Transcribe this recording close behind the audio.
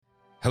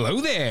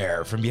Hello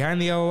there! From behind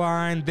the yellow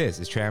line, this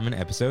is Trammin'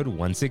 episode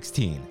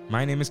 116.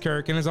 My name is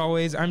Kirk, and as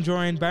always, I'm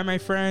joined by my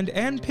friend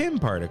and Pim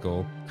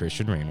Particle,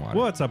 Christian Rainwater.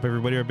 What's up,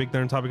 everybody? Our big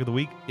third topic of the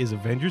week is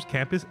Avengers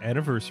Campus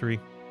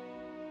Anniversary.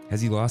 Has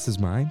he lost his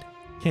mind?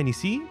 Can he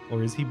see,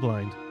 or is he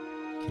blind?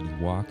 Can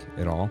he walk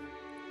at all?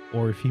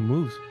 Or if he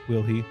moves,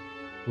 will he?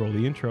 Roll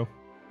the intro.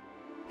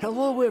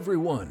 Hello,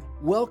 everyone.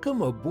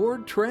 Welcome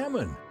aboard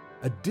Trammin',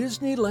 a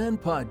Disneyland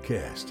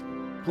podcast.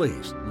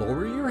 Please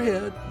lower your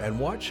head and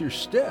watch your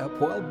step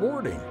while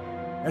boarding.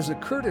 As a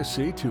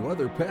courtesy to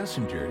other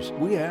passengers,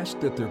 we ask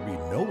that there be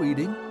no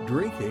eating,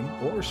 drinking,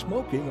 or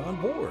smoking on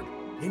board.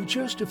 In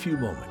just a few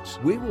moments,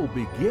 we will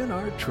begin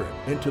our trip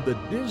into the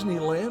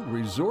Disneyland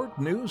Resort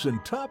news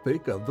and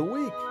topic of the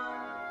week.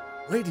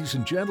 Ladies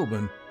and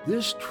gentlemen,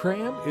 this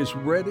tram is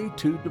ready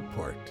to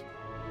depart.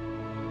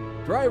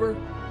 Driver,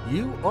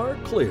 you are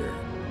clear.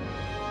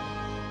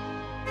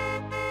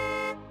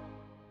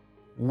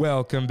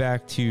 Welcome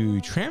back to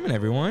Trammin',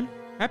 everyone.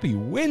 Happy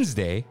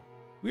Wednesday.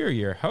 We are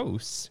your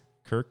hosts,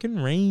 Kirk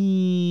and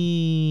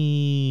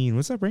Rain.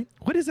 What's up, Rain?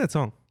 What is that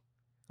song?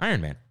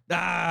 Iron Man.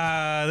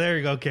 Ah, there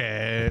you go,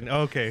 Ken.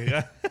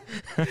 Okay.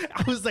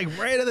 I was like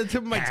right at the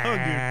tip of my tongue,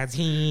 dude. Has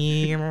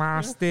he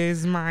lost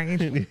his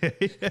mind?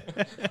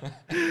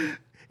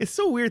 It's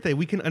so weird that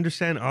we can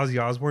understand Ozzy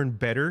Osbourne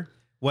better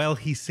while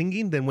he's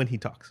singing than when he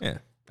talks. Yeah.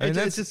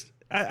 It's just,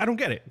 I don't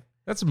get it.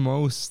 That's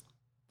most...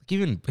 Like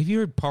even, have you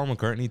heard Paul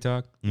McCartney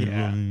talk?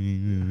 Yeah.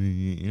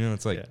 You know,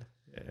 it's like...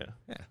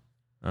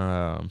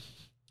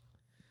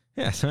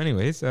 Yeah. So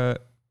anyways,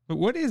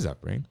 what is up,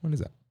 Rain? What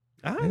is up?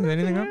 Is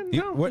anything up?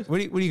 No. What do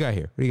you got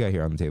here? What do you got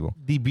here on the table?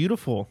 The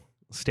beautiful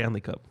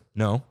Stanley Cup.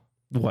 No.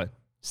 What?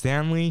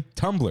 Stanley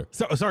Tumbler.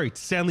 Sorry,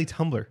 Stanley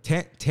Tumbler.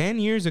 10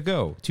 years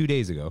ago, 2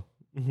 days ago.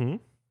 Mm-hmm.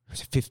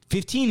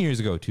 15 years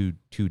ago, two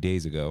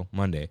days ago,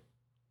 Monday,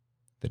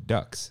 the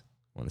Ducks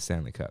won the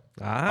Stanley Cup.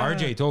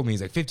 RJ told me,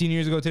 he's like, 15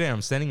 years ago today.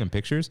 I'm sending him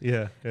pictures.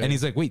 Yeah. And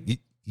he's like, wait,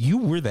 you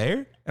were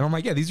there? And I'm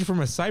like, yeah, these are from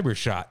a cyber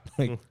shot,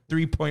 like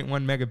 3.1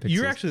 megapixels.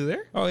 You were actually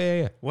there? Oh,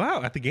 yeah.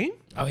 Wow, at the game?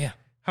 Oh, yeah.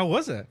 How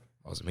was that?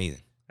 That was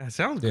amazing. That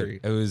sounds Dude,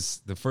 great. it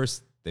was the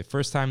first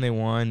time they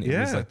won. It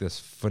was Yeah. like this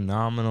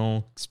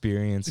phenomenal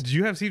experience. Did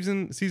you have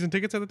season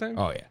tickets at the time?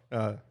 Oh,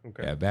 yeah.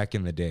 Okay. Yeah, back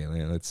in the day.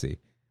 Let's see.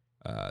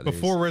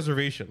 Before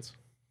reservations.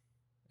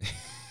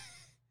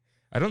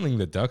 I don't think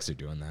the Ducks are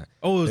doing that.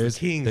 Oh, it was There's the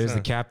Kings. There's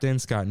the captain,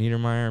 Scott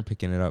Niedermeyer,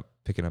 picking up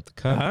the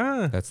cup.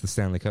 Ah. That's the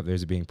Stanley Cup.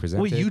 There's it being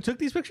presented. Wait, you took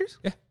these pictures?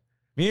 Yeah.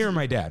 Me or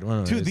my dad. One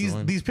of Dude,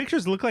 those. these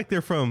pictures look like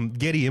they're from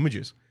Getty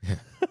Images.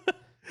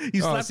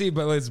 You Oh, slapped... see,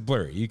 but it's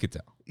blurry. You could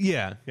tell.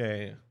 Yeah.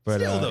 But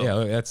Still, though. yeah,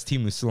 look, that's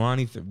Team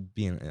Musolani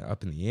being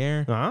up in the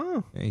air.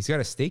 Oh. Yeah, he's got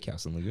a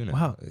steakhouse in Laguna.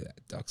 Wow. Yeah,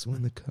 Ducks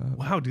win the cup.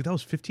 Wow, dude, that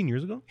was 15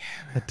 years ago?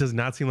 Yeah, that does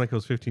not seem like it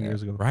was 15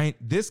 years ago.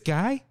 This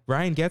guy,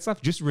 Ryan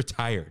Getzlaff, just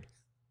retired.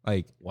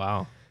 Like,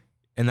 Wow.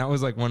 and that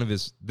was like one of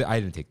his.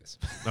 I didn't take this.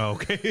 Oh,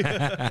 okay.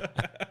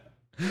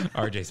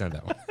 RJ sent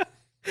that one.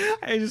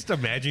 I just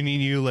imagining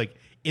you like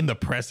in the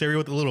press area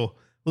with the little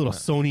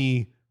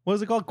Sony. What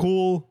is it called?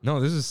 Cool. No,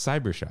 this is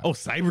Cybershot. Oh,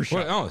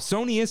 Cybershot. Well,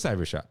 Sony is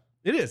Cybershot.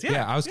 It is.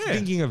 Yeah. I was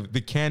thinking of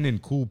the Canon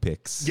Cool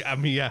Pics. Yeah. I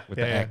mean, yeah. With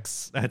yeah, the yeah.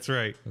 X. That's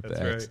right. With That's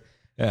the right.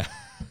 X.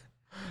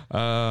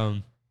 Yeah.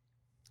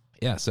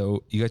 Yeah.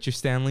 So you got your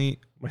Stanley.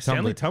 My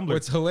Stanley Tumbler.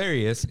 What's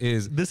hilarious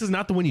is This is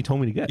not the one you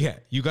told me to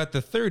get. you got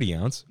the 30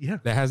 ounce. Yeah.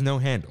 That has no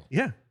handle.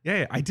 Yeah.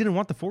 I didn't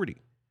want the 40.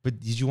 But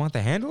did you want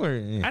the handle or?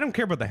 I don't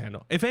care about the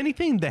handle. If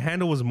anything, the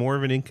handle was more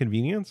of an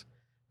inconvenience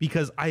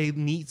because I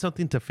need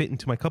something to fit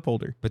into my cup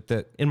holder But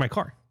in my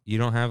car. you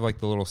don't have like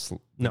the little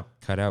No.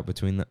 cut out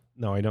between the,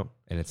 No, I don't.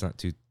 and it's not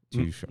too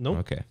short. nope.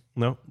 Okay.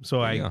 No.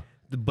 So There you go.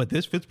 but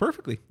this fits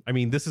perfectly. I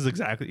mean, this is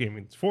exactly,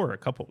 it's for a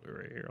cup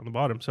holder right here on the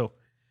bottom. So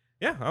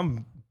yeah,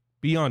 I'm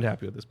beyond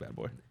happy with this bad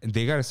boy. And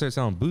they got to start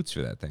selling boots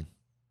for that thing.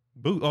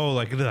 Oh,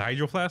 like the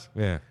Hydro Flask?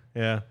 Yeah.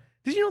 Yeah.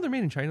 Did you know they're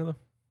made in China though?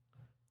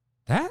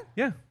 That?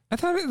 Yeah. I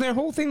thought their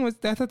whole thing was.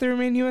 I thought they were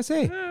made in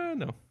USA.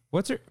 No.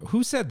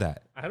 Who said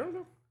that? I don't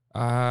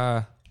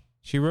know.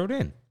 She wrote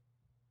in.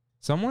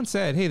 Someone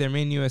said, "Hey, they're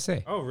made in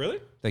USA, Oh, really?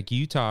 like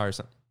Utah or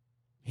something."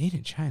 Made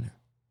in China?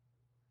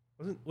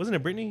 Wasn't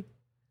it Brittany?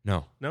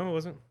 No. No, it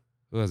wasn't.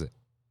 Who was it?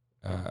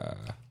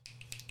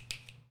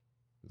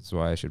 That's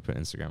why I should put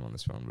Instagram on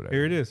this phone. But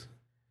Here it is.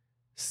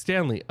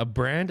 Stanley, a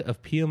brand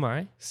of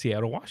PMI,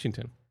 Seattle,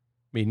 Washington,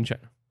 made in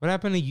China. What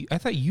happened to you? I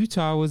thought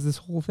Utah was this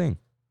whole thing.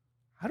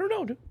 I don't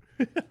know, dude.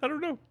 I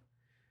don't know.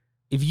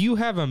 If you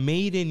have a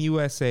made in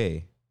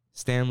USA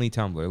Stanley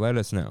tumbler, let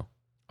us know.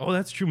 Oh,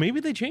 that's true. Maybe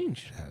they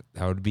changed.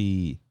 That would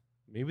be.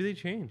 Maybe they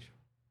changed.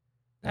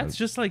 That's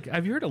just like,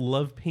 have you heard of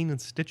Love, Pain, and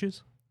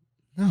Stitches?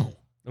 No.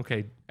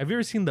 Okay. Have you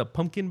ever seen the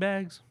pumpkin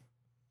bags?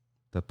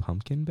 The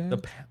pumpkin bag?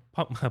 The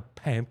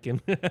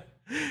pumpkin.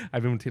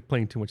 I've been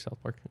playing too much South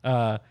Park.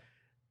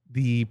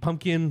 The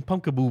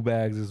pumpkaboo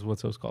bags is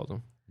what those called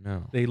them.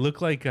 No. They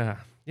look like,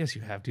 yes,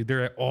 you have, dude.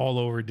 They're all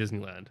over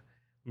Disneyland.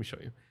 Let me show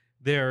you.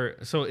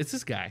 So it's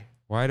this guy.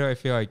 Why do I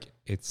feel like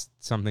it's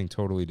something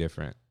totally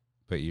different,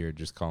 but you're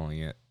just calling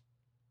it?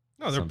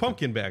 No, they're Something.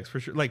 pumpkin bags for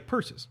sure, like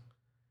purses.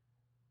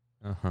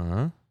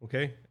 Uh-huh.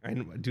 Okay.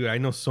 I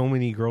know so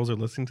many girls are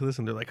listening to this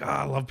and they're like,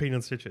 I love paint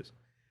and stitches.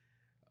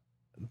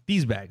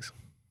 These bags.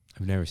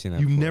 I've never seen that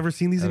You've before. never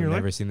seen these in your I've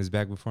life? never seen this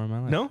bag before in my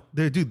life. No?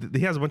 Dude,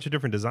 he has a bunch of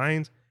different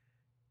designs.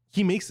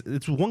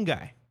 It's one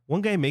guy.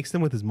 One guy makes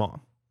them with his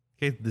mom.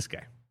 Okay, this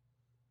guy.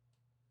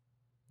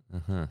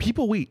 Uh-huh.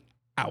 People wait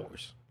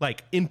hours,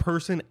 like in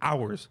person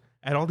hours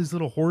at all these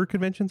little horror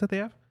conventions that they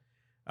have.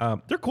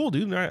 They're cool,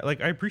 dude. I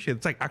appreciate it.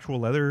 It's like actual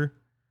leather,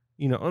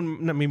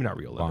 maybe not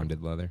real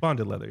leather.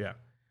 Bonded leather, yeah.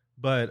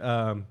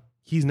 But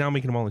he's now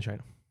making them all in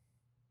China.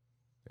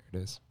 There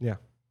it is. Yeah.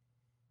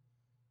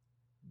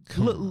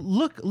 Come on.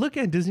 Look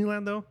at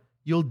Disneyland though.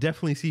 You'll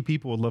definitely see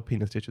people with Love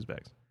Paint and Stitches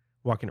bags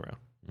walking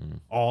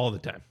around all the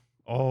time.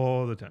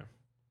 All the time.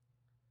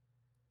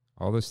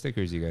 All those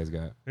stickers you guys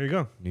got. There you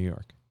go. New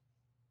York.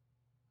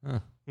 Huh.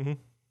 Mm-hmm.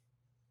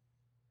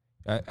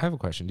 I have a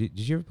question. Did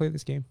you ever play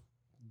this game?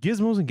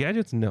 Gizmos and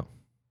gadgets? No.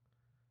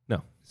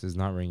 This is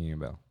not ringing a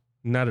bell.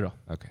 Not at all.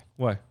 Okay.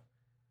 Why?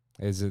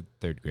 It's a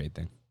third grade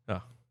thing.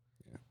 Oh.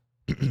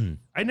 Yeah.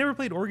 I never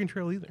played Oregon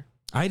Trail either.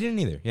 I didn't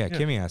either. Yeah, Yeah.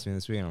 Kimmy asked me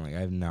this week, and I'm like, I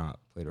have not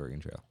played Oregon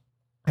Trail.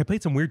 I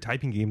played some weird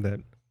typing game that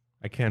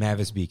I can't.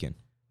 Navis Beacon.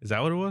 Is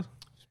that what it was?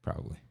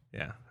 Probably.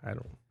 Yeah. I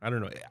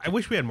don't know. I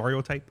wish we had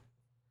Mario type.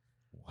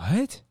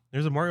 What?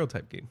 There's a Mario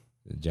type game.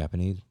 The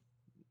Japanese?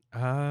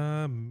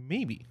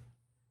 Maybe.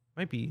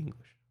 Might be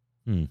English.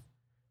 Who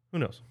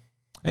knows?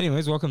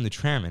 Anyways, welcome to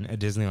Trammin, a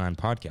Disneyland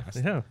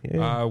podcast.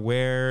 Yeah.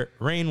 Where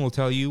Rain will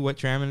tell you what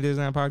Trammin, a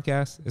Disneyland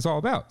podcast is all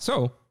about.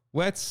 So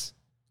let's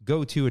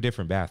go to a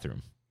different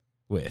bathroom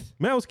with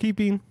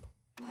Mousekeeping.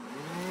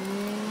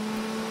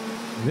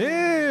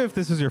 If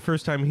this is your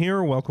first time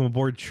here, welcome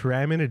aboard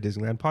Trammin, a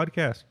Disneyland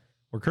podcast,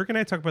 where Kirk and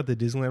I talk about the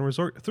Disneyland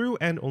Resort through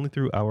and only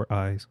through our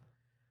eyes.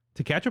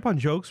 To catch up on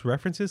jokes,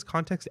 references,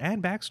 context,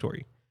 and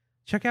backstory,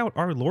 check out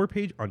our lore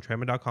page on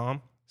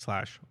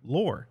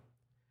Trammin.com/lore.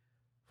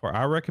 For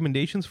our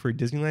recommendations for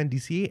Disneyland,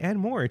 DCA, and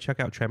more, check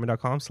out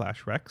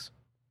Trammin.com/Rex.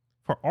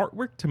 For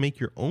artwork to make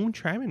your own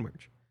Trammin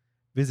merch,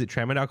 visit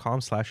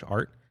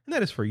Trammin.com/art, and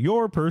that is for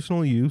your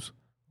personal use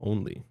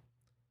only.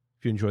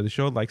 If you enjoy the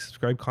show, like,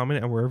 subscribe,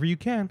 comment, and wherever you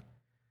can,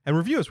 and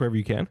review us wherever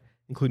you can,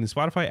 including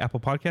Spotify, Apple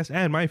Podcasts,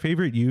 and my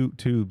favorite,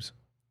 YouTubes.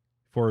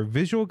 For a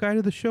visual guide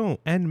of the show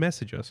and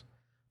message us,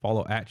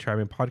 follow at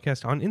Trammin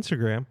Podcast on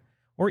Instagram,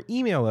 or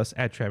email us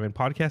at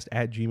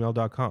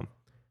tramminpodcast@gmail.com.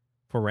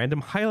 For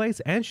random highlights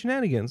and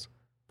shenanigans,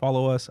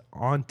 follow us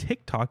on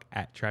TikTok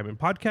at Trammin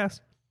Podcast,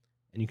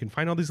 and you can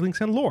find all these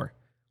links and lore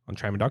on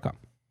Trammin.com.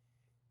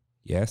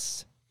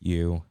 Yes,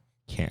 you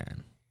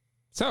can.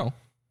 So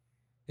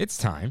it's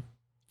time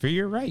for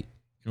Your Right,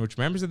 in which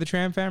members of the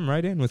Tram fam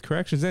write in with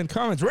corrections and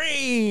comments.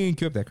 Rain,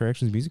 cue up that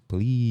corrections music,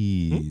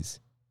 please.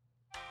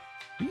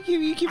 I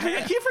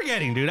keep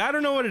forgetting, dude. I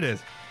don't know what it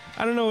is.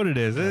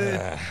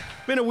 It's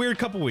been a weird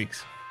couple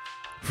weeks.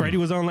 Freddie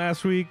was on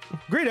last week.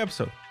 Great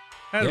episode.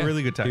 Had a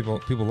really good time.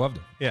 People loved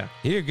him. Yeah.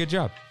 He did a good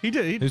job. He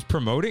did. It was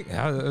promoting.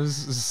 It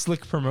was a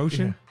slick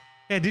promotion.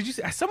 Yeah, did you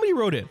see? Somebody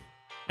wrote in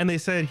and they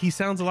said he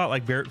sounds a lot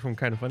like Barrett from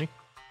Kind of Funny.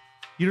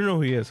 You don't know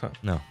who he is, huh?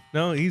 No.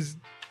 He's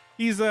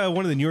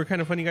one of the newer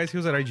Kind of Funny guys. He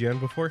was at IGN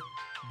before,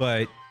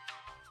 but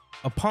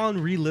upon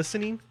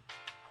re-listening,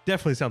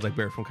 definitely sounds like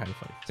Barrett from Kind of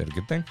Funny. Is that a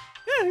good thing?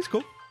 Yeah, he's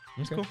cool.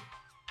 He's Okay. cool.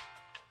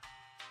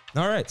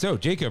 All right. So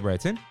Jacob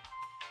writes in,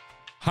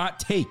 hot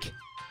take.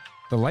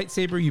 The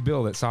lightsaber you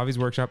build at Savi's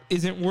workshop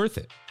isn't worth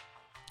it.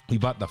 We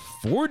bought the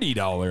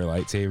 $40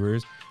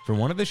 lightsabers from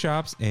one of the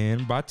shops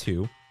in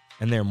Batu,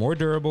 and they're more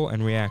durable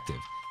and reactive.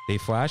 They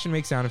flash and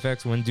make sound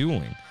effects when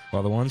dueling,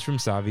 while the ones from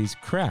Savi's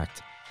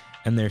cracked,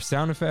 and their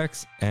sound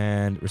effects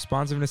and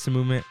responsiveness to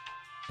movement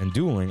and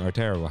dueling are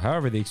terrible.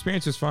 However, the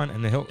experience was fun,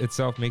 and the hilt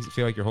itself makes it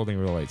feel like you're holding a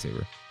real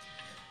lightsaber.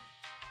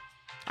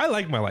 I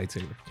like my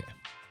lightsaber.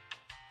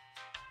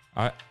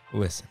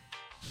 Listen.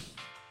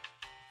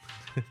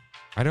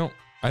 I don't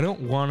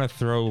want to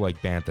throw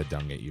like Bantha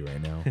dung at you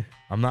right now.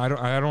 I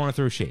don't want to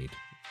throw shade.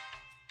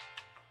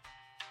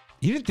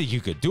 You didn't think you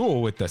could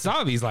duel with the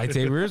Savi's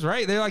lightsabers,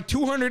 right? They're like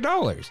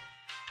 $200.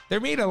 They're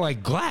made of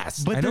like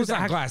glass. But I know there's it's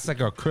not glass, it's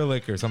like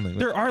acrylic or something.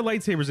 There are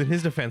lightsabers in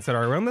his defense that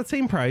are around that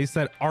same price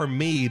that are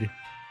made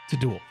to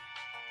duel.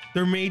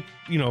 They're made,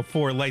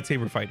 for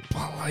lightsaber fighting.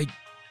 But like,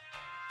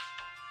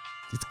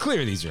 it's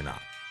clear these are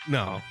not.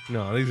 No,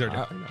 these are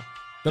definitely not.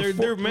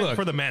 They're meant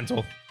for the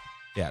mantle.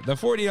 Yeah, the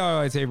 $40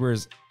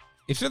 lightsabers,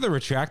 if they're the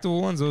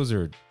retractable ones, those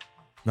are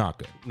not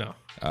good. No.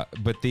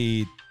 But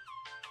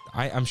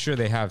I'm sure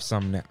they have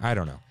some, I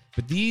don't know.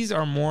 But these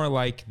are more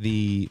like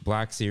the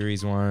Black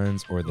Series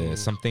ones or the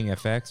something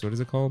FX. What is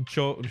it called?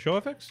 Show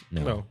FX?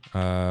 No.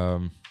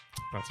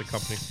 That's a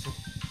company.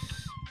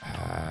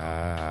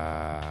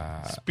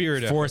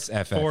 Spirit Force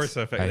FX. Force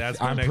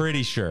FX. I'm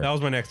pretty sure. That was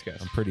my next guess.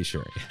 I'm pretty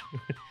sure.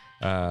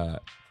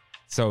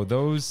 So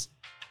those,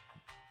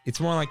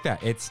 it's more like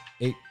that. It's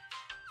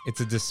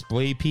a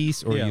display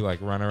piece, or you like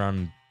run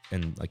around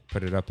and like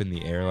put it up in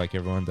the air like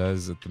everyone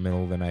does at the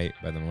middle of the night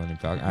by the Millennium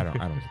Falcon. I don't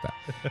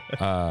get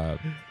that.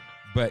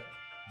 But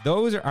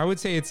those are, I would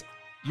say it's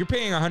you're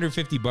paying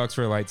 $150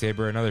 for a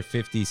lightsaber, another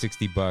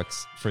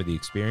 $50-$60 for the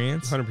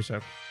experience.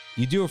 100%.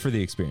 You do it for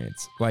the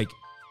experience. Like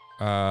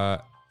I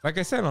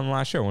said on the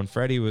last show, when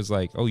Freddie was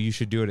like, "Oh, you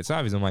should do it at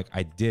Savi's," I'm like,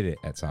 I did it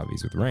at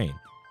Savi's with Rain,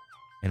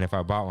 and if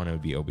I bought one, it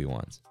would be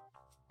Obi-Wan's.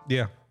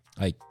 Yeah,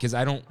 Like, because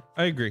I don't.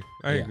 I agree.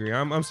 I agree.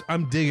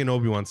 I'm digging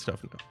Obi-Wan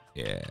stuff now.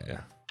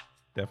 Yeah.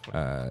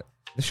 Definitely.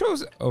 The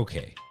show's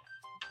okay.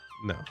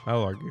 No,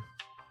 I'll argue.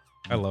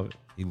 I love it.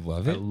 You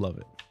love I it? love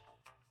it.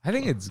 I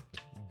think it's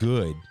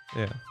good.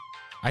 Yeah.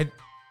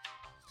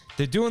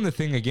 They're doing the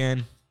thing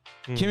again.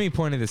 Kimmy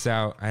pointed this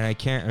out, and I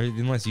can't, or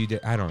unless you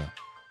did, I don't know.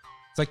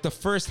 It's like the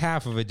first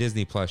half of a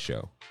Disney Plus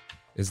show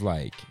is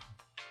like,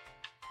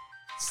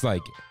 it's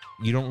like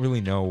you don't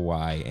really know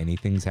why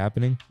anything's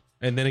happening.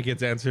 And then it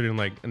gets answered in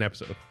like an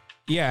episode.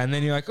 Yeah, and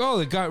then you're like, oh,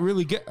 it got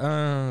really good.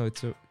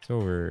 It's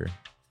over.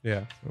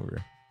 Yeah.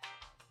 It's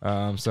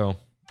over. So,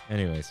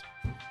 anyways,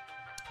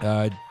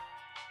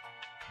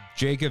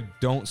 Jacob,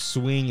 don't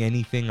swing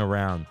anything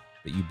around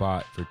that you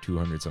bought for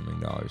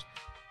 $200-something,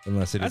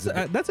 unless it is.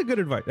 That's a good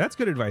advice. That's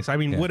good advice. I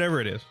mean, whatever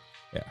it is.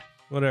 Yeah.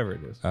 Whatever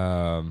it is.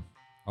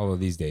 Although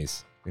these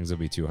days things will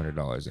be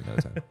 $200 in no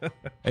time.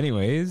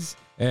 Anyways,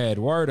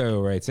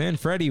 Eduardo writes in,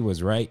 Freddie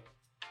was right.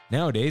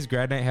 Nowadays,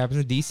 grad night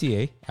happens at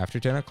DCA after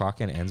 10 o'clock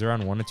and ends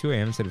around 1 to 2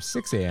 a.m. instead of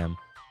 6 a.m.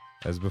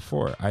 as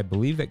before. I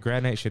believe that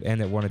grad night should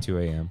end at 1 to 2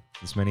 a.m.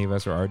 since many of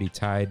us are already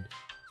tired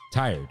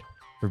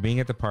for being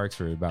at the parks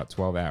for about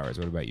 12 hours.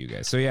 What about you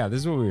guys? So yeah, this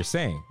is what we were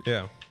saying.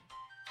 Yeah.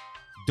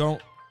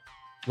 Don't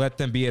let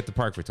them be at the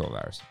park for 12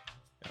 hours.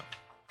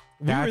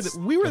 Yeah.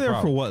 We were there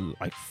problem. for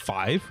what, like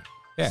 5,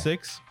 Yeah.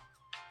 6?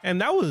 And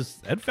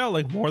it felt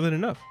like more than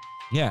enough.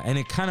 Yeah, and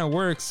it kind of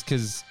works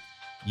because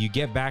you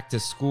get back to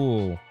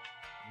school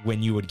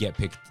when you would get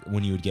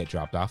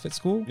dropped off at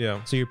school.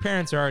 Yeah. So your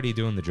parents are already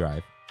doing the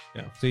drive.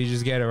 Yeah. So you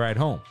just get a ride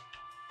home.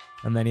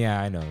 And then,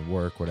 yeah, I know,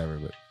 work, whatever,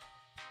 but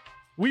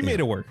We made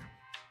it work.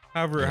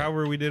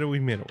 However we did it, we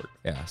made it work.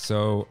 yeah.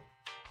 So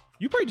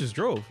You probably just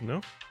drove, no?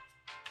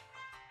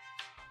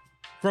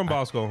 From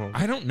Bosco home.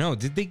 I don't know.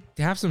 Did they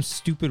have some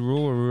stupid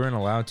rule where we weren't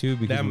allowed to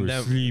because we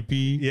were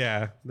sleepy?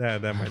 Yeah,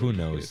 that might. Who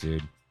knows,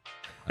 dude?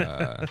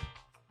 Yeah.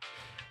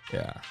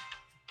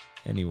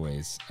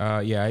 Anyways,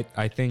 yeah,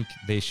 I think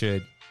they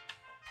should.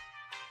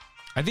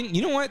 I think,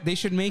 you know what? They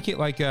should make it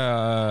like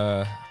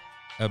a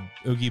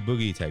Oogie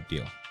Boogie type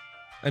deal.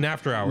 An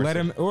after hours. Let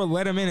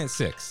him in at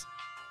 6.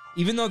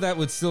 Even though that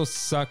would still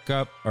suck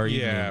up our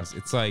evenings.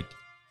 It's like,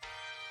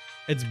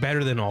 it's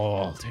better than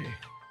all day.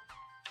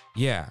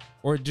 yeah.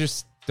 Or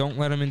just don't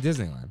let him in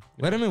Disneyland.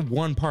 Let him in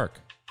one park.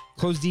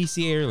 Close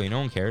DCA early. No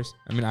one cares.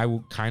 I mean, I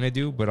will kind of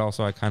do, but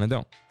also I kind of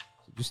don't.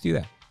 So just do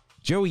that.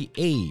 Joey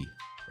A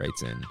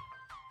writes in,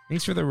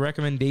 thanks for the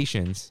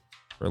recommendations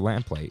for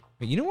Lamplight.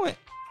 But you know what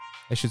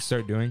I should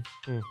start doing?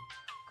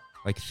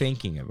 Like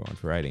thanking everyone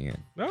for writing in.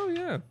 Oh,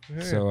 yeah.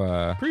 So,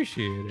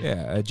 appreciate it.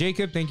 yeah.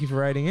 Jacob, thank you for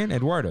writing in.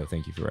 Eduardo,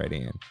 thank you for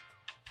writing in.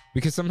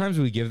 Because sometimes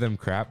we give them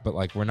crap, but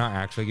like we're not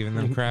actually giving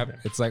them crap.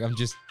 It's like we're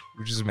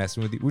just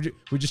messing with you.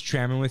 We're just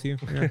tramming with you.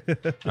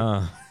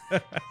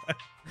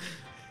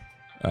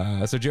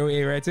 So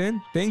Joey A writes in,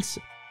 thanks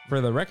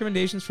for the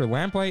recommendations for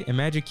Lamplight and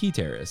Magic Key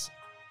Terrace.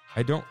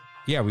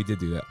 Yeah, we did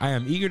do that. I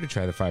am eager to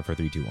try the 5, 4,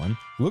 3, 2, 1.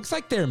 Looks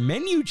like their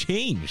menu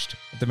changed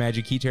at the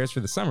Magic Key Terrace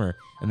for the summer,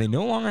 and they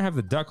no longer have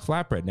the duck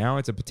flatbread. Now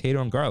it's a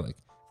potato and garlic.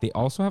 They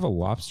also have a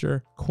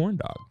lobster corn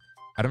dog.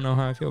 I don't know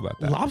how I feel about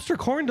that. Lobster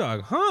corn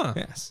dog, huh?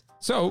 Yes.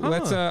 So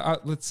let's.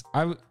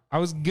 I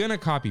was gonna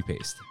copy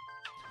paste.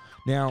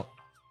 Now,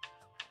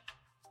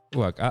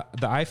 look,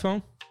 the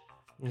iPhone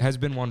has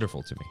been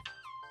wonderful to me,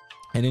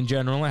 and in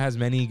general, it has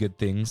many good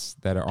things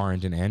that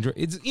aren't in Android.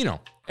 It's,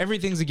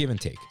 everything's a give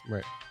and take.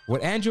 Right.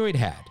 What Android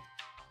had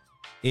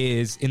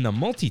is in the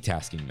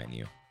multitasking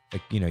menu.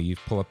 Like, you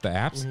pull up the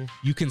apps,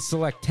 you can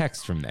select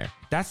text from there.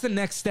 That's the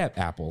next step,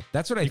 Apple.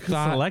 That's what I thought. You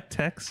can select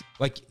text?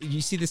 Like, you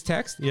see this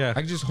text? Yeah. I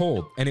can just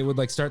hold, and it would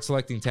like start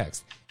selecting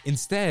text.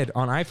 Instead,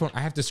 on iPhone,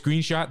 I have to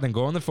screenshot, then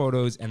go on the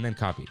photos, and then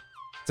copy.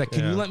 It's like,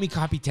 can you let me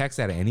copy text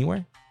out of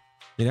anywhere?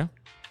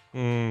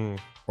 Or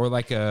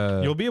like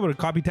You'll be able to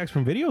copy text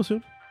from video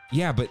soon.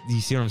 Yeah, but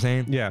you see what I'm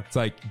saying? Yeah. It's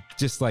like,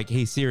 just like,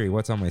 hey, Siri,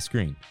 what's on my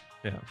screen?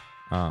 Yeah.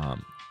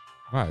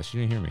 Wow, she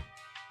didn't hear me.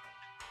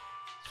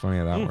 It's funny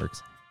how that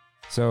works.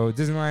 So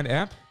Disneyland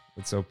app,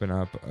 let's open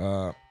up,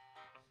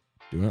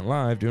 doing it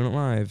live.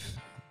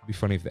 It'd be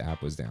funny if the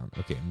app was down.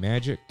 Okay,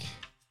 Magic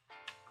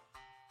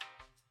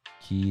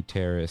Key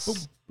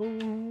Terrace.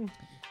 Boom.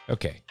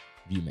 Okay,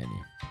 view menu.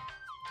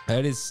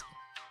 That is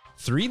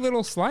 3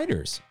 little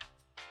sliders.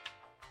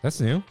 That's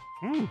new.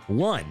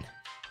 1.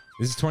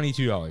 This is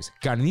 $22.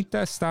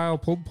 Carnita style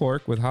pulled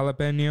pork with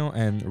jalapeno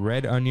and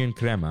red onion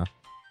crema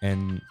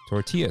and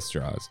tortilla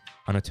straws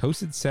on a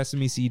toasted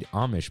sesame seed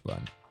Amish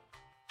bun.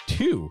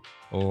 2,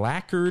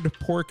 lacquered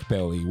pork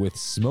belly with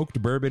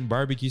smoked bourbon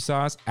barbecue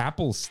sauce,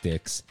 apple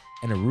sticks,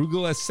 and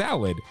arugula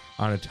salad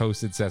on a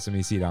toasted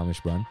sesame seed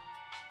Amish bun.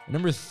 And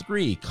number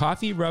 3,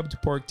 coffee rubbed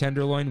pork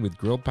tenderloin with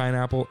grilled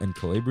pineapple and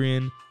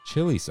Calabrian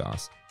chili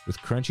sauce with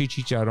crunchy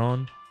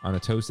chicharron on a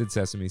toasted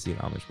sesame seed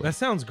omelet bread. That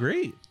sounds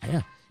great.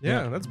 Yeah.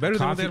 Yeah, that's better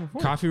than what they had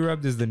before. Coffee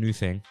rubbed is the new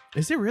thing.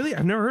 Is it really?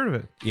 I've never heard of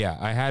it. Yeah,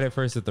 I had it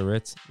first at the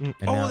Ritz. And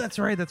now That's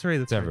right. That's right.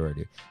 it's everywhere,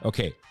 dude.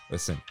 Okay,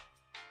 listen.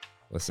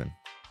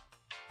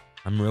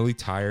 I'm really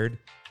tired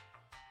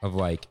of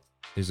like,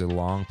 there's a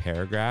long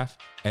paragraph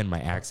and my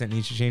accent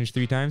needs to change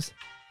 3 times.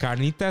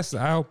 Carnita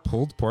style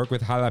pulled pork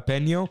with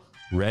jalapeno,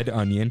 red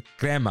onion,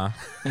 crema,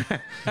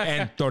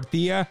 and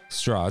tortilla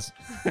straws.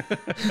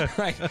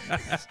 Like,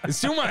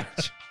 it's too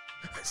much.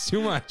 It's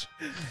too much.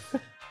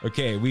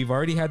 Okay, we've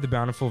already had the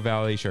Bountiful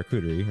Valley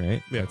charcuterie,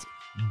 right? Yeah. That's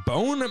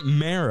bone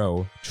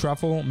marrow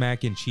truffle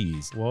mac and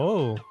cheese.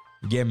 Whoa.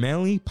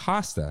 Gemelli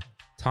pasta,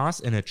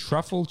 tossed in a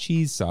truffle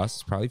cheese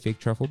sauce, probably fake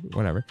truffle, but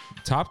whatever,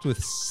 topped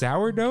with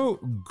sourdough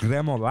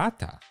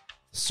gremolata,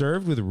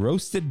 served with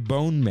roasted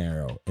bone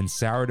marrow and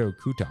sourdough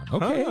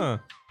crouton.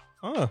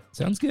 Okay,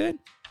 sounds good.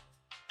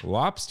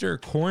 Lobster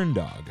corn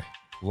dog.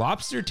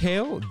 Lobster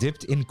tail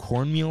dipped in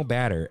cornmeal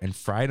batter and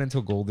fried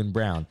until golden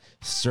brown,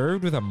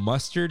 served with a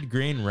mustard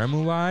grain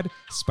remoulade,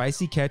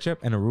 spicy ketchup,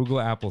 and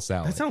arugula apple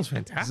salad. That sounds This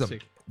is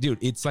fantastic. dude,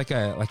 it's like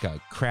a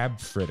crab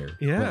fritter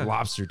Yeah. with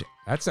lobster.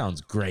 That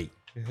sounds great.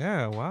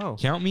 Yeah, wow.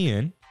 Count me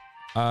in.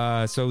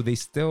 So they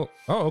still.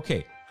 Oh,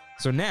 okay.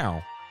 So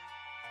now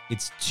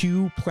it's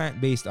 2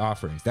 plant-based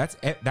offerings. That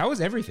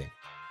was everything.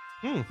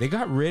 They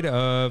got rid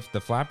of the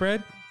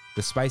flatbread,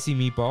 the spicy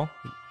meatball,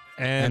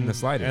 and the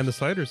sliders. And the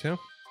sliders, yeah.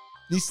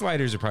 These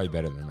sliders are probably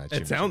better than that.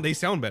 They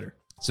sound better.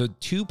 So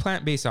 2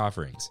 plant-based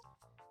offerings,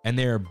 and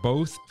they're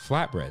both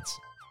flatbreads.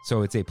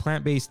 So it's a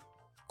plant-based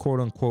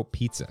quote-unquote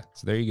pizza.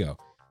 So there you go.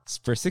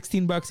 For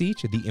 $16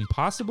 each, the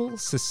Impossible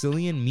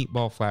Sicilian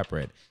Meatball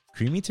Flatbread,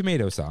 creamy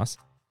tomato sauce,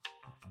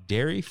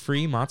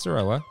 dairy-free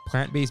mozzarella,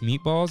 plant-based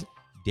meatballs,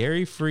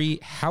 dairy-free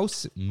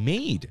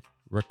house-made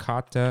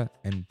ricotta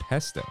and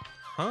pesto.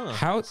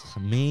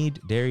 House-made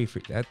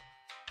dairy-free.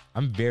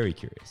 I'm very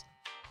curious.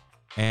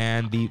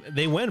 And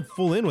They went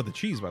full in with the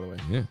cheese, by the way.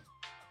 yeah.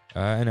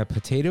 And a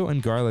potato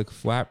and garlic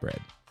flatbread,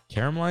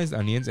 caramelized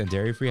onions, and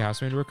dairy-free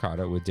house-made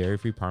ricotta with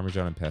dairy-free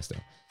Parmesan and pesto.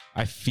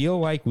 I feel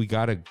like we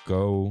gotta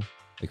go,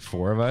 like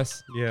 4 of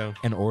us, Yeah.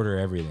 and order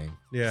everything.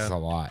 Yeah. It's a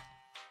lot.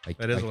 Like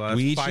That is a lot.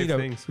 We That's each 5 need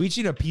things. we each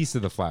need a piece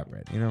of the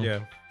flatbread, you know.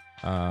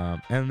 Yeah.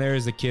 And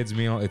there's a kids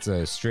meal. It's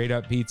a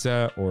straight-up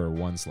pizza or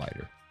 1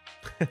 slider.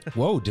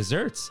 Whoa,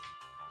 desserts.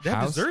 They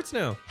have desserts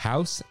now.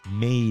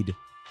 House-made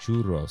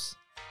churros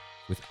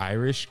with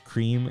Irish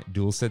cream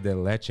dulce de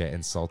leche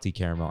and salty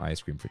caramel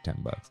ice cream for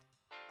 $10.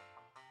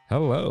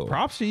 Hello.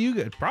 Props to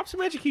you. Props to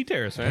Magic Key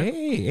Terrace, man.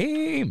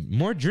 Hey,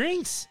 more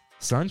drinks.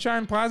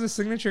 Sunshine Plaza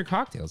signature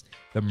cocktails.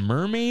 The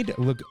Mermaid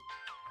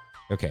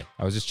Okay,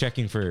 I was just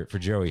checking for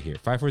Joey here.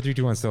 5, 4, 3,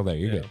 2, 1, still there.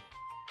 You're Yeah. good.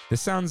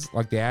 This sounds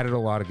like they added a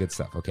lot of good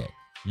stuff. Okay.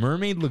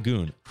 Mermaid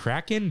Lagoon,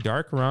 Kraken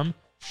dark rum,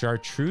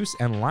 chartreuse,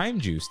 and lime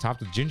juice topped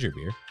with ginger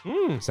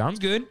beer. Sounds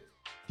good.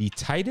 The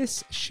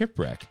Titus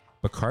Shipwreck,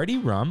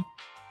 Bacardi rum,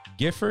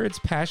 Gifford's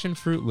passion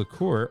fruit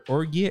liqueur,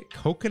 Orgeat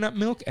coconut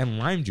milk and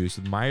lime juice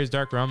with Myers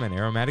dark rum and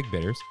aromatic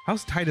bitters.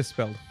 How's Titus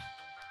spelled?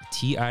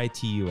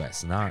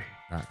 Titus, not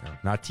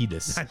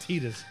Titus. Not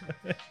Titus.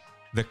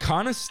 The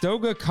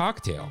Conestoga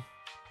cocktail.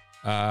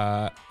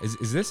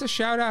 Is this a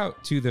shout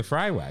out to the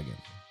Fry Wagon?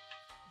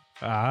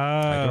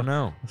 I don't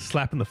know.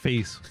 Slap in the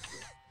face.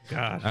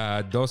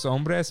 God. Dos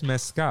Hombres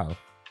Mezcal,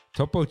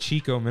 Topo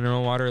Chico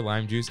mineral water,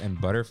 lime juice, and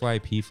butterfly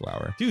pea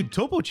flower. Dude,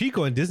 Topo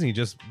Chico and Disney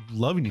just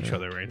loving each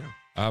other right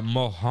now.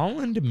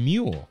 Mulholland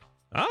Mule,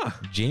 Ah.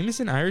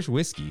 Jameson Irish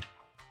whiskey,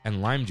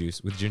 and lime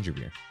juice with ginger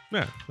beer.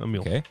 Yeah, a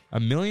meal. Okay. A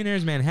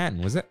Millionaire's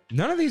Manhattan. Was that?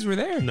 None of these were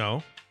there.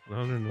 No.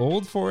 No.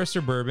 Old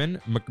Forester Bourbon,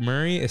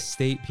 McMurray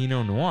Estate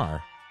Pinot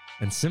Noir,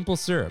 and simple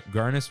syrup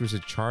garnished with a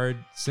charred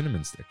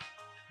cinnamon stick.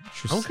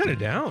 I'm kind of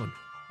down.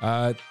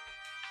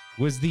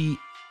 Was the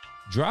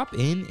drop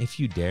in if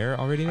you dare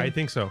already? I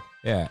think so.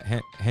 Yeah,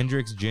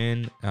 Hendrick's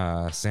gin,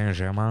 Saint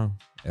Germain,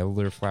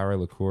 elderflower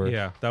liqueur,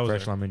 Yeah, that was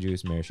fresh it. lemon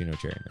juice, maraschino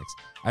cherry mix.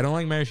 I don't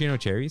like maraschino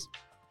cherries,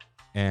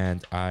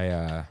 and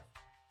I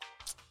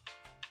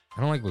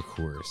don't like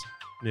liqueurs.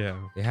 Yeah.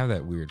 They have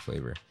that weird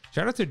flavor.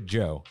 Shout out to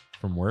Joe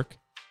from work.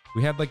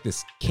 We had like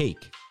this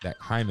cake that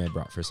Jaime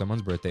brought for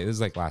someone's birthday. This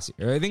is like last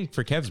year, or I think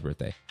for Kev's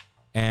birthday.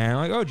 And I'm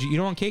like, oh, you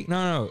don't want cake?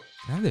 No.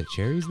 Can I have the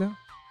cherries though?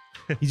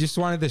 He just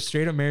wanted the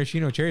straight up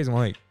maraschino cherries. I'm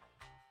like,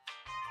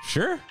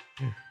 sure.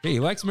 Yeah, he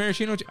likes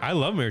maraschino. I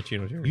love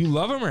maraschino cherry. You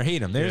love them or hate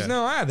them? There's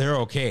Yeah. they're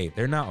okay.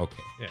 They're not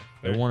okay. Yeah.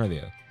 They're one or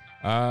the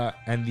other.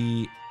 And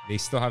they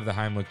still have the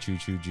Heimlich Choo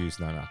Choo juice,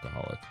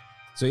 non-alcoholic.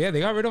 So yeah, they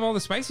got rid of all the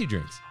spicy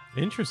drinks.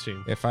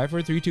 Interesting. Yeah, 5,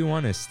 4, 3, 2,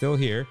 1 is still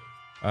here.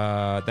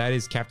 That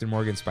is Captain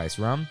Morgan Spice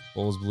Rum,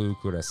 Bull's Blue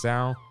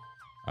Curacao,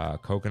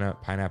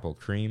 coconut pineapple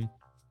cream,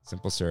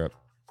 simple syrup,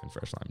 and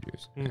fresh lime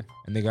juice. Yeah.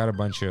 And they got a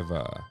bunch of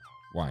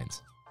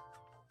wines.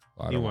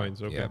 A lot New of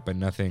wines, okay. Yeah, but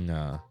nothing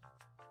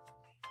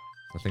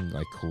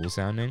like cool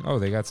sounding. Oh,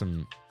 they got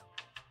some.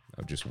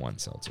 Oh, just one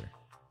seltzer,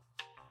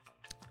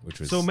 which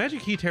was So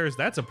Magic Key Terrace,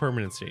 that's a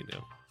permanent state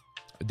now.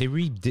 they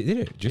redid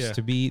it just Yeah.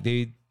 to be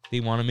they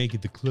want to make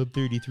it the Club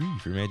 33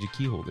 for Magic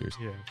Key holders.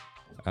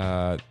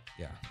 Yeah.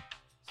 Yeah.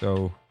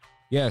 So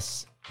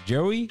Yes,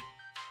 Joey.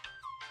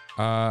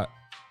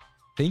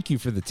 Thank you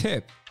for the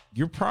tip.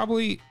 You're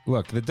probably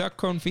look. The duck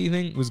confit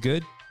thing was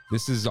good.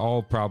 This is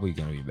all probably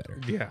going to be better.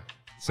 Yeah.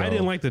 So, I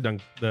didn't like the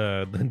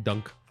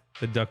duck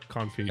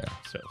confit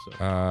stuff.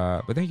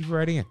 So. But thank you for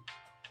writing in.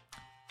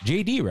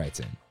 JD writes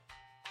in.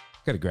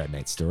 Got a grad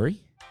night story.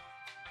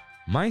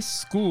 My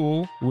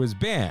school was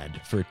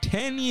banned for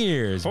 10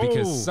 years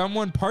because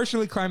someone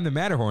partially climbed the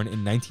Matterhorn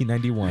in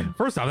 1991.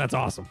 First off, that's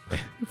awesome.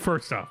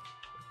 First off.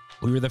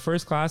 We were the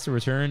first class to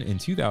return in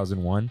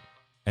 2001,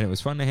 and it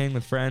was fun to hang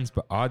with friends,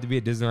 but odd to be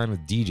at Disneyland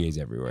with DJs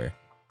everywhere.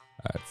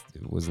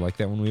 It was like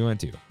that when we went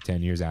to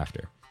 10 years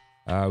after.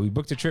 We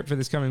booked a trip for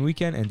this coming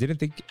weekend and didn't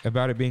think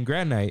about it being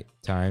grad night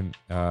time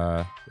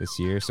this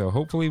year, so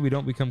hopefully we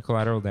don't become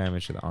collateral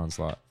damage to the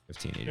onslaught of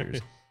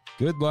teenagers.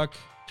 Good luck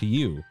to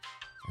you,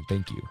 and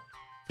thank you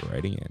for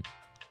writing in.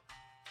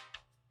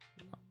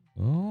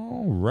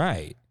 All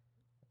right.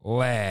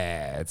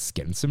 Let's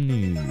get in some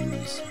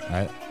news.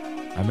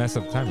 I messed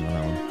up the timing on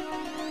that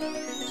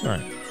one.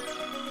 Sorry.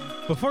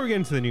 Before we get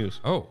into the news,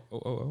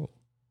 Oh.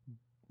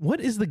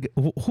 what is the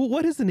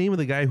name of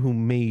the guy who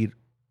made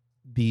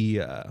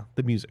the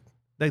music?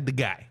 The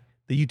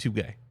YouTube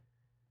guy,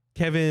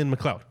 Kevin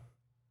MacLeod.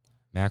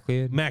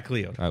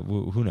 MacLeod?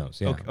 Who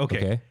knows? Yeah.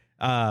 Okay.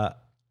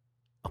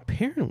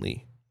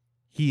 Apparently,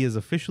 he is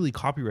officially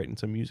copyrighting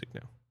some music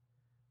now.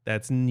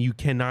 You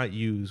cannot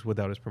use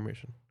without his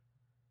permission.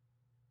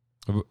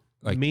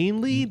 Like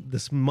mainly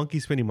the monkey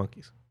spinning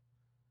monkeys.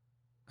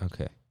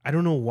 Okay. I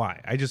don't know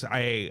why.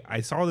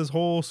 I saw this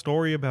whole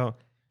story about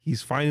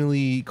he's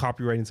finally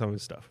copyrighting some of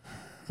his stuff.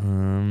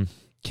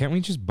 Can't we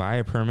just buy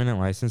a permanent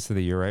license to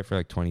the You're Right for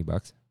like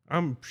 $20?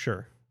 I'm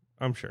sure.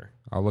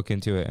 I'll look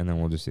into it and then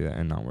we'll just do that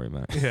and not worry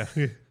about it.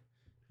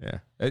 Yeah.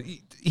 Yeah.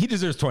 He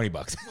deserves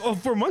 $20. Oh,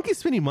 for monkey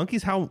spinning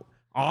monkeys, how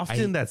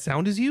often that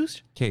sound is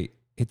used? Okay.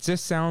 It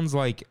just sounds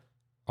like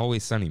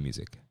Always Sunny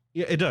music.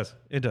 Yeah, it does.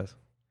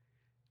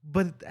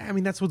 But I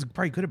mean, that's what's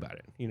probably good about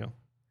it. You know,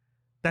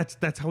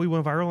 that's how we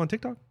went viral on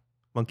TikTok.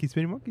 Monkey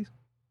spinning monkeys.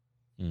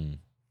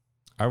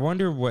 I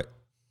wonder what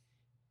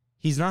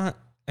he's not.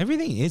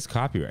 Everything is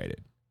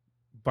copyrighted.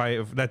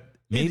 By that,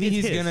 maybe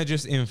he's gonna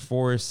just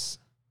enforce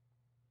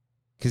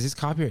because his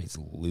copyright's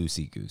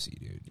loosey goosey,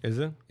 dude. Is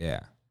it?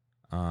 Yeah.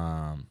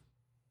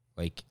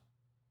 Like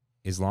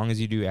as long as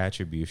you do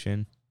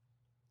attribution,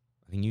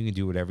 I think you can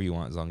do whatever you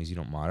want as long as you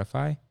don't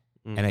modify.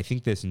 And I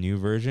think this new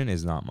version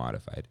is not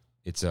modified.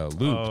 It's a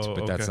looped,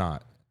 but that's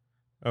not.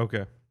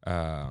 Okay.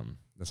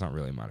 That's not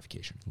really a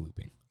modification.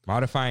 Looping.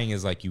 Modifying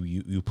is like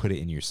you put it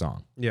in your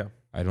song. Yeah.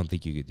 I don't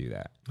think you could do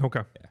that.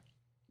 Okay. Yeah.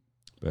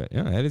 But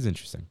yeah, that is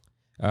interesting.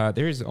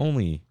 There is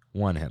only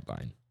one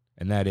headline,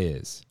 and that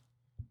is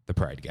the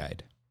Pride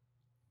Guide.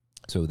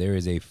 So there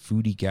is a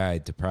foodie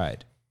guide to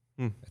Pride.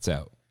 That's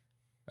out.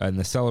 And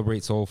the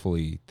Celebrate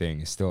Soulfully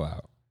thing is still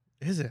out.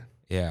 Is it?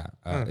 Yeah.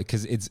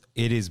 Because it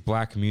is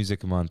Black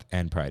Music Month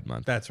and Pride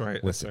Month. That's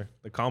right. Listen, That's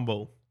right. The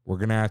combo. We're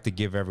going to have to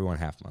give everyone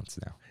half months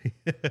now.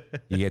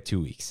 You get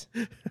 2 weeks.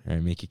 All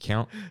right, make it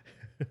count.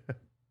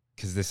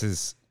 Because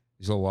there's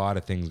a lot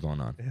of things going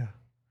on. Yeah.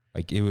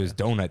 Like it was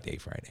Donut Day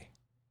Friday.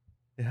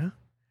 Yeah.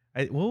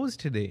 What was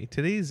today?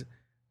 Today's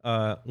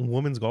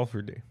Women's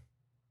Golfer Day.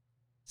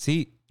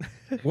 See,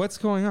 what's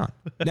going on?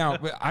 Now,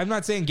 I'm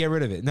not saying get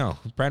rid of it. No,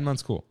 Pride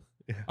Month's cool.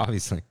 Yeah.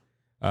 Obviously.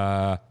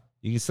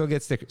 You can still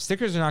get stickers.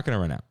 Stickers are not going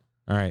to run out.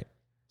 All right.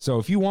 So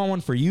if you want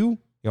one for you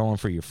want one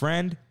for your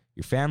friend,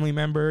 your family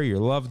member, your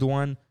loved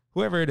one,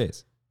 whoever it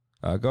is,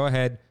 go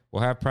ahead.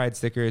 We'll have Pride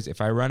stickers.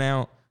 If I run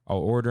out, I'll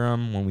order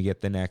them when we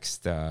get the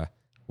next,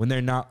 when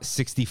they're not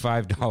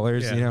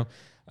 $65, you know.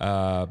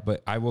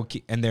 But I will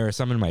keep, and there are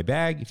some in my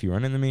bag if you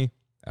run into me.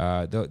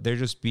 They'll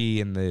just be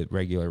in the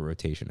regular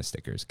rotation of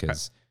stickers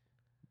because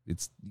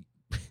it's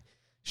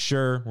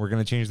sure we're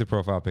going to change the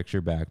profile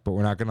picture back, but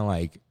we're not going to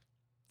like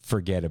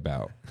forget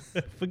about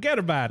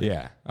it.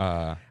 Yeah.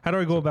 How do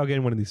I go about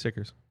getting one of these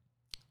stickers?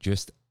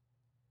 Just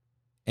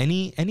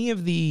any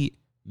of the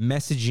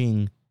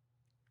messaging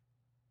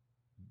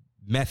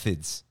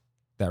methods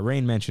that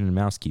Rain mentioned in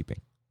mousekeeping.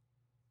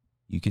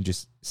 You can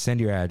just send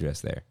your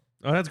address there.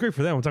 Oh, that's great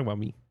for them. I'm talking about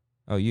me.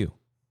 Oh, you.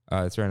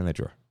 It's right in that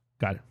drawer.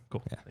 Got it.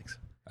 Cool. Yeah. Thanks.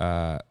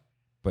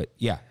 But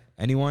yeah,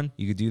 anyone,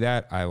 you could do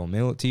that. I will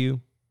mail it to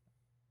you.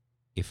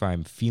 If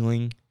I'm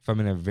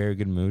in a very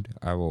good mood,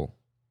 I will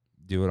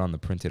do it on the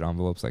printed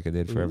envelopes like I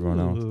did for everyone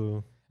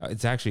else.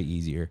 It's actually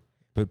easier.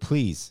 But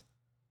please,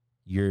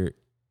 your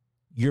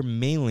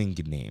mailing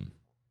name,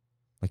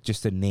 like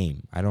just a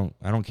name. I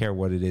don't care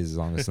what it is as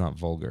long as it's not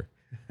vulgar.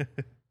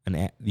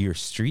 Your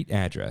street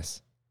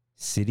address,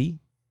 city,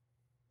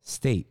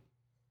 state,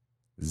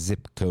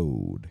 zip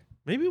code.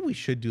 Maybe we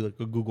should do like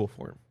a Google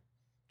form,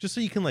 just so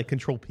you can like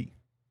Control P.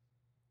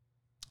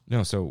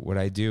 No, so what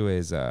I do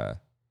is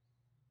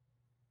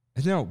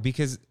no,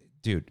 because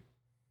dude,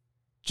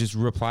 just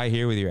reply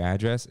here with your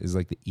address is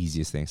like the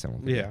easiest thing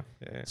someone can do.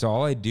 Yeah. So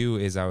all I do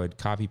is I would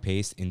copy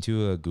paste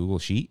into a Google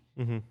Sheet,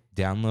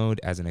 download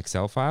as an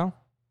Excel file,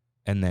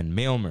 and then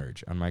mail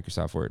merge on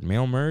Microsoft Word.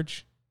 Mail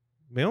merge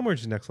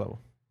is next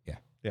level. Yeah.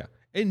 Yeah.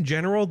 In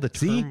general, the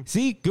term.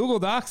 See, Google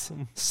Docs,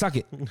 suck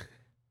it.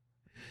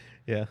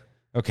 Yeah,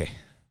 Okay.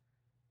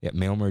 Yeah,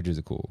 mail merges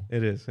are cool.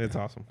 it is. It's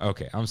awesome.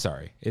 Okay, I'm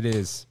sorry. It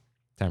is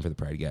time for the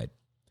Pride Guide.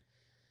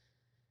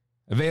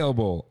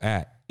 Available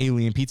at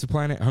Alien Pizza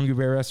Planet, Hungry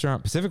Bear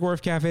Restaurant, Pacific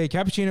Wharf Cafe,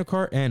 Cappuccino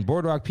Cart, and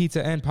Boardwalk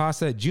Pizza and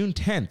Pasta, June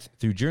 10th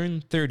through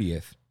June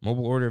 30th.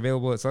 Mobile order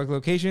available at select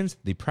locations.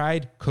 The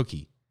Pride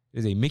Cookie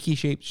is a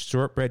Mickey-shaped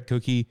shortbread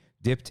cookie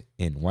dipped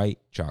in white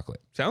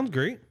chocolate. Sounds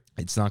great.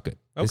 It's not good.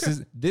 Okay.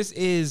 This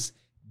is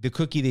the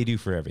cookie they do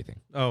for everything.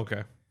 Oh,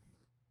 okay.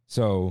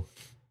 So,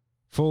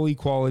 full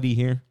equality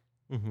here.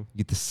 Mm-hmm. You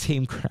get the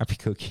same crappy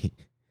cookie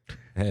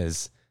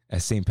as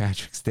St.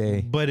 Patrick's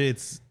Day. But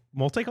it's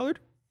multicolored.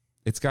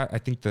 It's got, I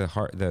think, the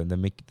heart, the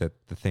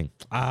thing.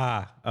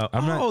 I'm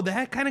not-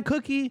 that kind of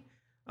cookie.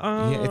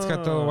 Yeah, it's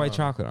got the white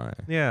chocolate on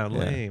it. Yeah,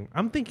 lame.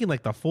 I'm thinking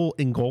like the full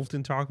engulfed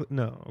in chocolate.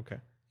 No, okay.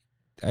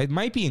 It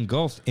might be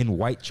engulfed in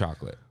white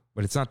chocolate,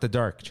 but it's not the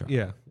dark chocolate.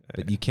 Yeah,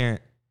 But you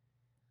can't.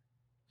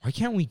 Why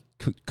can't we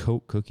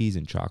coat cookies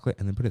in chocolate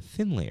and then put a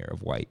thin layer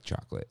of white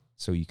chocolate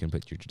so you can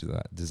put your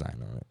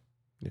design on it?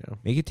 yeah.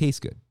 Make it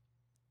taste good.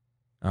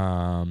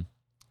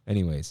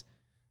 Anyways,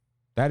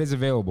 that is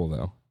available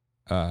though.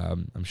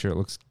 I'm sure it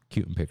looks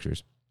cute in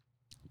pictures.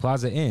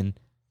 Plaza Inn,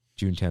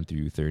 June 10th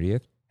through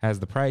 30th, has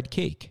the Pride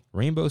Cake,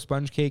 rainbow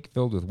sponge cake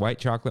filled with white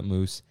chocolate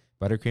mousse,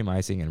 buttercream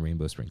icing, and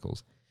rainbow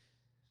sprinkles.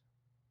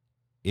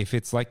 If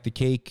it's like the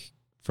cake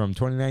from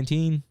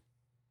 2019,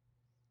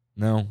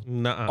 no.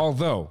 Nuh-uh.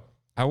 Although,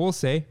 I will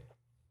say,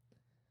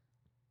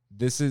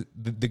 this is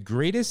the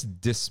greatest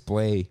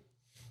display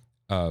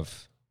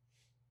of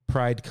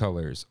Pride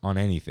colors on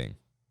anything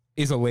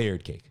is a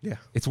layered cake. Yeah.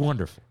 It's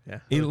wonderful. Yeah.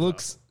 It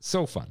looks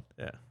so fun.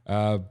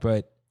 Yeah.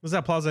 But Was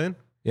that Plaza Inn?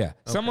 yeah,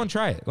 someone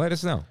try it. Let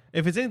us know.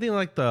 If it's anything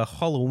like the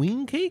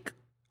Halloween cake,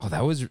 Oh,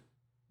 that was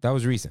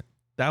recent.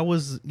 that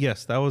was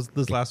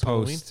this last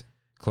Halloween. Post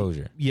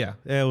closure. Yeah,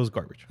 it was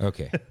garbage.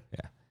 Okay.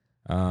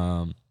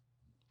 Yeah.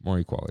 More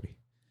equality.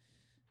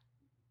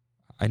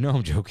 I know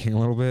I'm joking a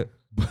little bit,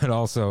 but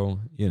also,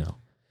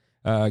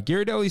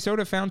 Ghirardelli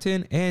Soda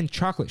Fountain and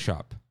Chocolate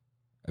Shop.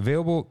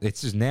 Available,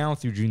 it's just now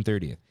through June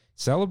 30th.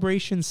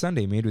 Celebration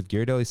Sundae made with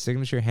Ghirardelli's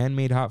signature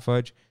handmade hot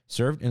fudge,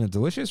 served in a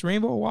delicious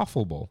rainbow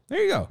waffle bowl.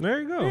 There you go.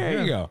 There you go. There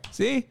Yeah. you go.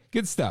 See?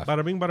 Good stuff.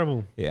 Bada bing, bada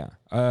boom. Yeah.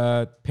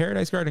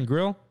 Paradise Garden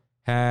Grill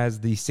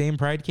has the same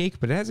Pride cake,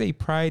 but it has a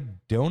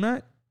Pride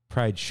donut,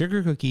 Pride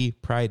sugar cookie,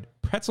 Pride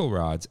pretzel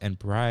rods, and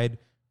Pride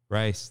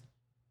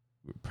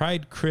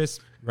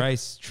crisp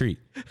rice treat.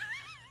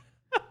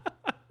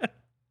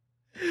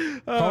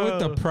 Call it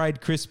the Pride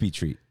crispy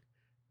treat.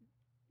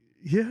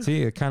 Yeah.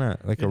 See, it kind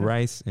of like a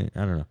rice. I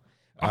don't know.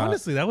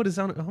 Honestly, that would have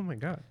sounded. Oh my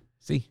god.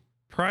 See,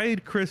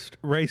 Pride crisp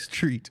rice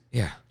treat.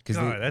 yeah, because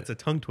God, that's a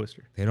tongue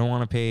twister. they don't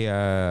want to pay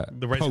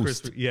The rice Post.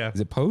 crisp. Yeah. Is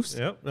it Post?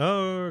 Yep.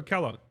 Oh,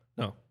 Kellogg.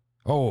 No.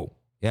 Oh,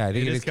 yeah, I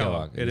think It it is is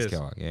Kellogg. Kellogg. It is.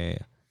 Kellogg.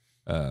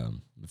 Yeah.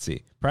 Let's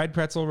see. Pride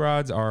pretzel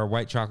rods are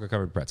white chocolate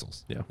covered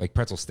pretzels. Yeah. Like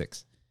pretzel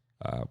sticks,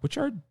 which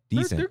are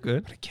decent. They're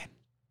good. But again,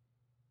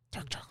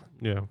 dark chocolate.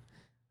 Yeah.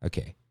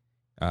 Okay.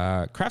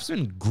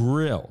 Craftsman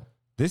Grill.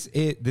 This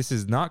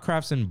is not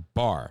Craftsman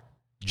Bar.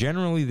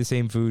 Generally the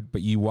same food,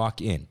 but you walk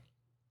in.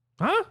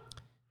 Huh?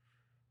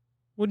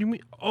 What do you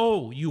mean?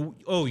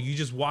 You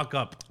just walk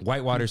up.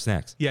 Whitewater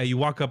Snacks. Yeah, you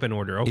walk up and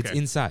order. Okay. It's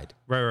inside.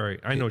 right.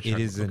 I know what you're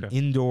It is talking an about. Okay.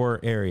 indoor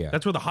area.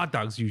 That's where the hot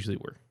dogs usually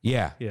were.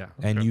 Yeah. Yeah.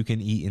 And okay. you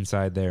can eat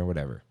inside there,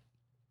 whatever.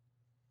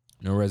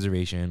 No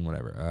reservation,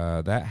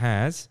 whatever. That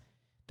has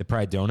the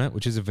Pride Donut,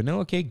 which is a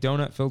vanilla cake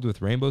donut filled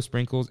with rainbow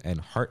sprinkles and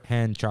heart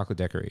hand chocolate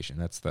decoration.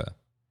 That's the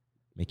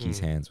Mickey's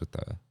hands with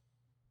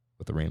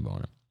the rainbow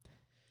on it.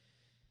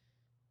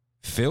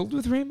 Filled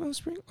with rainbow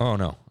sprinkles? Oh,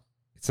 no.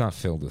 It's not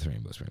filled with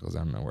rainbow sprinkles. I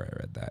don't know where I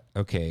read that.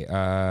 Okay.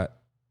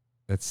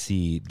 Let's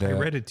see. I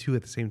read it two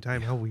at the same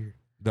time. How weird.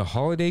 The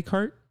holiday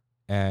cart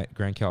at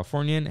Grand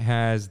Californian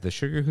has the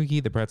sugar cookie,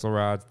 the pretzel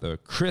rods, the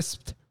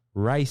crisped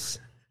rice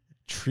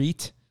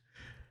treat,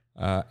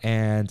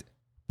 and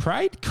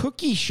Pride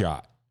Cookie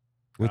Shot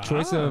with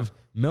choice of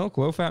milk,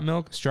 low-fat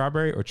milk,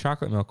 strawberry, or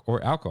chocolate milk,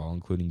 or alcohol,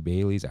 including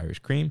Bailey's Irish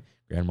Cream,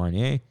 Grand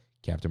Marnier,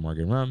 Captain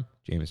Morgan Rum,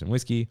 Jameson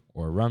Whiskey,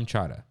 or Rum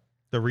Chata.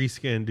 The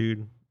reskin,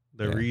 dude.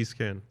 The Yeah.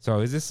 reskin. So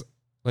is this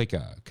like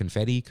a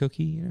confetti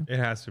cookie? You know, It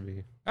has to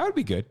be. that would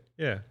be good.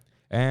 Yeah.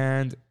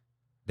 And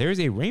there's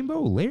a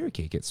rainbow layer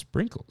cake at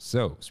Sprinkles.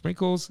 So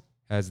Sprinkles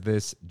has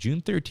this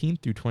June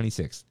 13th through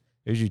 26th.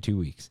 There's your 2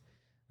 weeks.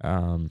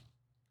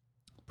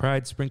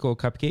 Pride Sprinkle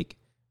Cupcake,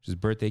 which is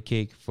birthday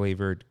cake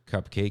flavored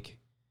cupcake.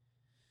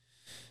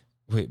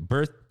 Okay,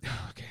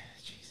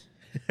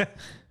 jeez.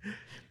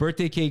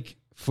 Birthday cake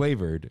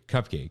flavored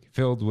cupcake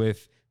filled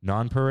with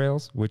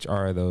nonpareils, which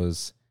are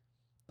those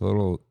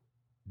little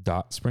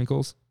dot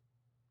sprinkles,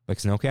 like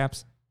snow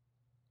caps.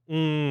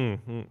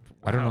 Mm-hmm.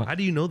 I don't know. How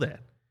do you know that?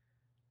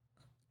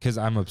 Because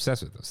I'm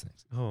obsessed with those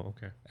things. Oh,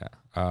 okay.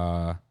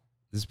 Yeah.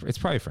 It's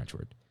probably a French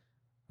word.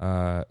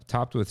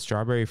 Topped with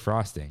strawberry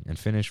frosting and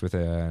finished with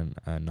a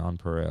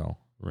nonpareil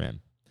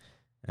rim.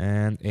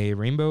 And a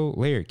rainbow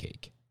layer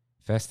cake.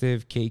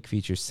 Festive cake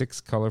features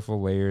 6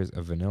 colorful layers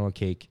of vanilla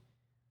cake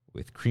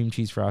with cream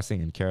cheese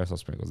frosting and carousel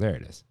sprinkles. There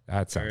it is.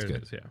 That sounds There it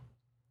good. is, yeah.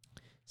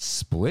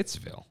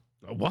 Splitsville.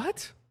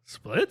 What?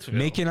 Splitsville?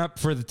 Making up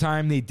for the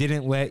time they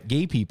didn't let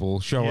gay people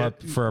show Yeah.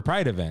 up for a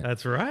Pride event.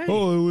 That's right.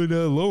 Oh, it would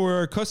lower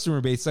our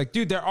customer base. Like,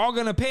 dude, they're all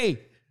going to pay.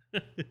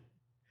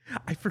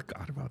 I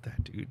forgot about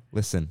that, dude.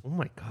 Listen, Oh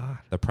my God.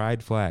 the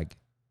Pride flag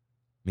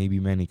may be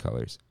many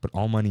colors, but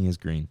all money is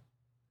green.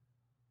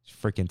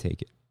 Just freaking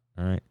take it.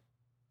 All right.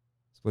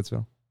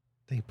 Splitsville.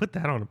 They put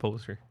that on a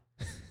poster.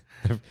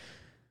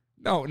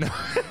 No,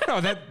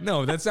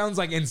 that sounds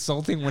like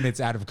insulting when it's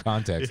out of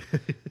context.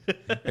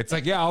 It's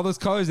like, yeah, all those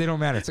colors, they don't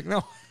matter. It's like,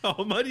 no,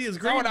 Oh, money is that's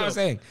green. not what I was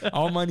saying.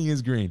 All money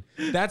is green.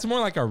 That's more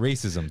like a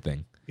racism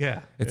thing.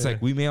 Yeah. It's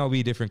like, we may all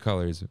be different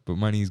colors, but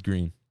money is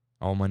green.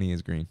 All money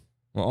is green.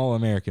 Well, all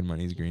American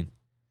money is green.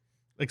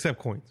 except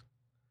coins.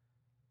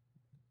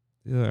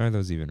 Are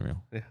those even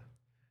real? Yeah.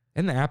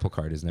 And the Apple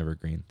Card is never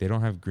green. They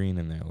don't have green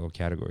in their little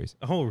categories.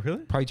 Oh,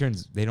 really? Probably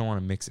turns, they don't want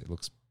to mix it. It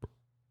looks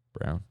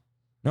brown.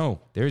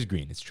 No, there's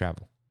green. It's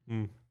travel.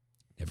 Mm.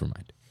 Never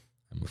mind.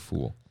 I'm a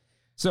fool.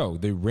 So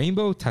the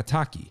Rainbow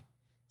Tataki,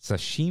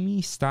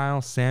 sashimi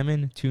style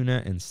salmon,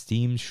 tuna, and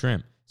steamed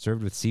shrimp,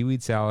 served with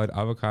seaweed salad,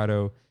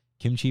 avocado,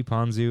 kimchi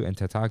ponzu, and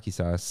tataki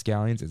sauce,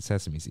 scallions, and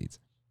sesame seeds.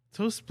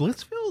 So is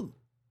Splitsville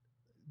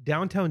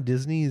downtown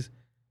Disney's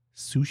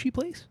sushi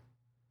place?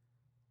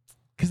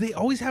 Because they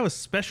always have a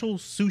special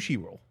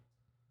sushi roll.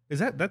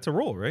 That's a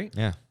roll, right?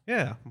 Yeah.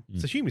 Yeah.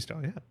 Mm. Sashimi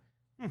style, yeah.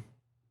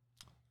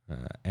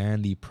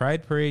 And the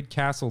Pride Parade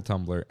Castle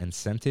Tumbler and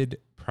scented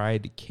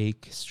Pride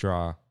Cake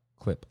Straw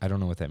Clip. I don't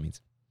know what that means.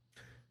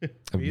 I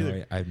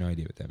have no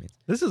idea what that means.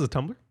 This is a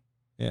tumbler.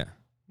 Yeah.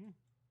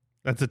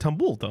 That's a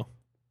tumble, though.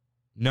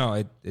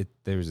 No,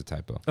 there was a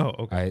typo. Oh,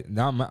 okay.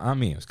 Not on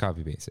me. It was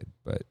copy pasted.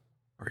 But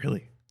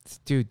Really?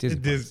 dude,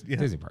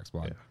 Disney Parks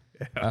blog.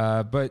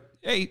 Yeah. But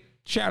hey,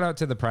 shout out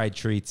to the Pride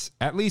treats.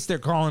 At least they're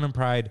calling them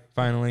Pride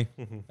finally.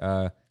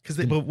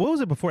 Because but what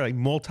was it before? Like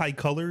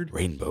multicolored?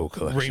 Rainbow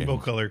collection. Rainbow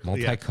colored.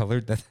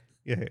 Multicolored. That.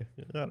 Yeah.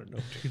 I don't know,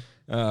 dude.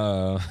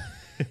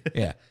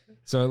 Yeah.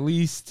 So at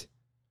least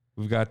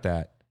we've got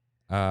that.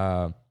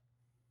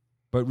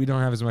 But we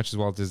don't have as much as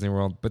Walt Disney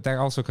World. But that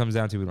also comes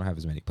down to we don't have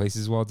as many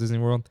places as Walt Disney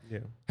World. Yeah.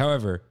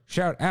 However,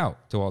 shout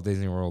out to Walt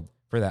Disney World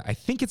for that. I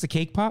think it's a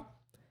cake pop.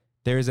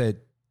 There's a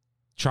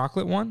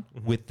chocolate one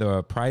with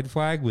the Pride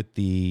flag with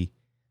the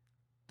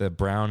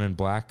brown and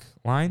black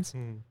lines.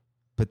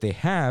 But they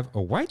have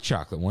a white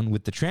chocolate one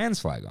with the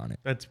trans flag on it.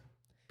 That's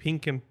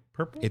pink and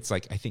purple? It's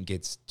like, I think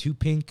it's two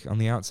pink on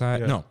the outside.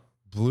 Yeah. No,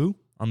 blue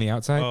on the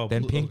outside, Oh,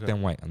 then blue, pink, okay.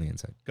 then white on the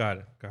inside. Got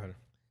it.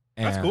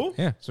 That's And, cool.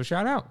 Yeah. So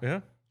shout out. Yeah.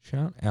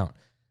 Shout out.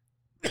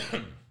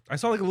 I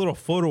saw like a little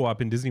photo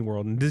op in Disney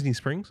World in Disney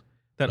Springs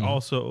that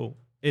also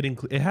it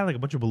had like a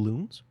bunch of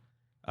balloons,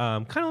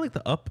 kind of like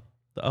the up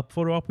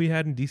photo op we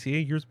had in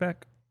DCA years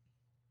back,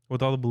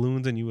 with all the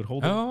balloons and you would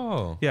hold them.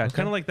 Oh. Yeah, okay.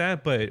 kind of like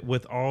that, but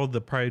with all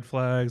the Pride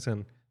flags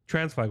and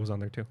trans flag was on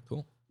there too.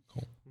 Cool.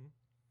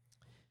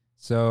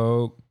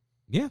 So,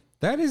 yeah,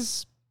 that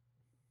is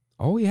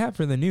all we have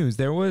for the news.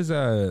 There was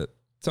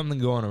something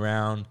going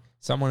around.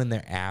 Someone in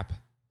their app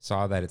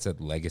saw that it said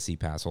legacy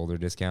pass holder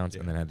discounts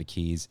and then had the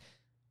keys.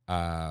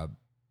 And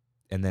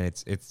then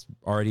it's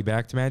already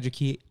back to Magic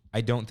Key.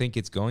 I don't think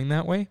it's going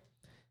that way.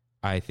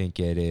 I think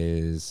it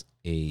is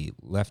a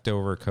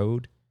leftover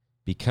code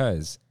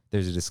because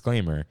there's a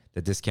disclaimer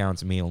that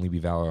discounts may only be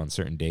valid on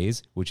certain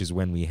days, which is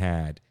when we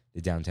had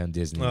the Downtown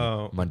Disney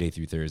Monday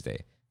through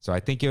Thursday. So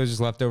I think it was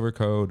just leftover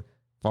code.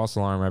 False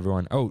alarm,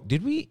 everyone. Oh,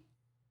 Disney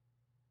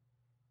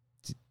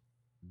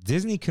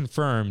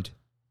confirmed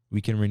we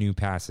can renew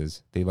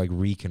passes. They like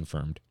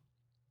reconfirmed.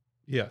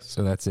 Yes.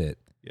 So that's it.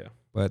 Yeah.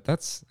 But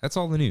that's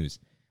all the news.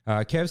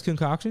 Kev's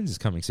Concoctions is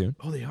coming soon.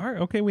 Oh, they are?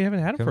 Okay, we haven't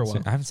had them for a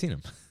while. I haven't seen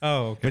him.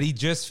 Oh, okay. But he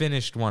just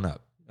finished one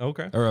up.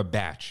 Okay. Or a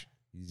batch.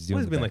 He's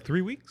doing It's the been batch. like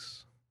 3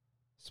 weeks.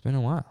 It's been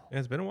a while. Yeah,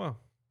 it's been a while.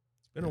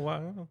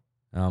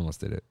 I almost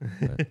did it.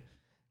 But,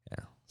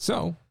 yeah.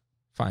 So,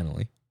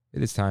 finally,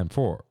 it is time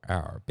for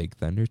our Big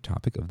Thunder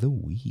topic of the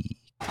week.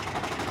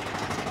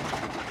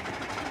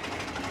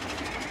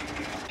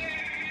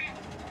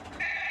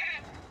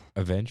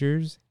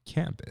 Avengers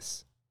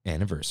Campus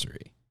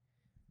Anniversary.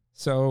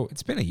 So,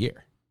 it's been a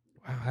year.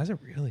 Wow, has it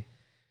really?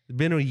 It's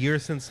been a year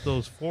since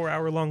those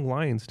 4-hour-long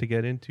lines to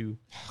get into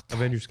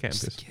Avengers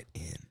Campus. Just to get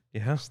in.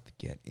 Yeah. Just to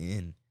get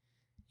in.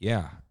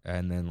 Yeah.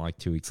 And then like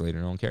 2 weeks later,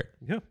 no one cared.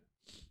 Yeah.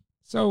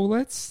 So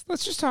let's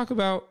just talk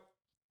about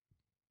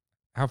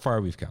how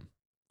far we've come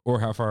or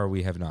how far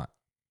we have not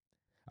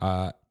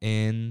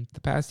in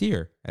the past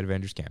year at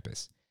Avengers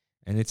Campus.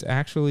 And it's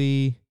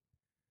actually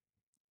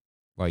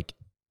like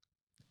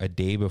a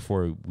day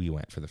before we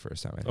went for the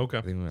first time. Okay.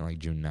 I think we went like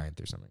June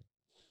 9th or something.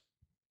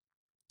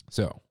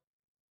 So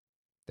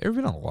there have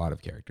been a lot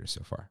of characters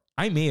so far.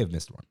 I may have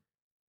missed one.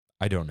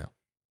 I don't know.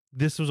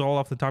 This was all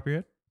off the top of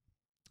your head?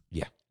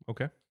 Yeah.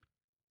 Okay.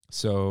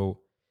 So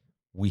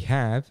we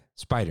have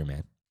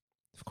Spider-Man,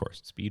 of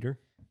course. Speeder.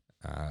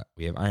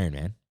 We have Iron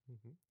Man,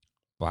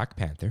 Black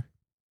Panther,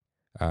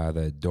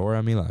 the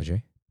Dora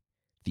Milaje,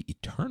 the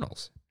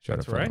Eternals. Shout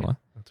That's out right. Fenua,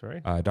 That's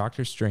right.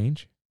 Doctor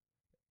Strange,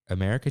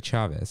 America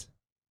Chavez,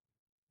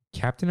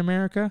 Captain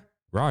America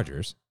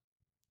Rogers.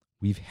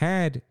 We've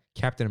had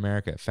Captain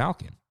America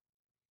Falcon.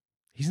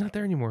 He's not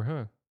there anymore,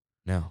 huh?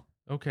 No.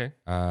 Okay.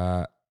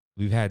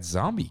 We've had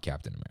Zombie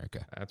Captain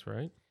America. That's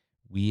right.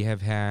 We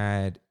have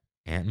had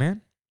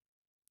Ant-Man,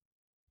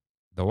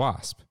 the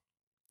Wasp,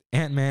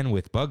 Ant-Man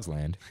with Bugs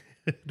Land.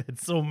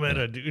 That's so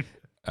meta, dude.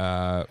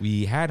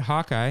 We had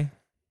Hawkeye,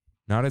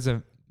 not as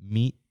a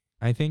meat,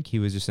 I think. He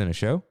was just in a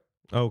show.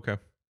 Oh, okay.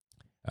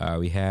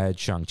 We had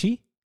Shang-Chi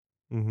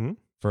Mm-hmm.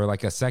 for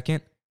like a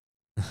second,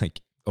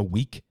 like a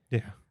week.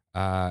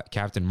 Yeah.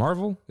 Captain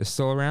Marvel is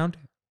still around.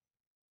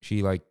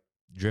 She like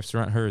drifts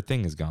around. Her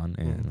thing is gone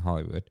in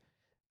Hollywood.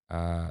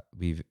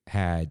 We've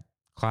had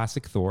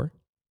classic Thor,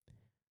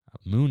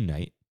 Moon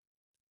Knight,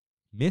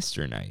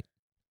 Mr. Knight,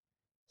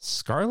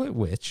 Scarlet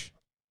Witch,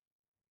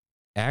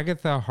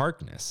 Agatha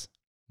Harkness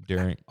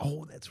during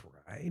Oh, that's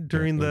right.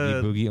 During Oogie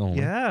the Boogie only.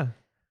 Yeah.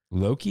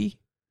 Loki,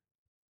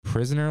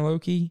 Prisoner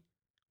Loki,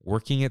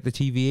 Working at the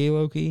TVA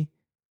Loki,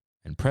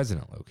 and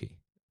President Loki.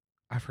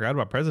 I forgot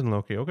about President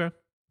Loki. Okay.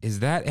 Is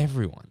that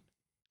everyone?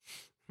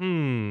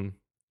 We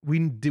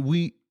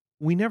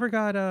never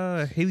got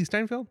Haley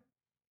Steinfeld?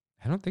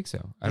 I don't think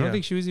so. I don't Yeah.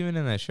 think she was even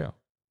in that show.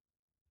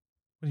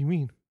 What do you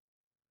mean?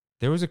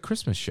 There was a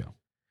Christmas show.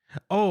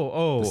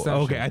 Oh, The stuff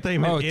okay. show. I thought you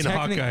meant in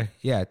Hawkeye.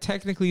 Yeah,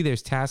 technically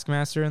there's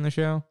Taskmaster in the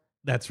show.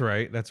 That's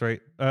right. That's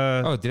right.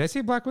 Oh, did I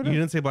say Black You Widow?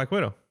 didn't say Black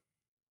Widow.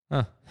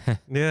 Oh.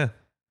 Yeah.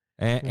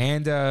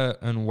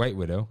 and White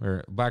Widow,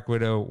 or Black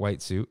Widow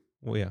white suit.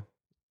 Well, yeah.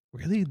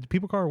 Really? Do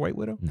people call her White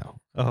Widow? No,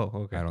 Oh,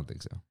 okay. I don't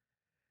think so.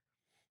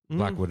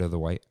 Black Widow the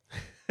white.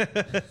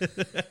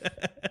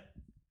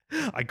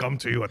 I come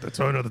to you at the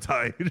turn of the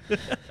tide.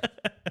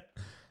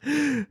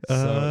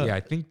 So yeah, I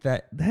think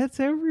That's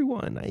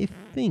everyone. I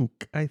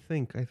think.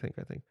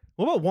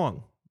 What about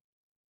Wong?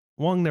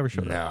 Wong never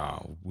showed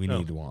up. no, we No.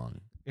 need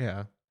Wong.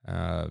 Yeah.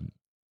 I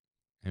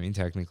mean,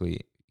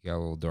 technically, you got a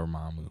little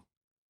Dormammu,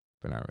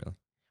 but not really.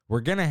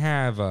 We're gonna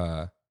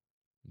have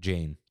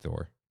Jane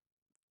Thor.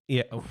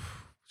 Yeah.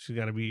 Oof. She's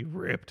got to be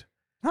ripped.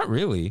 Not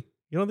really.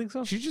 You don't think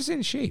so? She's just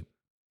in shape.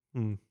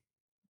 She's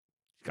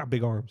got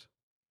big arms.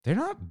 They're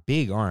not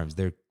big arms.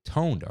 They're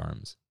toned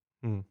arms.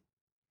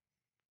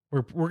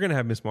 We're gonna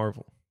have Miss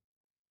Marvel.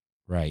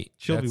 Right.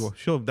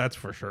 That's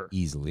for sure.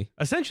 Easily.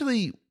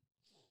 Essentially,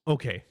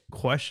 okay.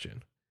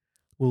 Question: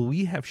 will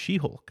we have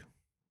She-Hulk?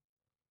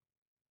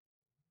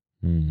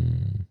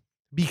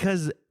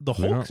 Because the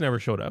We don't- Hulk's never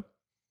showed up.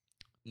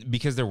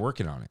 Because they're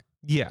working on it.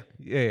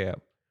 Yeah.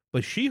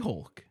 But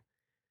She-Hulk,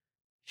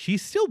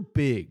 she's still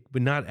big,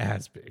 but not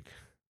as big.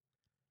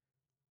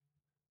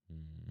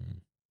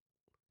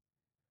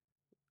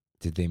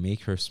 Did they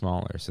make her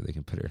smaller so they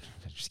can put her?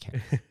 I just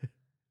can't. I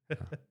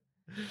don't know.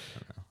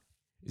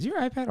 Is your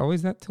iPad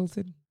always that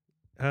tilted?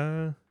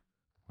 I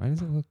Why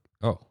does it look?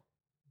 Oh,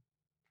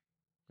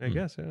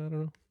 guess. I don't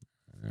know.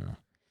 I don't know.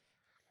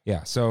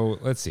 Yeah. So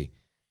let's see.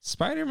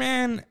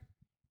 Spider-Man,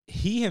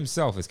 he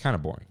himself is kind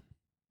of boring.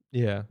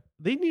 Yeah,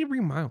 they need to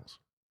bring Miles,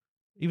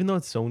 even though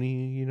it's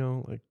Sony.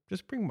 Like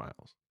just bring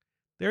Miles.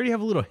 They already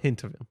have a little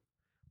hint of him,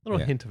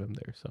 hint of him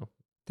there. So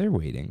They're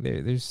waiting.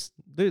 There's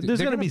there's they're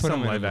gonna gonna be put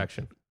some him in live a-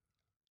 action.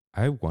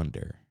 I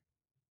wonder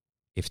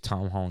if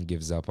Tom Holland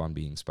gives up on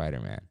being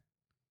Spider-Man,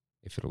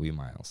 if it'll be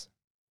Miles.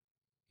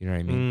 You know what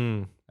I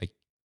mean?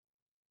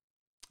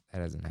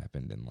 That hasn't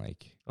happened in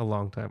like. A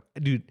long time,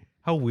 dude.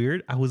 How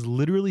weird! I was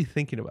literally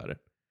thinking about it.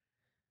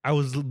 I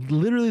was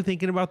literally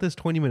thinking about this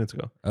 20 minutes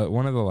ago.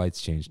 One of the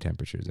lights changed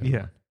temperatures. Yeah.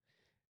 Everyone.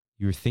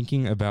 You were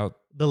thinking about.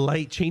 The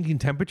light changing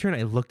temperature, and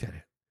I looked at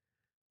it,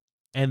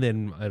 and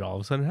then it all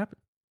of a sudden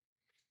happened.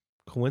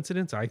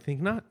 Coincidence? I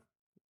think not.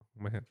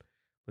 Oh, man,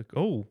 like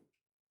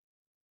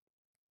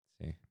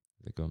See,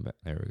 is it going back?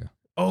 There we go.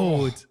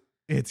 oh,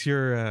 it's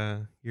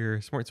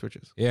your smart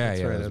switches. Yeah, That's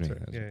yeah, right, that was that's me, right.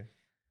 that was Yeah. me.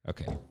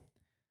 Okay.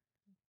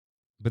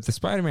 But the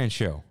Spider-Man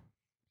show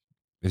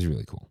is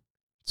really cool.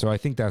 So I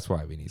think that's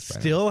why we need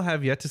Spider-Man. Still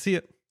have yet to see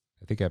it.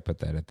 I think I put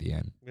that at the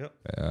end. Yep.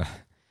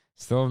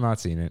 Still have not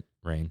seen it.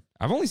 Rain.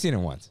 I've only seen it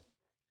once.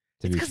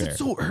 To be Because fair. it's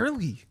so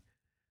early.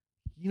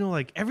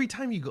 Like every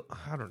time you go,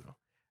 I don't know.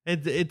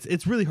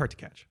 It's really hard to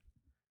catch,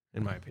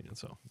 in my opinion.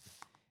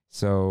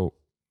 So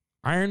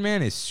Iron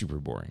Man is super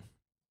boring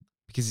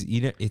because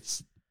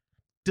it's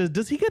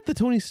Does he get the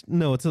Tony?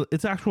 No,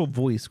 it's actual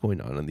voice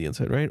going on the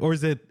inside, right? Or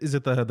is it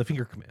the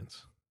finger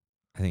commands?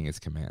 I think it's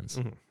commands.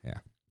 Mhm. Yeah.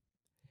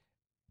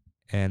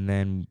 And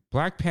then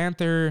Black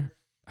Panther.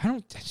 I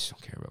just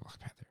don't care about Black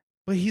Panther.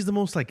 But he's the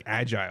most like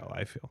agile,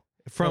 I feel.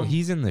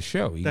 He's in the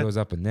show. He that- goes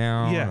up and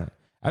down. Yeah.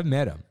 I've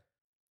met him.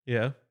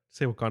 Yeah.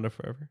 Say Wakanda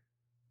forever.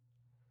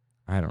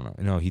 I don't know.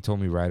 No, he told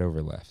me right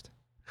over left.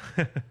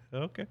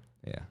 Okay.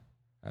 Yeah.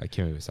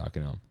 Kimmy was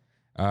talking to him.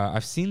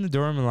 I've seen the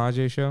Dora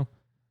Milaje show.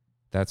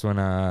 That's when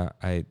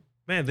I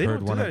Man, they heard don't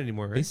do one that of-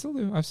 anymore, They right? still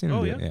do. I've seen them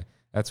Oh, do it. yeah? Yeah.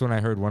 That's when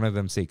I heard one of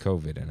them say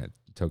COVID and it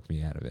took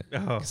me out of it.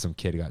 Oh. 'Cause some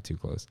kid got too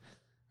close.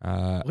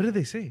 What did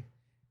they say?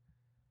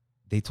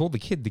 They told the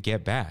kid to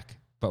get back,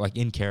 but like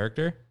in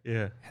character.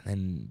 Yeah. And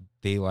then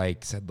they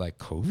like said like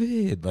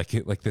COVID,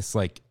 like this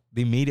like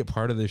they made it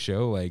part of the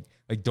show. Like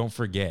don't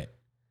forget.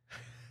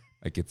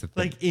 Like it's a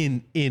thing. Like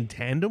in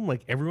tandem,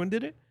 like everyone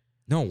did it.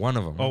 No, one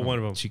of them. Oh, one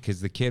of them.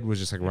 Because the kid was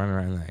just like running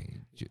around like,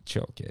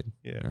 chill, kid.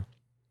 Yeah. You know?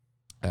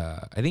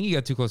 I think he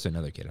got too close to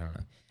another kid. I don't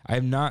know. I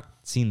have not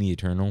seen the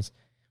Eternals.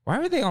 Why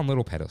are they on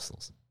little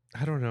pedestals?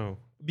 I don't know.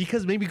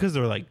 Because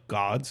they're like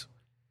gods.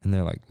 And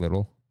they're like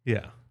little,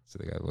 Yeah. so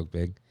they gotta look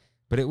big.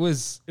 But it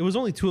was It was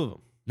only 2 of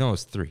them. no, it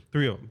was 3.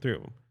 3 of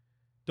them.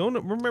 Don't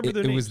remember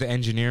their It names. was the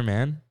engineer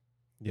man.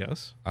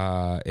 Yes.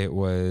 It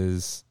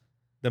was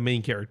The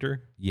main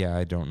character.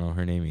 I don't know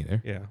her name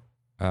either.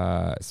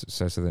 Yeah.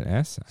 Starts with an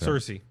S. I don't-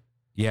 Cersei.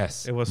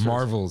 Yes, It was Cersei.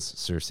 Marvel's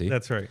Cersei.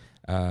 That's right.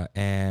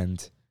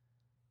 And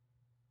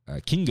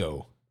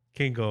Kingo.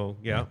 Kingo.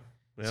 Yeah.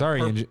 Yeah. Sorry,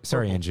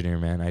 Purple. engineer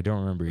man. I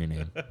don't remember your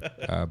name,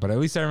 but at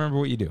least I remember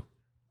what you do.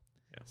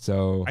 Yeah.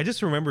 So I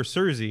just remember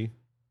Cersei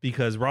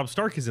because Rob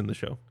Stark is in the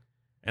show.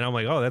 And I'm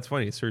like, oh, that's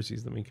funny.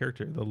 Cersei's the main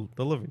character,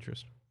 the love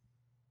interest.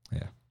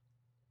 yeah.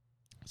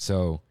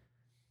 So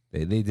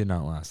they did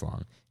not last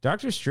long.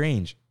 Doctor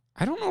Strange.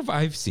 I don't know if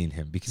I've seen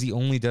him because he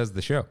only does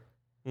the show.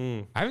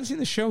 I haven't seen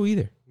the show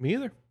either. Me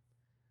either.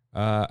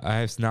 I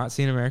have not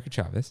seen America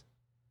Chavez.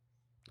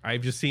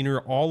 I've just seen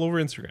her all over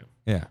Instagram.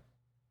 Yeah.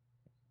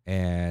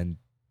 And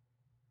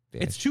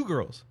It's 2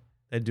 girls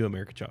that do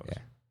America Chavez.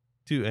 Yeah.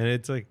 2. And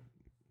it's like,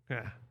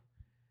 yeah.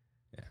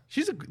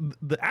 She's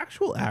the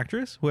actual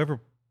actress,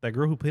 that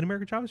girl who played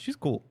America Chavez, she's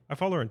cool. I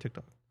follow her on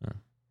TikTok.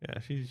 Yeah,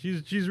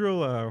 she's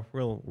real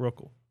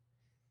cool.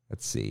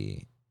 Let's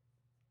see.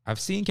 I've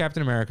seen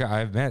Captain America.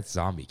 I've met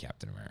zombie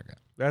Captain America.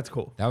 That's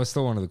cool. That was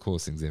still one of the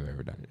coolest things they've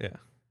ever done. Yeah.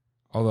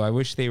 Although I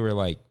wish they were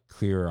like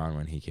clearer on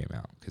when he came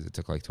out because it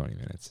took like 20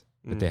 minutes.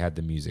 But they had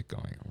the music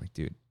going. I'm like,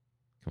 dude,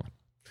 come on.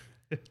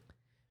 But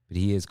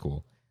he is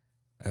cool.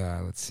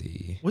 Let's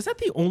see. Was that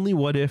the only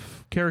What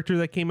If character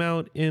that came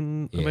out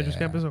in Avengers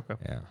Campus? Okay.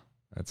 Yeah,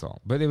 that's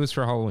all. But it was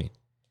for Halloween.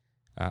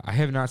 I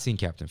have not seen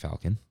Captain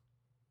Falcon.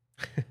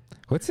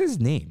 What's his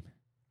name?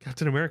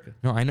 Captain America.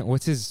 No, I know.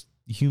 What's his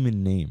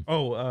human name?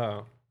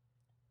 Oh,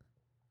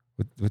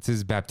 What's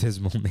his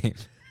baptismal name?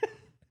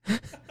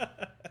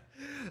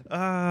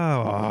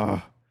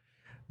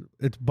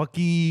 it's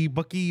Bucky,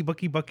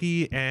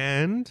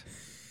 and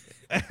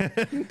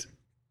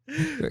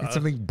It's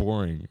something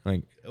boring.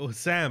 Like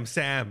Sam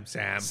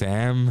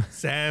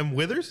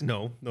Withers?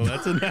 No,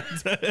 that's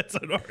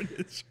an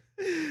artist.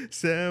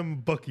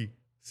 Sam Falcon.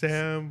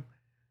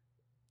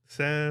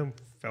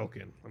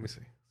 Let me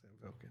see. Sam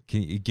Falcon.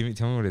 Can you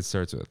tell me what it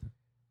starts with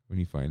when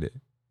you find it?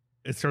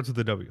 It starts with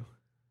a W.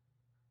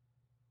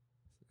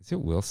 Is it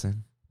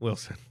Wilson?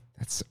 Wilson.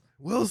 That's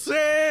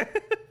Wilson.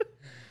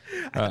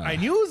 I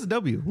knew it was a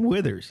W.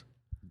 Withers.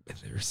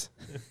 Withers.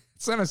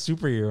 It's not a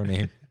superhero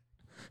name.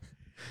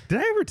 Did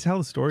I ever tell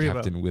the story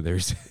Captain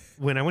Withers.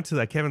 when I went to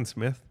that Kevin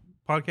Smith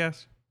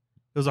podcast?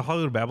 It was a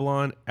Hollywood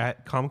Babylon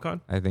at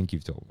Comic-Con. I think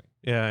you've told me.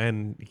 Yeah,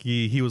 and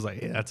he was like,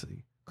 hey, that's a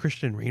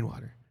Christian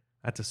Rainwater.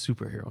 That's a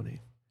superhero name.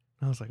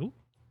 And I was like, oh,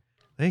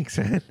 thanks,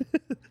 man.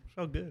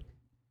 Felt good.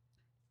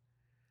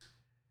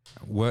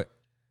 What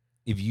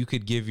if you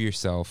could give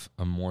yourself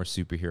a more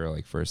superhero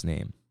like first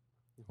name?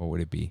 What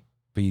would it be?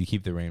 But you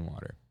keep the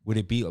Rainwater.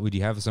 Would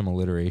you have some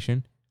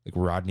alliteration? Like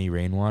Rodney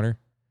Rainwater?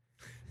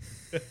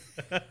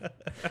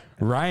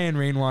 Ryan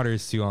Rainwater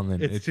is too on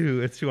the.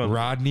 It's too on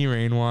Rodney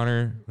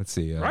Rainwater. Let's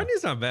see.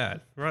 Rodney's not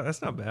bad.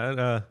 That's not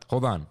bad.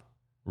 Hold on.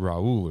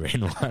 Raul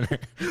Rainwater.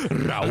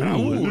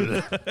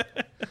 Raul.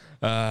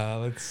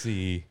 Let's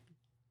see.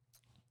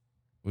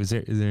 Is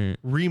there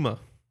Rima.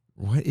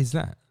 what is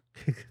that?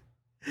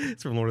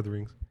 It's from Lord of the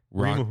Rings.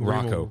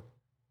 Rocco.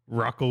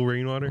 Rocco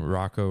Rainwater.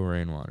 Rocco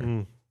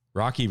Rainwater.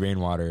 Rocky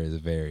Rainwater is a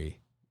very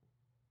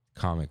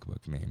comic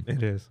book name.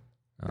 It is.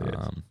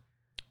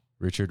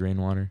 Richard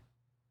Rainwater.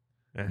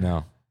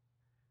 No.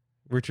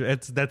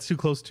 Richard. That's too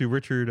close to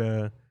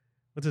Richard.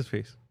 What's his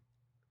face?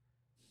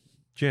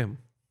 Jim.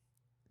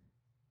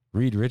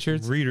 Reed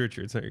Richards. Reed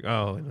Richards.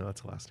 Oh no,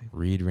 that's the last name.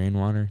 Reed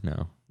Rainwater.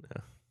 No.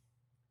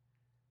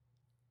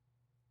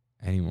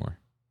 Anymore.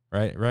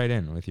 Right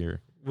in with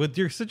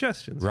your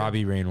suggestions.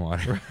 Robbie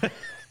Rainwater.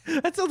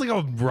 That sounds like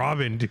a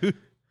Robin, dude.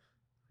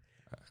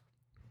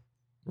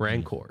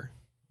 Rancor.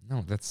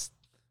 No, that's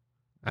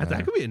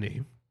that could be a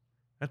name.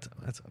 That's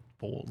a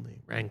bold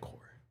name. Rancor.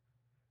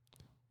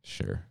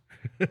 Sure.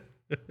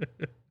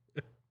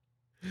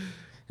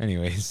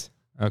 Anyways,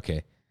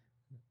 okay.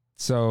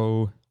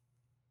 So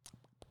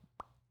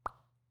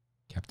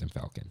Captain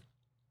Falcon.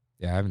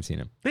 Yeah, I haven't seen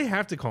him. They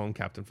have to call him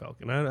Captain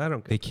Falcon. I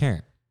don't. They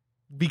can't.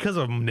 Because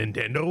of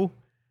Nintendo.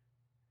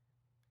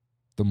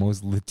 The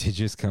most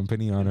litigious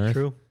company on earth.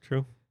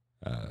 True.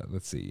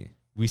 Let's see.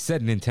 We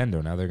said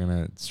Nintendo. Now they're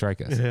gonna strike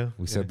us. Yeah,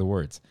 we said the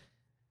words.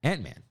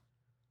 Ant-Man.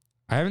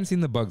 I haven't seen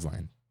the Bugs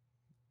line,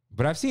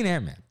 but I've seen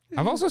Ant-Man.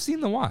 I've also seen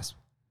the Wasp.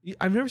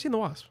 I've never seen the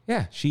Wasp.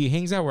 Yeah, she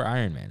hangs out where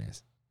Iron Man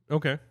is.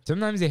 Okay.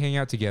 Sometimes they hang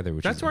out together,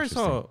 which that's is where I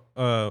saw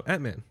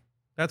Ant-Man.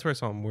 That's where I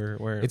saw him.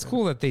 Where it's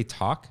cool that they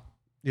talk.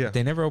 Yeah. But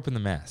they never open the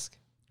mask.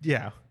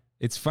 Yeah.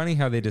 It's funny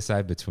how they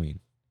decide between.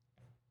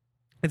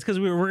 It's because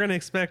we're gonna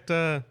expect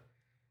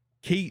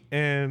Kate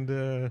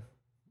and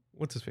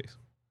what's his face?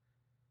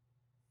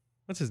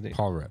 What's his name?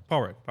 Paul Rudd.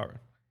 Paul Rudd.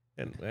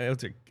 And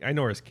I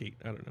know her as Kate.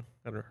 I don't know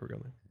her real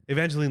name.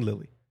 Evangeline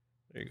Lilly.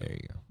 There you go. There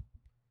you go.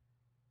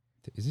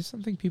 Is there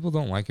something people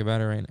don't like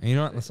about it right now? You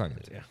know what? Let's not get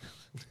into it.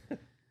 Yeah.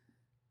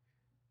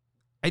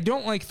 I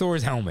don't like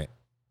Thor's helmet.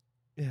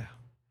 Yeah.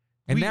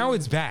 And now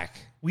it's back.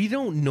 We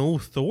don't know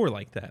Thor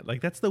like that. Like,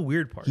 that's the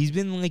weird part. He's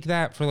been like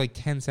that for like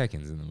 10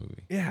 seconds in the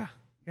movie. Yeah.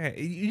 Yeah.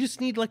 You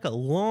just need like a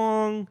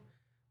long It's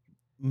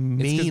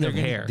 'cause mane of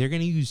hair. They're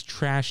going to use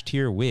trash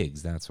tier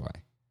wigs. That's why.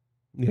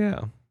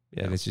 Yeah.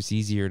 Yeah. And it's just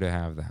easier to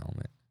have the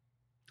helmet.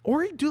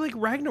 Or do like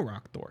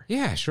Ragnarok Thor.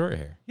 Yeah, short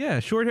hair.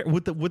 Yeah, short hair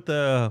with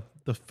the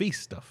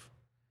face stuff.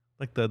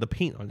 Like the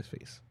paint on his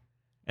face.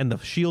 And the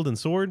shield and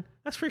sword.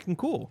 That's freaking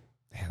cool.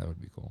 Yeah, that would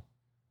be cool.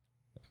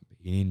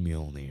 You need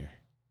Mjolnir.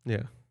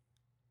 Yeah.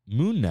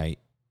 Moon Knight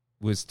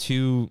was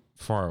too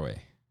far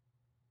away.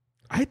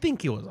 I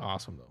think it was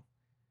awesome though.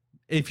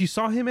 If you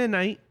saw him at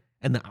night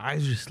and the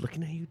eyes were just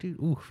looking at you, dude,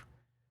 oof.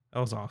 That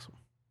was awesome.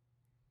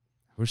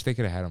 I wish they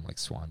could have had him like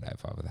swan dive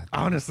off of that.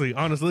 Honestly,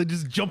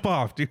 just jump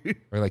off, dude.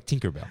 Or like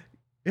Tinkerbell.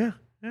 Yeah.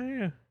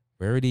 Yeah.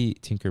 Where would he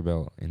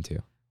Tinkerbell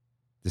into?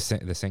 The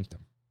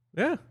Sanctum.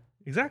 Yeah,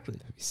 exactly.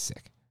 That'd be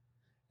sick.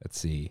 Let's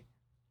see.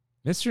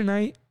 Mr.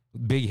 Knight,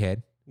 big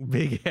head.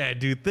 Big head,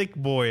 dude. Thick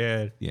boy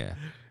head. Yeah.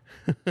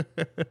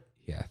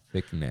 Yeah,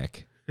 thick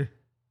neck.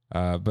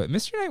 But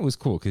Mr. Knight was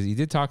cool because he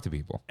did talk to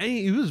people. And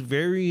he was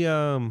very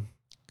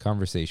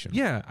Conversation.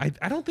 yeah,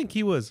 I don't think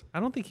he was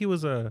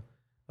a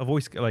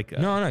voice like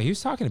No, he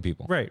was talking to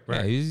people. Right.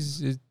 Yeah,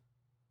 he's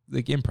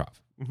like improv,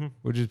 Mhm.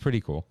 which is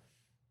pretty cool.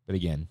 But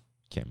again,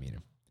 can't meet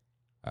him.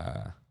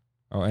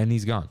 And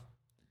he's gone.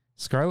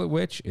 Scarlet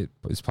Witch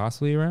is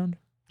possibly around.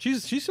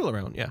 She's still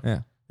around, yeah.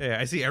 Yeah. Yeah,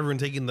 I see everyone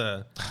taking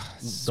the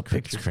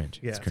pictures. It's cringe.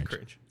 Yeah, it's it's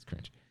cringe. It's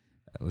cringe.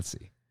 Let's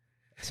see.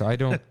 So I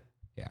don't.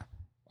 Yeah.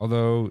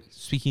 Although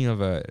speaking of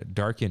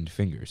darkened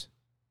fingers,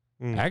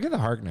 Agatha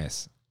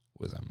Harkness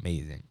was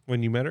amazing.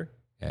 When you met her?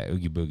 Yeah,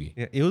 Oogie Boogie.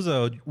 Yeah, it was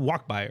a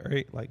walk by,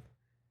 right? Like,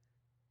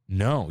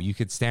 No, you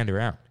could stand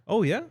around.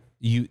 oh yeah,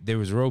 There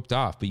was roped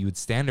off, but you would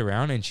stand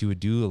around and she would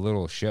do a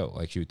little show.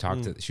 Like she would talk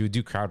she would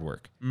do crowd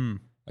work.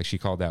 Like she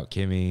called out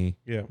Kimmy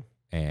yeah.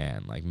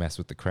 and like mess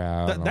with the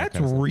crowd. and all that That's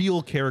kind of stuff.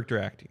 real character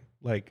acting.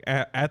 Like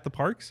at the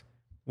parks,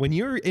 when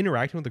you're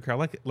interacting with the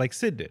crowd, like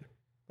Sid did.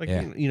 Like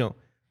Yeah. you know,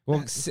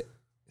 Well,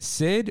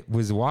 Sid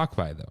was walk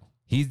by though.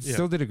 He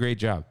still did a great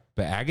job.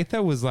 But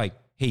Agatha was like,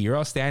 "Hey, you're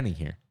all standing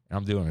here, and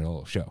I'm doing a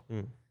little show."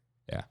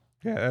 Yeah,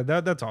 yeah,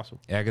 that's awesome.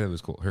 Agatha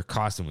was cool. Her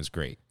costume was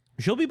great.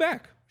 She'll be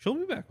back.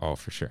 Oh,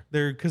 for sure.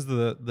 They're because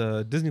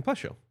the Disney Plus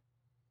show.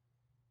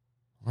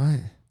 What?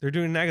 They're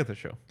doing an Agatha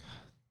show.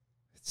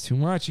 It's too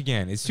much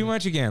again.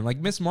 Like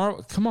Miss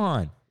Marvel. Come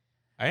on.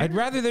 I'd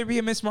rather there be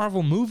a Miss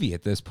Marvel movie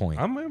at this point.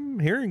 I'm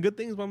hearing good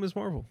things about Miss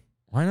Marvel.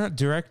 Why not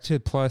direct to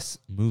plus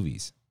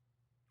movies?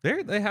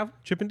 They have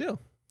Chip and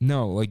Dale.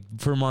 No, like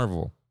for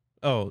Marvel.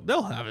 Oh,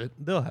 they'll have it.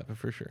 They'll have it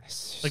for sure.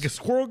 Like a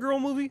Squirrel Girl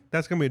movie,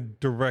 that's gonna be a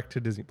direct to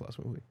Disney Plus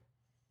movie.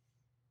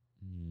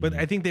 But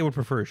I think they would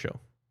prefer a show.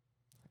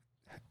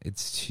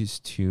 It's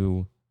just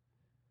too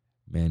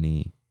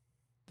many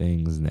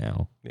things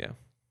now. Yeah.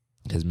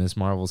 Because Miss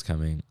Marvel's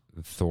coming,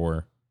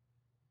 Thor,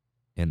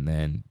 and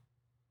then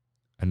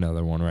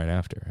another one right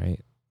after, right?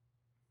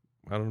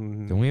 I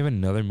don't. Don't we have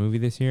another movie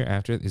this year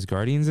after? Is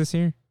Guardians this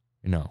year?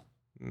 No.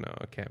 No,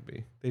 it can't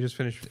be. They just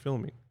finished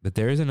filming. But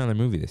there is another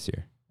movie this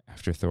year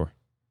after Thor.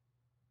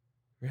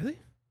 Really?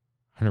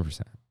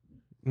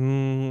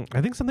 100%.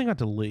 I think something got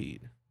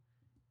delayed.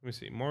 Let me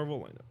see. Marvel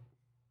lineup.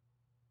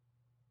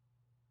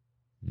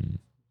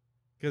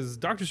 Because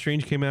Doctor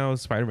Strange came out,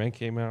 Spider-Man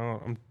came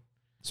out.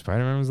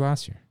 Spider-Man was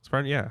last year.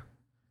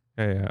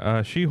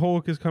 Yeah.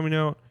 She-Hulk is coming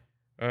out.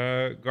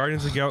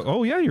 Guardians of the Galaxy.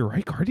 Oh, yeah, you're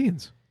right.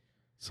 Guardians.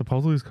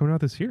 Supposedly is coming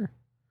out this year.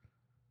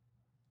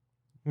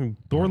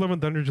 Thor: Love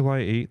and Thunder, July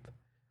 8th.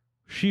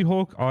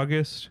 She-Hulk,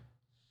 August.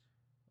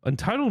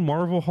 Untitled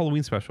Marvel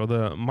Halloween Special.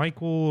 The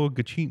Michael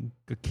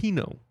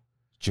Giacchino.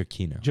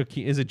 Giacchino.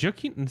 Is it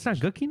Giacchino? It's not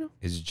Giacchino?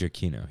 It's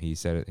Giacchino. He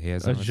said it. He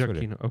has it on Twitter.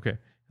 Giacchino. Okay.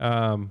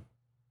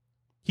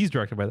 He's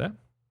directed by that.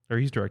 Or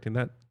he's directing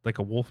that. Like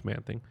a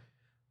Wolfman thing.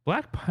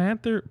 Black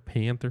Panther.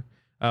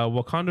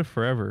 Wakanda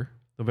Forever.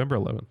 November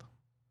 11th.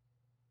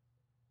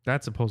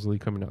 That's supposedly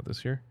coming out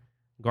this year.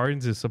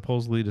 Guardians is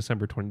supposedly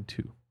December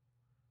 22.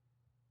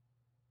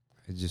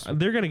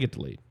 They're going to get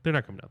delayed. They're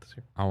not coming out this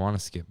year. I want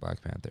to skip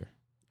Black Panther.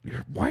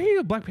 Why are you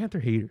a Black Panther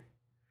hater?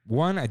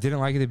 One, I didn't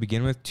like it to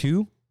begin with.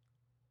 Two,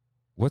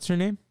 what's her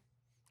name?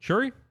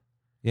 Shuri?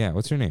 Yeah,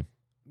 what's her name?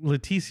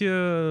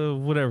 Leticia,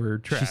 whatever.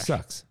 Trash. She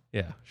sucks.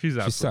 Yeah, she's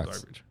absolute sucks.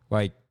 garbage.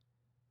 Like,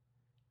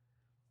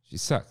 she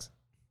sucks.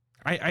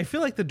 I feel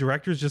like the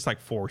director's just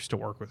like forced to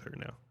work with her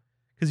now.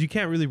 Because you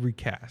can't really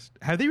recast.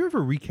 Have they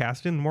ever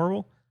recast in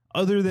Marvel?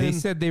 Other than... They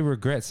said they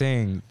regret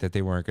saying that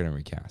they weren't going to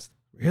recast.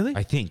 Really?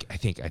 I think.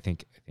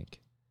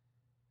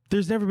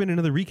 There's never been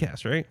another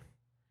recast, right?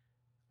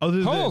 Other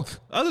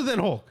than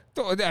Hulk.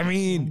 I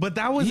mean, but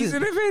that was he's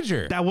an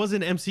Avenger. That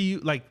wasn't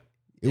MCU. Like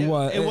it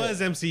was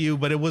MCU,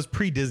 but it was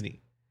pre-Disney.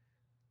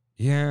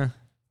 Yeah.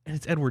 And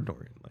it's Edward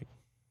Norton. Like,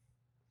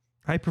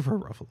 I prefer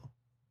Ruffalo.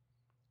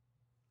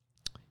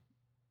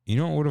 You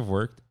know what would have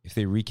worked? If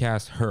they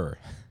recast her.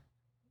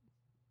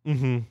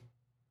 Mm-hmm.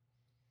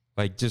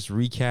 Like, just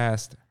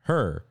recast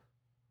her.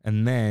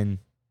 And then,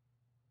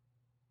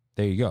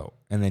 there you go.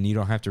 And then you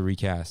don't have to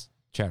recast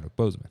Chadwick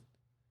Boseman.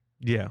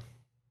 Yeah.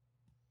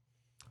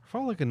 I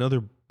felt like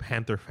another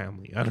Panther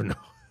family. I don't know.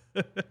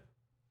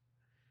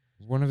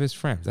 One of his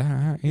friends.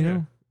 You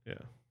know? Yeah.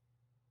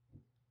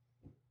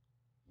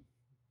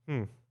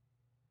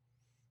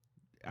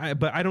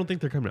 But I don't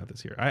think they're coming out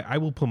this year. I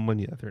will put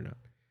money that they're not.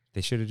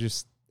 They should have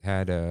just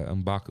had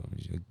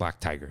M'Baku, Black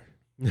Tiger.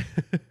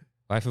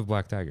 Life of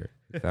Black Tiger.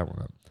 Pick that one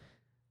up.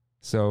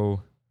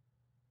 So,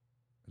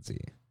 let's see.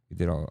 We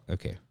did all.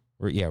 Okay.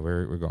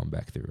 We're going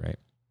back through, right?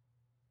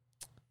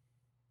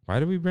 Why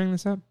did we bring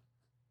this up?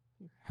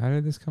 How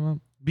did this come up?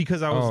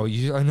 Because I was.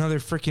 Another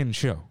freaking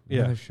show.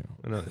 Yeah.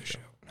 Another show.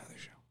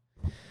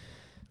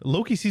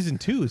 Loki season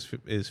 2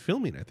 is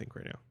filming, I think,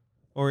 right now,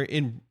 or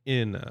in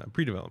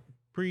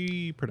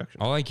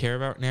pre-production. All I care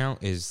about now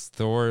is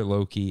Thor,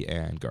 Loki,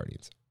 and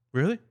Guardians.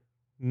 Really?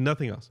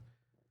 Nothing else.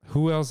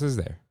 Who else is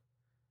there?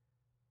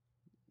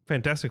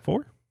 Fantastic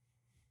Four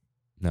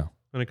No.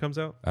 when it comes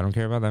out. I don't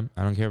care about them.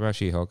 I don't care about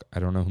She-Hulk. I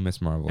don't know who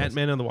Miss Marvel is.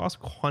 Ant-Man and the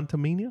Wasp,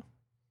 Quantumania.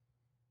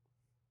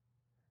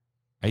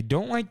 I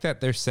don't like that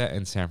they're set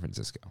in San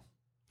Francisco.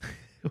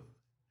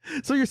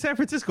 So you're a San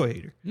Francisco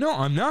hater. No,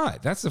 I'm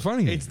not. That's the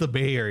funny thing. It's the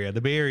Bay Area. The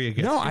Bay Area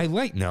gets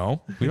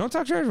No, we don't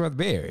talk trash about the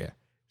Bay Area.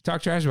 We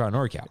talk trash about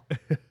NorCal.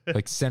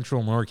 Like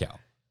Central NorCal.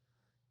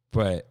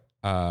 But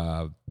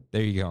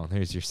there you go.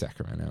 There's your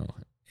Sacramento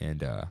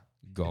and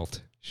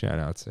Galt. Shout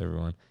outs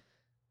everyone.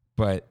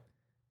 But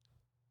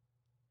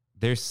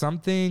there's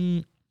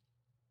something,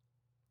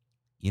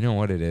 you know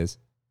what it is?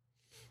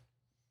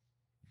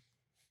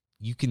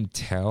 You can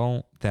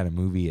tell that a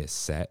movie is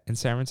set in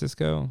San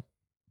Francisco,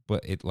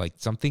 but it like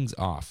something's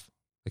off.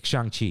 Like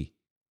Shang-Chi.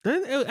 I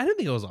didn't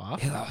think it was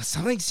off.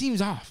 Something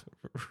seems off.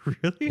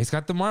 Really? It's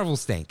got the Marvel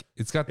stank.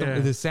 It's got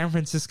the San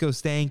Francisco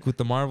stank with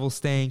the Marvel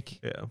stank.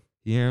 Yeah.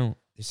 You know,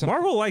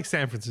 Marvel likes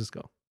San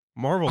Francisco.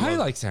 I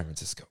like San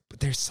Francisco,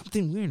 but there's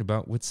something weird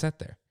about what's set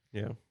there.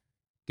 Yeah.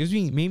 Gives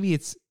me, maybe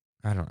it's,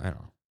 I don't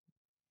know.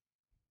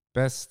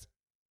 Best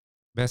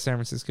San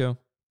Francisco,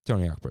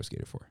 Tony Hawk Pro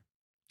Skater 4.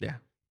 Yeah.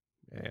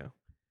 Yeah.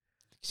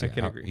 So I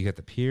can agree. You got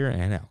the Pier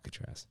and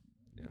Alcatraz.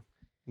 Yeah.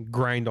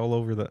 Grind all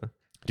over the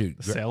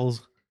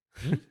cells.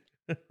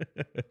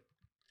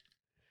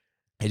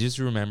 I just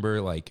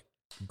remember like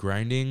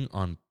grinding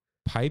on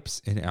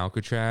pipes in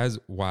Alcatraz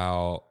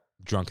while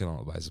Drunken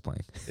Lullabies is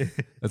playing.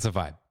 That's a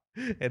vibe.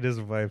 It is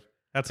a vibe.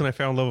 That's when I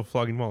found love of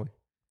flogging Molly.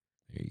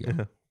 There you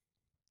go.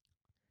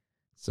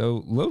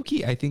 So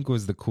Loki, I think,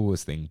 was the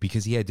coolest thing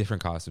because he had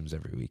different costumes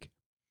every week.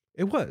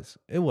 It was.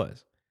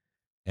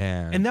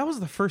 And that was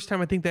the first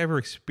time I think they ever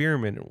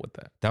experimented with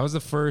that. that was the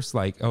first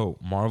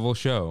Marvel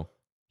show.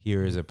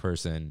 Here is a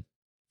person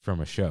from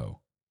a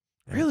show.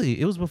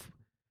 Really? It was before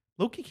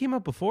Loki came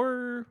out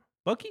before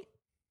Bucky?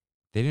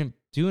 They didn't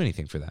do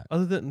anything for that.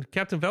 Other than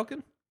Captain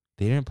Falcon?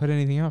 They didn't put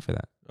anything out for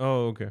that.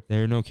 Oh, okay.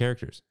 There are no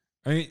characters.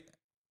 I mean,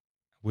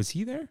 was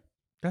he there?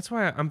 That's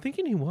why I'm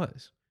thinking he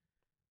was.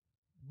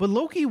 But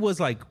Loki was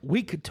like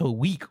week to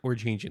week we're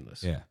changing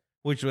this. Yeah.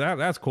 Which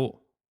that's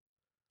cool.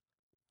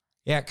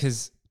 Yeah,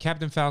 because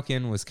Captain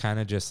Falcon was kind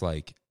of just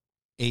like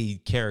a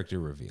character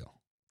reveal.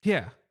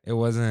 Yeah. He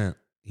wasn't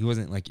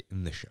like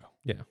in the show.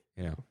 Yeah.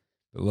 You know.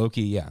 But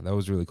Loki, yeah, that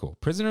was really cool.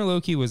 Prisoner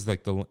Loki was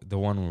like the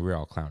one we were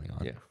all clowning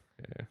on.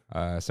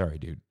 Yeah. Sorry,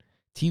 dude.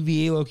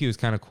 TVA Loki was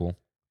kind of cool.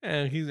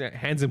 And he's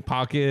hands in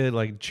pocket,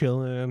 like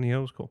chilling. Yeah,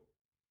 it was cool.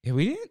 Yeah,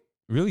 we didn't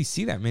really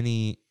see that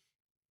many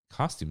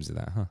costumes of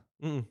that, huh?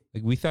 Mm-mm.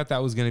 Like we thought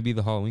that was going to be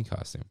the Halloween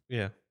costume,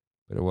 Yeah.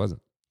 but it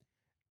wasn't.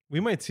 We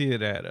might see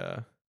it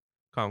at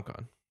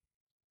Comic-Con.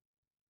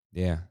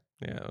 Yeah.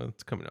 Yeah,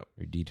 it's coming up.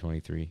 Or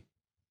D23.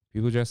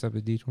 People dress up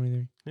at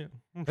D23? Yeah.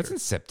 That's in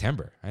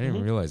September. I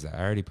didn't realize that. I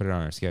already put it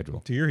on our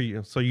schedule.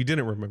 So you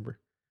didn't remember?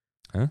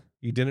 Huh?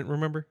 You didn't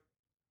remember?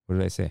 What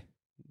did I say?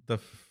 The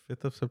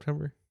 5th of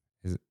September?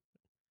 Is it?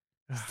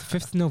 It's the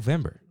 5th of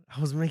November. I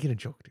was making a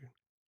joke, dude.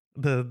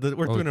 The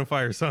Earth, Wind, and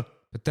Fire song.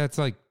 But that's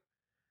like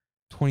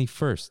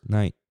 21st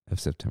night of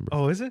September.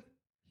 Oh, is it?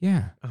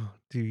 Yeah. Oh,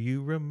 do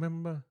you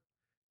remember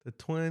the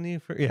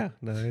 21st? Yeah,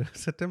 no,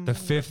 September. The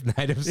 5th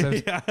night of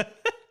September. Yeah.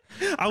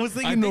 I was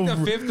thinking the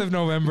 5th of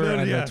November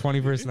and yeah. the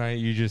 21st night.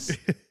 You just.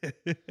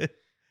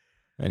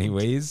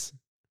 Anyways,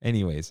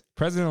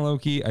 President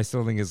Loki, I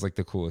still think is like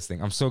the coolest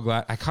thing. I'm so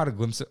glad I caught a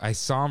glimpse. I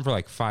saw him for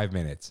like 5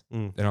 minutes,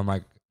 and I'm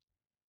like,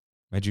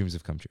 my dreams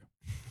have come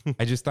true.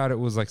 I just thought it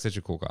was like such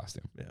a cool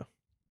costume. Yeah.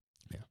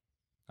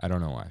 I don't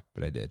know why,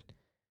 but I did.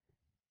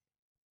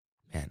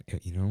 Man,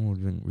 you know what would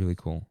have been really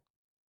cool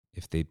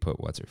if they'd put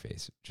what's her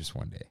face just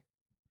one day.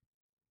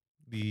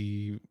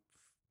 I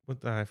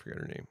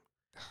forgot her name.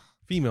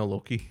 Female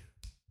Loki.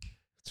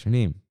 What's her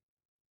name?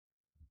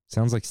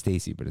 Sounds like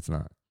Stacy, but it's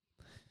not.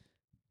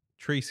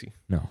 Tracy.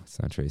 No, it's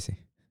not Tracy.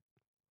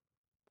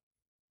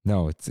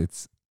 No, it's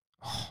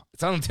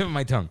on the tip of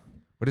my tongue.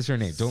 What is her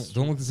name? Don't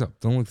look this up.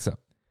 Don't look this up.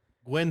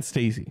 Gwen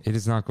Stacy. It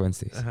is not Gwen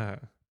Stacy.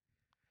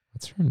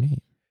 What's her name?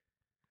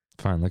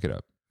 Fine, look it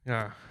up.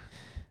 Yeah.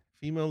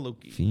 Female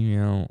Loki.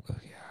 Female.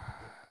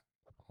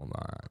 Hold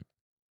on.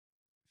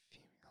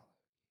 Female.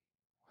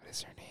 What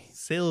is her name?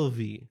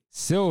 Sylvie.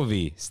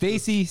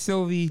 Stacy,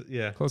 Sylvie.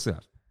 Yeah. Close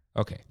enough.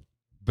 Okay.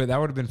 But that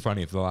would have been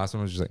funny if the last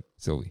one was just like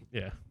Sylvie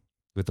Yeah.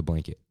 with the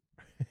blanket.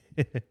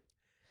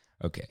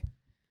 Okay.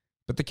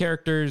 But the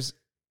characters,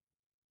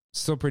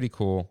 still pretty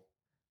cool.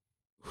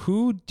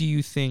 Who do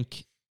you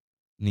think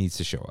needs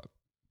to show up?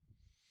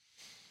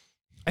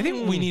 I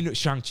think we need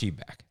Shang-Chi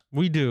back.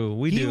 We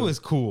do. He was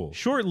cool.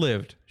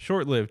 Short-lived.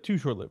 Too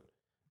short-lived.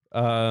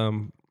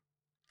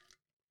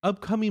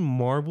 Upcoming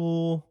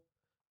Marvel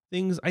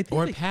things. I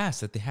think Or past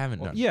that they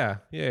haven't done. Yeah.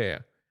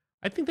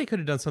 I think they could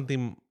have done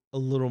something a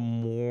little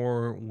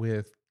more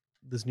with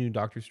this new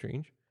Doctor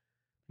Strange.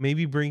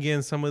 Maybe bring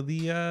in some of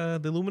the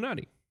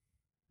Illuminati.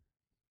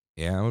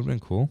 Yeah, that would have been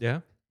cool. Yeah.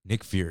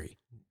 Nick Fury.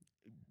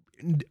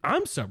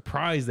 I'm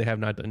surprised they have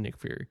not done Nick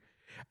Fury.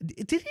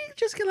 Did he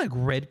just get like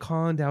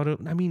retconned out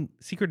of? I mean,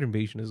 Secret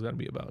Invasion is going to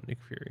be about Nick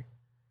Fury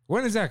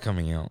When is that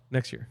coming out?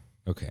 next year.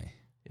 Okay.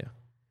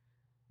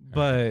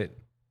 But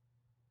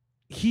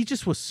he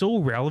just was so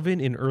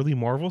relevant in early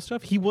Marvel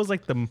stuff. He was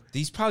like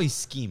He's probably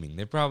scheming.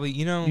 They're probably,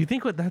 You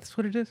think that's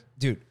what it is?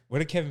 dude, what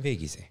did Kevin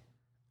Feige say?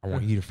 I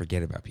want you to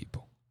forget about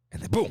people.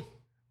 And then boom,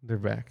 They're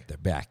back. they're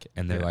back.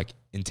 And they're Yeah. like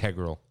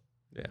integral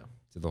Yeah,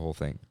 to the whole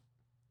thing.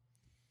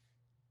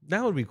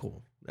 that would be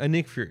cool. A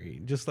Nick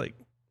Fury, just like.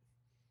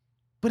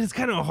 But it's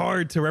kind of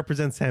hard to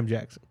represent Sam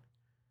Jackson.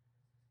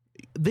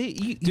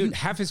 Dude,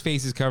 half his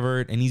face is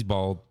covered and he's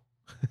bald.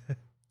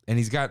 And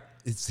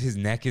his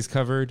neck is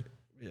covered.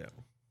 Yeah.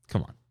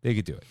 Come on. They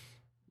could do it.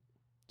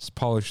 Just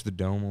polish the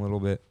dome a little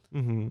bit.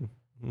 Mm-hmm.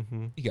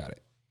 Mm-hmm. You got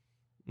it.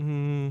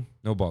 Mm-hmm.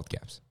 No bald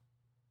caps.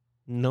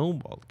 No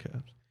bald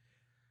caps.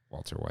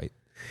 Walter White.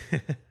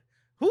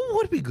 Who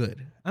would be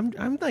good?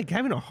 I'm like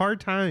having a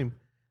hard time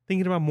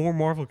thinking about more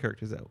Marvel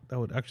characters that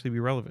would actually be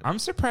relevant. I'm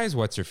surprised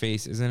What's Her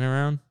Face isn't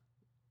around.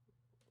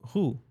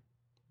 Who?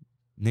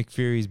 Nick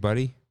Fury's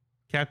buddy?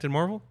 Captain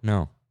Marvel?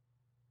 No.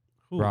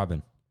 Who?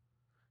 Robin.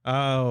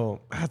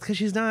 Oh, that's because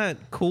she's not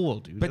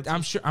cool, dude. But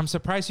I'm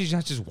surprised she's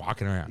not just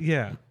walking around.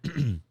 Yeah.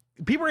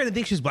 People are gonna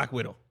think she's Black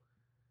Widow.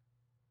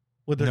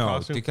 With her No,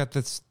 costume. she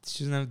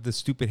doesn't have the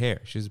stupid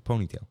hair. She has a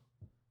ponytail.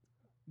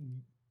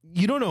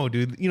 You don't know,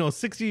 dude.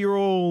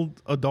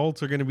 60-year-old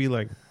adults are gonna be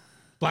like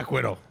Black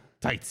Widow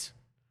tights.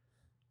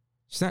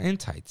 She's not in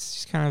tights.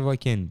 She's kind of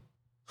like in.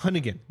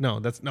 Hunnigan.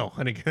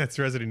 Hunnigan. That's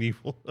Resident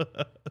Evil.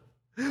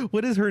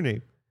 What is her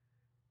name?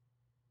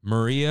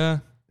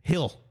 Maria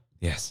Hill.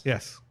 Yes.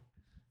 Yes.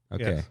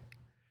 Okay.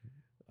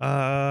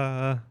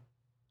 Yes.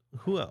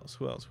 Who else?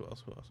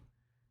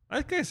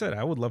 Like I said,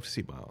 I would love to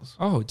see Miles.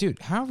 Oh, dude,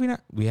 how have we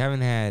not? We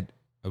haven't had.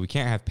 We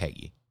can't have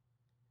Peggy.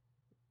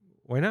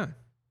 Why not?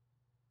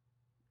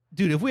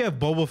 Dude, if we have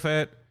Boba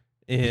Fett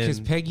Because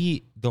and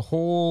Peggy, the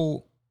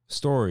whole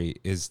story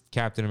is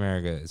Captain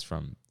America is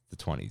from the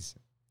 20s.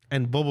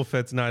 Boba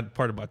Fett's not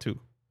part of Batu.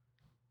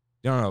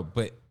 No,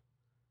 but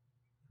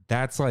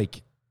that's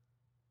like,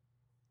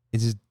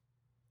 it's just,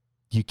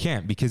 you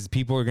can't because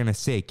people are going to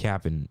say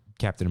Captain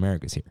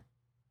America's here.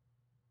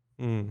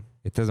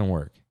 It doesn't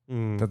work.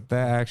 That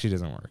actually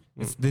doesn't work.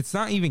 It's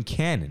not even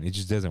canon. It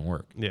just doesn't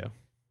work. Yeah.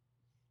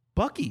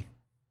 Bucky.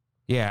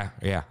 Yeah.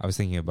 I was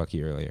thinking of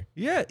Bucky earlier.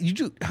 Yeah.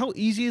 How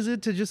easy is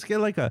it to just get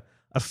like a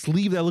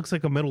sleeve that looks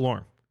like a metal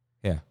arm?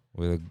 Yeah.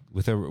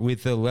 With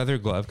a leather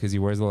glove because he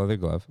wears a leather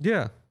glove.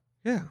 Yeah.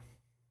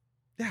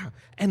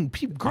 And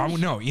girls,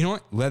 No, you know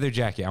what? Leather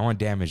jacket. I want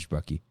damaged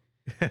Bucky.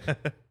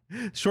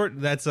 short.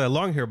 That's a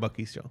long hair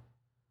Bucky still.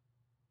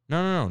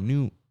 No.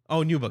 New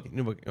Bucky.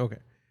 Okay.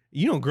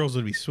 Girls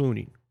would be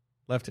swooning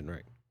left and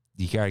right.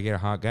 You gotta get a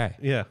hot guy.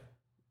 Yeah.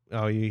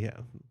 Oh, yeah.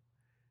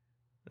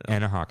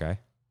 And a Hawkeye.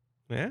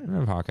 Yeah. I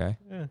have Hawkeye.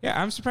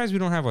 Yeah, I'm surprised we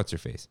don't have What's Her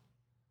Face.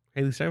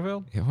 Haley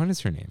Steinfeld? Yeah, what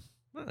is her name?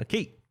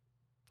 Kate.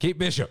 Kate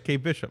Bishop. Kate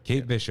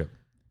Bishop.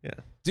 Yeah.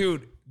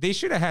 Dude, they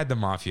should have had the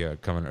mafia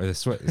coming, or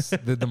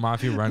the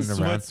mafia running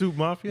around. Sweatsuit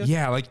Mafia?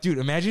 Yeah, like, dude,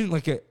 imagine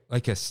like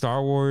a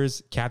Star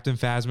Wars Captain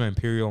Phasma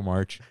Imperial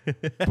March,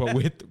 but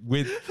with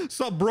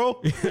What's up,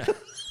 bro?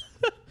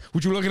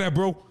 what you looking at,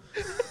 bro?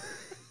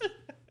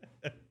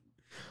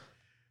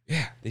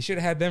 Yeah, they should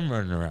have had them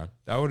running around.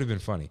 That would have been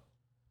funny.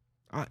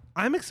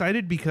 I'm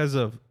excited because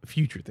of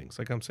future things,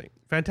 like I'm saying.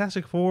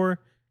 Fantastic Four,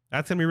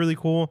 that's going to be really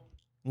cool.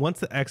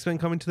 Once the X-Men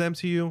come into the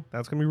MCU,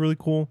 that's going to be really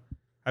cool.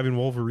 Having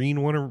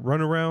Wolverine want to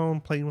run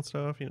around, playing with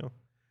stuff,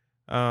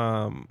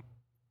 I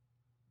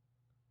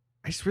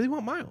just really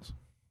want Miles.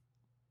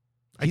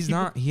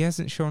 He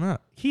hasn't shown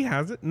up. He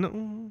hasn't?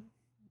 No.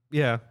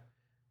 Yeah,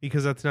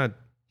 because that's not.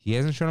 He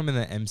hasn't shown up in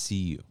the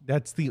MCU.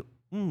 That's the.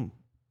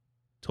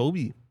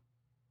 Toby.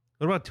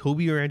 What about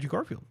Toby or Andrew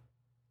Garfield?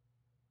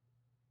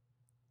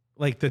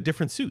 Like the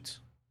different suits,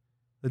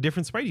 the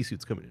different Spidey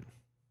suits coming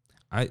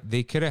in.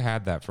 They could have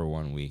had that for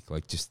 1 week,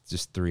 like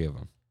just 3 of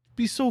them.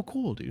 Be so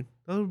cool, dude.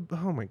 Oh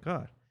my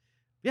god.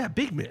 Yeah,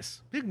 big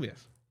miss.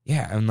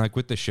 Yeah, and like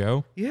with the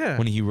show, Yeah.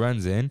 when he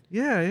runs in,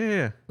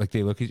 Yeah. like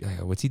they look at you,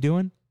 like, what's he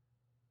doing?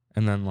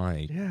 And then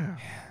like, Yeah.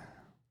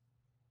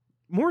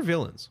 More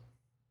villains.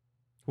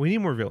 We need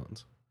more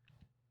villains.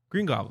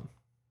 Green Goblin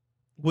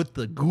with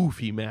the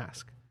goofy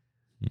mask.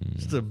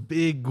 Just a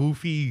big,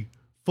 goofy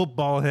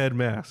football head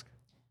mask.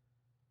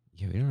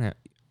 yeah, we don't have.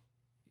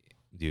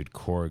 Dude,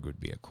 Korg would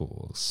be a cool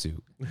little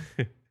suit.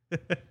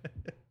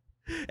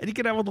 And you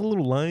can have all the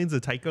little lines, the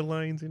Taika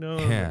lines, you know?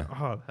 Yeah.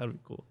 Oh, that'd be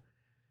cool.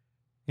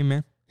 Hey,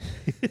 man.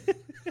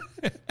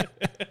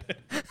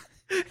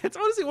 It's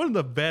honestly one of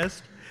the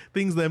best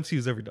things the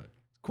MCU's ever done.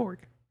 Korg.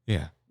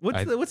 Yeah.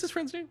 What's his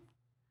friend's name?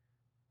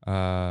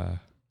 Uh,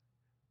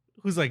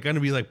 Who's like going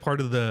to be like part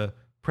of the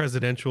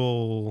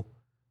presidential,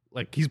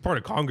 like he's part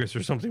of Congress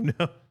or something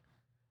now.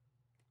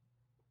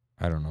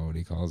 I don't know what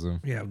he calls him.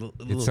 Yeah.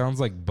 It sounds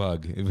like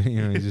Bug. You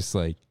know, he's just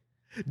like,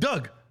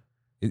 Doug.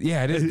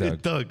 yeah, it is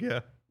Doug. Doug, yeah.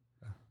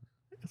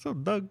 What's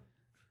up, Doug?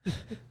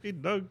 Hey,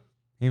 Doug.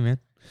 Hey, man.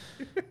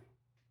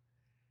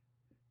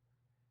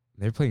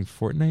 They're playing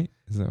Fortnite?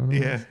 Is that what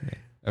it Yeah. was?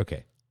 Yeah.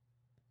 Okay.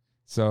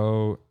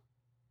 So,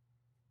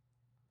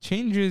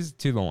 changes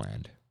to the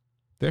land.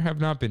 There have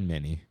not been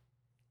many.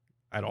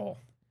 At all.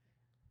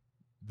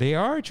 They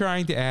are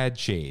trying to add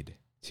shade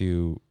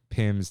to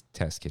Pym's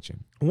test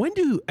kitchen. When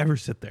do you ever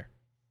sit there?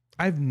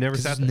 I've never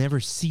sat There's there. never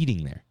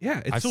seating there. Yeah,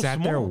 it's I've so sat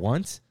small. there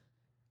once.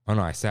 Oh,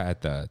 no, I sat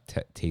at the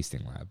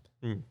tasting lab.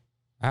 Mm.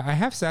 I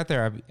have sat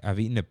there. I've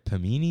eaten a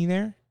panini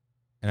there,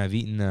 and I've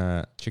eaten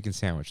a chicken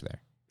sandwich there.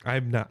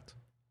 I've not.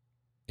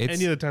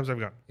 Any of the times I've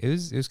gone. It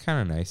was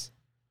kind of nice,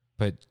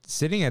 but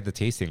sitting at the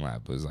tasting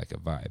lab was like a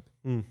vibe.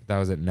 Mm. That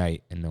was at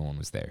night and no one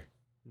was there,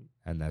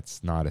 and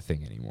that's not a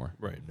thing anymore.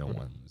 Right. No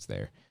one was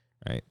there.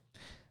 Right.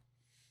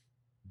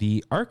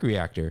 The arc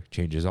reactor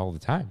changes all the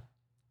time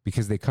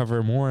because they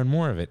cover more and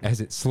more of it as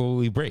it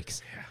slowly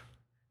breaks. Yeah.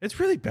 It's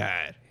really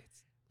bad.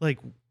 Like,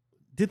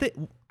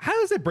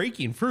 how is it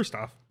breaking, first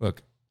off?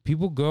 Look,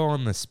 people go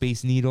on the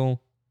Space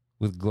Needle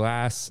with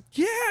glass.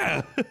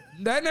 Yeah.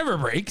 That never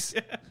breaks.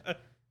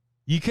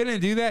 You couldn't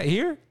do that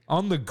here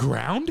on the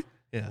ground?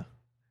 Yeah.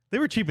 They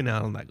were cheaping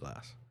out on that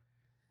glass.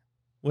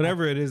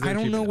 Whatever it is. I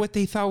don't know what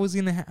they thought was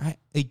going to happen.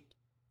 Like,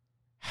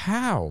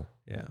 how?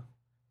 Yeah.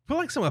 Put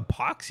like some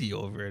epoxy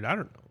over it. I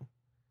don't know.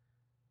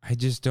 I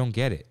just don't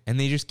get it. And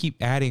they just keep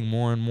adding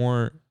more and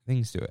more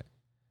things to it.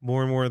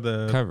 More and more of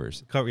the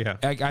Covers. cover. Yeah.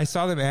 I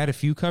saw them add a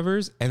few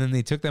covers and then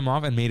they took them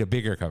off and made a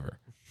bigger cover.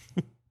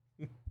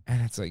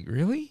 And it's like,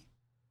 really?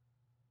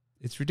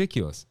 It's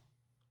ridiculous.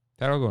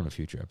 That'll go in a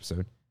future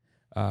episode.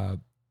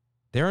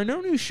 There are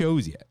no new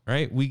shows yet,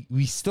 right?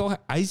 We still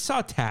I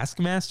saw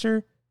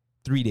Taskmaster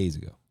 3 days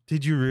ago.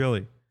 Did you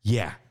really?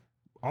 Yeah.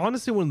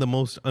 Honestly, one of the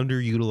most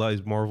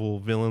underutilized Marvel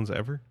villains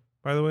ever,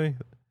 by the way.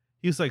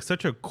 He was like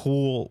such a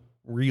cool,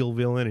 real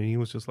villain, and he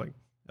was just like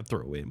a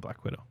throwaway in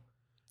Black Widow.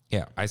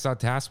 Yeah. I saw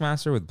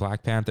Taskmaster with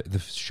Black Panther, the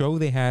show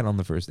they had on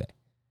the first day.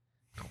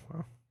 Oh,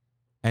 wow.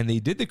 And they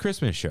did the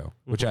Christmas show,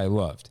 which I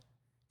loved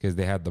because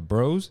they had the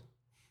bros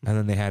and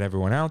then they had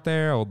everyone out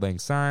there, Old Lang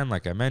Syne,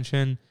 like I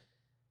mentioned.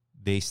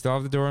 They still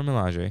have the Dora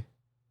Milaje,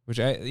 which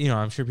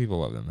I'm sure people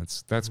love them.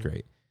 That's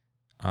great.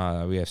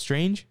 We have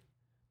Strange.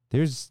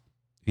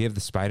 We have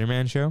the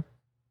Spider-Man show.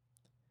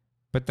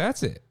 But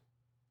that's it.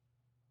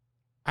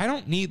 I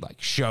don't need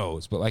like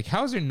shows, but like,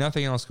 how is there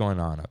nothing else going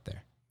on up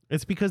there?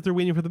 It's because they're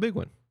waiting for the big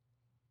one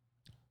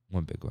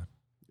One big one.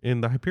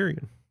 in the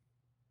Hyperion.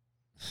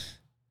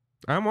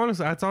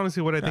 That's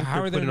honestly what I think. How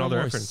they're are there putting no all their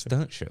more effort into.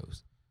 stunt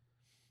shows?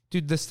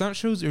 Dude, the stunt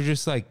shows are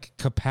just like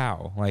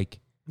kapow. Like,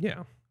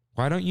 Yeah.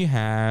 why don't you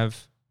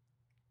have,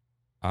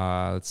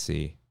 let's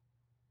see.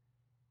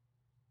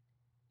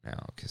 No,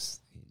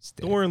 because he's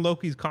dead. Thor and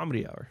Loki's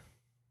comedy hour.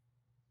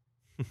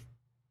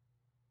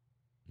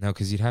 No,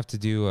 because you'd have to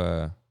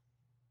do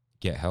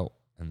get help,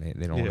 and they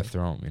don't want Yeah. to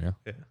throw him, you know?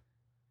 Yeah.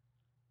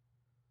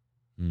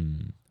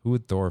 Who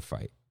would Thor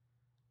fight?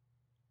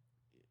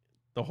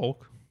 The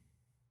Hulk.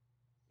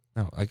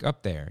 No, like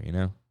up there, you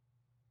know?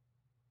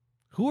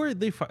 Who are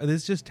they?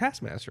 It's just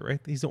Taskmaster, right?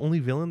 He's the only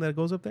villain that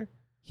goes up there.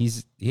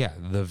 He's,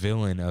 the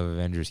villain of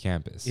Avengers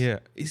Campus. Yeah.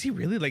 Is he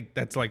really like?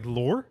 That's like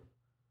lore.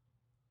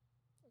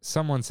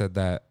 Someone said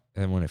that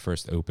when it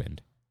first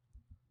opened.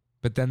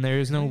 But then there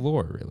is no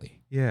lore,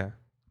 really. Yeah.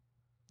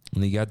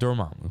 And you got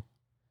Dormammu,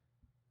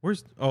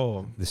 Where's?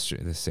 Oh, the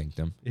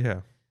Sanctum.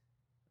 yeah.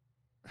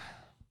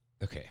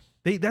 Okay.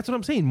 That's what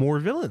I'm saying. More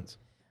villains.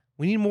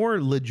 We need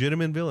more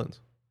legitimate villains.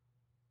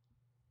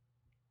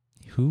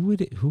 Who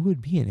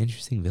would be an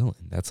interesting villain?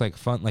 That's like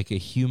fun, like a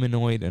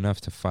humanoid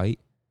enough to fight.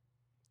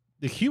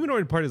 The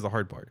humanoid part is the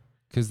hard part.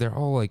 Because they're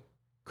all like,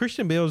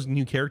 Christian Bale's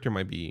new character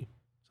might be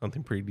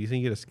something pretty decent.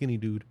 You get a skinny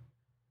dude,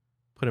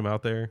 put him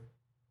out there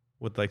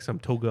with like some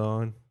toga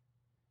on.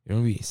 you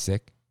know, be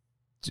sick.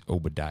 Just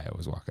Obadiah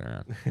was walking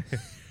around,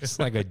 just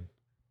like a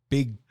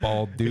big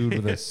bald dude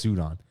with a suit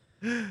on.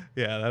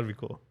 Yeah, that'd be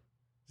cool.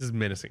 Just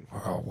menacing.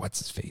 Oh, what's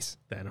his face?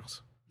 Thanos.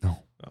 No.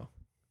 Oh.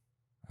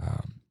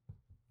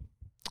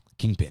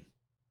 Kingpin.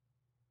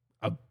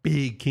 A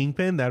big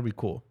kingpin? That'd be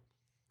cool.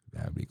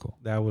 That would be cool.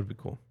 That would be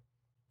cool.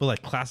 but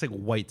like classic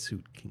white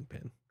suit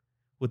Kingpin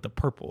with the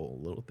purple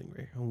little thing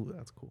right. Oh,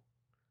 that's cool.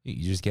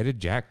 You just get a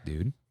jack,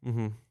 dude.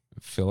 Mm-hmm.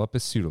 Fill up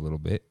his suit a little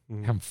bit.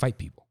 Mhm. Have him fight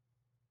people.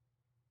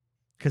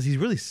 Because he's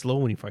really slow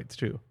when he fights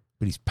too.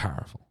 But he's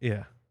powerful.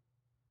 Yeah.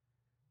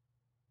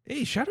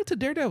 Hey, shout out to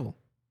Daredevil.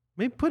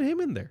 Maybe put him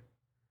in there.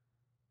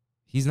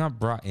 He's not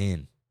brought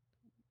in.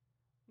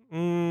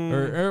 Mm.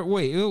 Or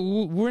wait,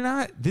 we're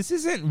not. This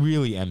isn't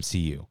really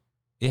MCU.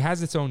 It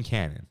has its own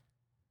canon.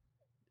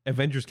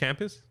 Avengers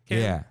Campus?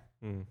 Canon? Yeah.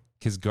 Mm.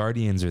 Because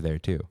Guardians are there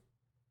too.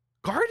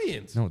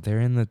 Guardians? No,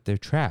 they're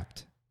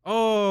trapped.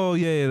 Oh,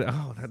 yeah.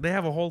 Oh, they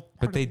have a whole... part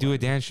But they of do a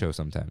what? dance show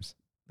sometimes.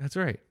 That's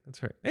right.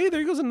 That's right. Hey,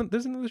 there goes.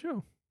 There's another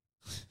show.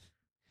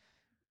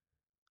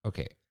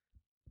 Okay.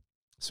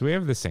 So we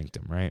have the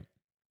Sanctum, right?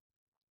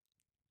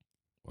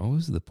 What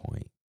was the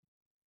point?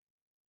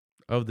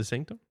 Of the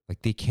Sanctum?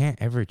 Like, they can't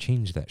ever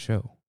change that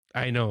show.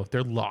 I know.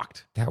 They're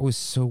locked. That was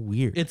so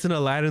weird. It's an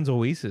Aladdin's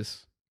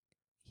Oasis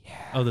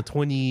Yeah. of the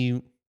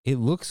 20... It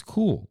looks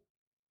cool.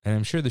 And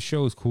I'm sure the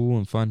show is cool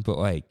and fun, but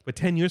like, But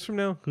 10 years from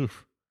now?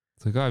 Oof.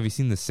 it's like, oh, have you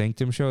seen the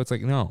Sanctum show? It's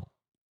like, no.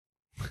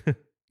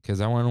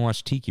 Because I want to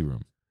watch Tiki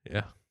Room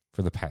Yeah.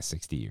 for the past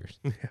 60 years.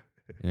 Yeah.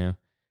 You know?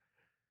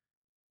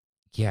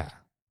 Yeah.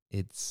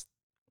 It's...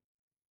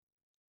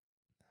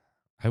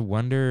 I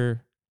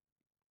wonder...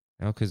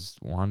 No, because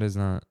Wanda's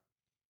not...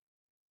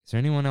 Is there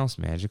anyone else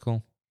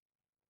magical?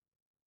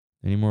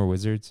 Any more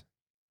wizards?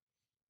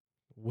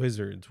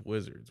 Wizards.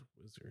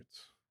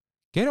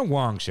 Get a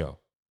Wong show.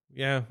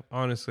 Yeah,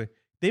 honestly.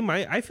 They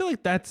might. I feel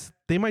like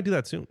they might do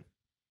that soon.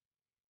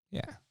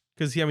 Yeah.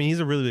 Because, I mean, he's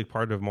a really big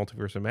part of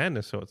Multiverse of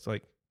Madness, so it's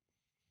like...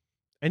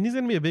 And he's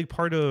going to be a big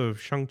part of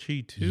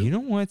Shang-Chi, too. You know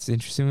what's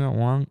interesting about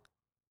Wong?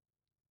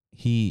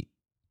 He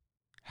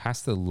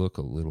has to look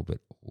a little bit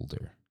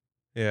older.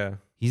 Yeah.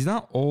 He's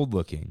not old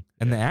looking,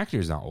 and the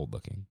actor's not old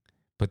looking,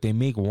 but they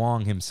make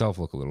Wong himself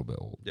look a little bit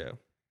old. Yeah.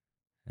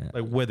 Yeah.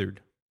 Like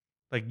weathered.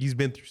 Like he's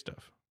been through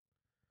stuff.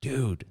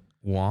 Dude,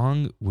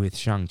 Wong with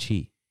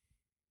Shang-Chi.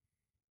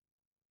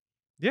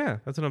 Yeah,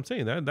 that's what I'm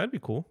saying. That'd be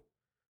cool.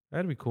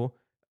 That'd be cool.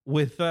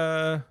 With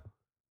nah,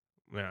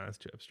 that's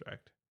too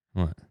abstract.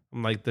 What?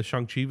 I'm like the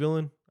Shang-Chi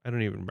villain. I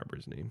don't even remember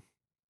his name.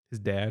 His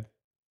dad.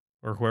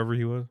 Or whoever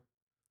he was.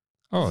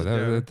 Oh, Is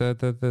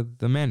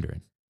the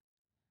Mandarin.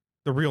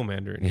 The real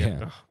Mandarin. Yeah.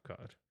 Oh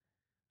God.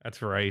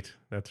 That's right.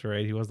 That's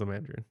right. He was the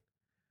Mandarin.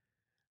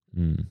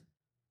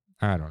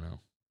 I don't know.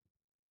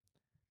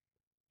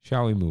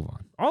 Shall we move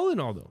on? All in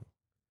all, though,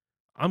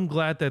 I'm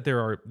glad that there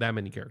are that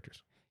many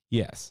characters.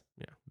 Yes.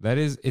 Yeah. That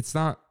is, it's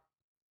not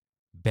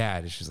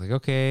bad. It's just like,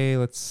 okay,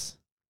 let's...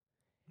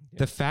 Yeah.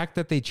 The fact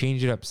that they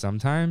change it up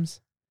sometimes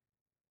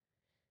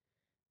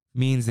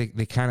means they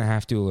kind of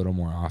have to a little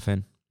more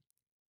often.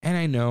 And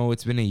I know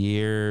it's been a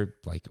year,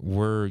 like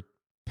we're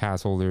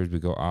pass holders, we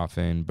go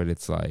often, but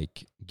it's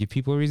like, give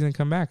people a reason to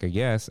come back, I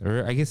guess.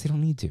 Or I guess they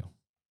don't need to.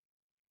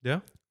 Yeah.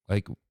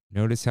 Like,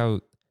 notice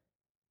how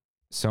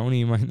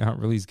Sony might not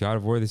release God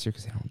of War this year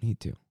because they don't need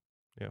to.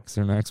 Yeah. Because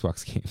they're not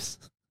Xbox games.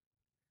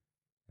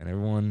 And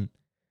everyone,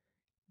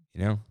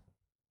 you know,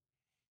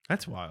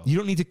 That's wild. you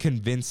don't need to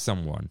convince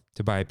someone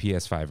to buy a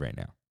PS5 right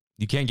now.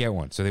 You can't get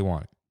one, so they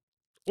want it.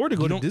 Or to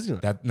go You to don't-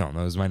 Disneyland. That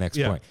was my next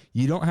Yeah. point.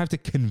 You don't have to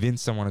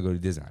convince someone to go to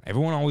Disneyland.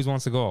 Everyone always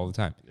wants to go all the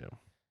time. Yeah.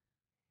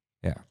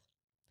 Yeah.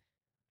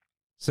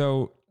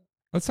 So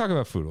let's talk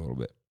about food a little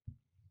bit.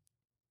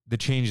 The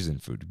changes in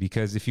food,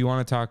 because if you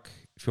want us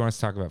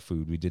to talk about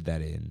food, we did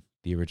that in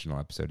the original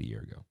episode a year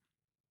ago.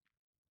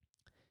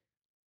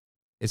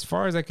 As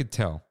far as I could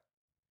tell,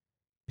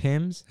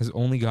 Pim's has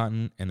only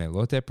gotten an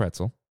elote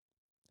pretzel,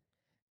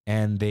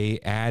 and they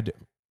add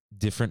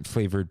different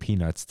flavored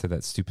peanuts to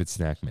that stupid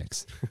snack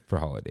mix for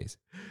holidays.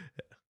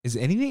 Is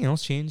anything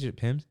else changed at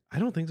Pim's? I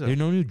don't think so. There are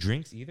no new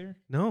drinks either?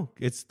 No.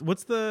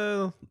 What's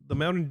the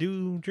Mountain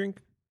Dew drink?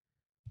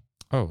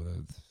 Oh,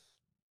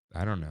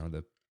 I don't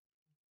know.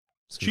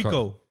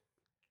 Chico.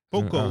 I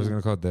was Poco. going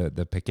to call it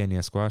the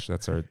Pequeña Squash.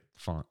 That's our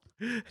font.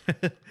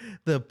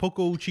 The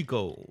Poco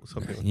Chico.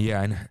 Something like that.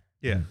 Yeah, I know.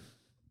 Yeah.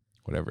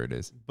 Whatever it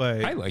is.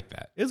 But I like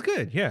that. it's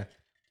good, yeah.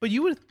 But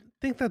you would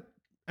think that,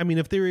 I mean,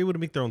 if they were able to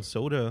make their own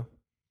soda,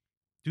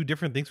 do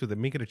different things with it,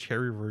 make it a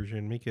cherry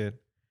version, make it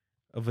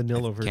a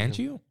vanilla version. Can't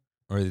you?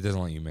 Or it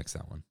doesn't let you mix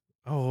that one.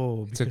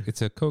 Oh,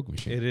 It's a Coke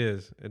machine. it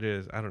is. It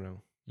is. I don't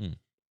know.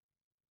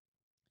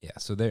 Yeah,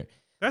 so there.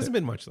 That hasn't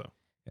been much, though.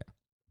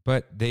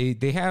 But they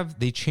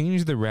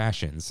changed the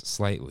rations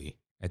slightly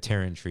at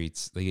Terran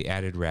Treats. They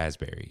added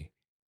raspberry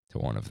to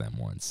one of them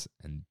once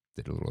and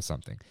did a little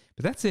something.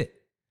 But that's it.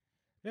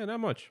 Yeah, not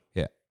much.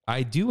 Yeah.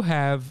 I do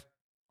have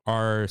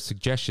our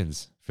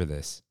suggestions for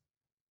this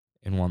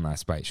in one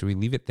last bite. Should we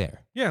leave it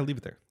there? Yeah, leave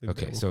it there. Leave it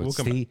Okay, there. so We'll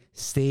come back.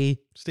 stay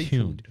Stay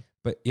tuned. tuned.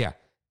 But yeah,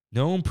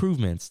 no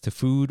improvements to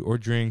food or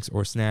drinks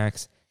or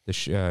snacks. The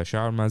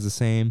shawarma is the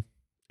same,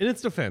 In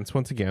its defense,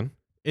 once again,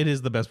 it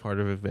is the best part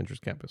of Avengers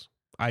Campus.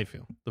 I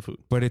feel the food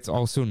but it's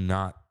also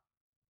not.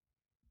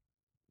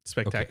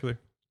 spectacular.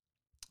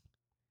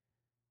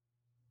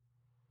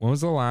 When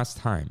was the last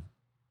time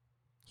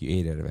you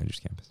ate at Avengers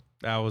Campus?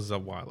 That was a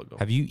while ago.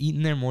 Have you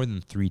eaten there more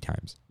than 3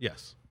 times?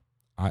 Yes.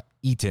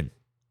 Eaten.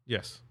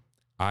 Yes.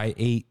 I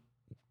ate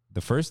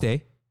the first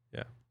day.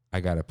 Yeah. I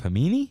got a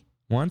panini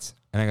once,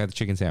 and I got the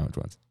chicken sandwich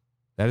once.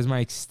 That is my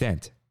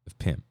extent of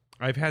Pim.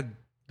 I've had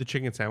the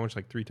chicken sandwich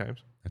like 3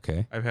 times.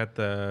 Okay. I've had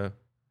the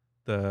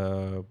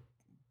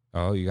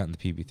Oh, you got in the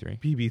PB3.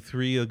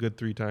 PB3 a good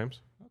 3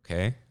 times.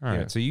 Okay. All right.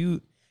 Yeah. So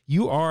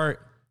you are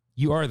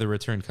the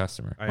return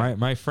customer.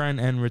 My friend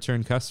and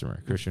return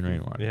customer, Christian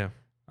Rainwater. Yeah.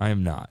 I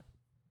am not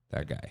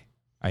that guy.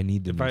 I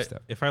need the new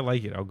stuff. If I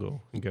like it, I'll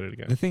go and get it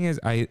The again. thing is,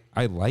 I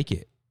like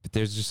it, but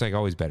there's just like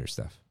always better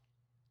stuff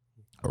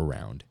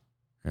around,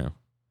 you know,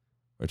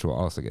 which we'll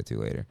also get to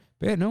later.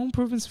 But yeah, no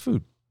improvements to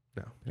food.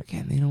 No. But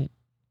again, you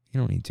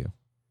don't need to.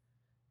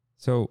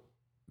 So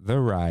the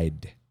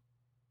ride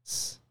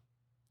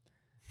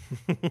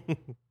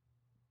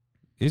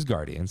is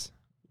Guardians,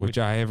 which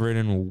I have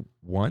ridden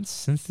once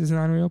since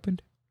Disneyland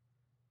reopened.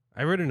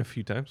 I read it a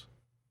few times.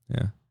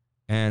 Yeah.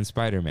 And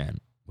Spider-Man,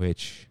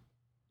 which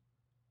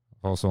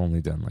I've also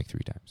only done like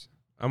 3 times.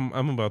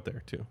 I'm about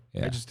there too.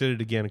 Yeah. I just did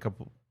it again a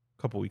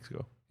couple weeks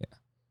ago. Yeah.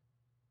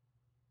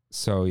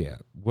 So yeah,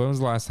 when was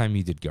the last time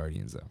you did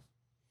Guardians though?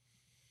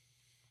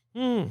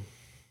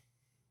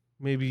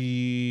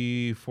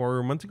 Maybe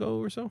 4 months ago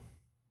or so.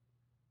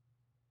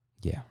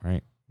 Yeah,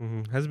 right.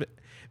 Has been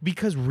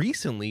because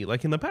recently,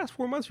 like in the past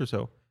 4 months or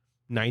so,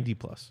 90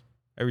 plus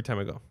every time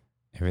I go.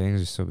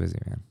 Everything's just so busy,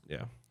 man.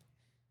 Yeah.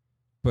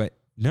 But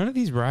none of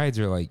these rides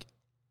are like,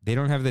 they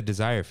don't have the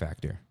desire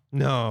factor.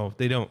 No,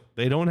 they don't.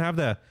 They don't have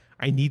the.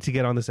 I need to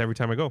get on this every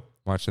time I go.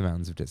 Watch the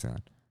Mountains of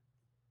Disneyland,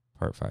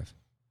 Part 5.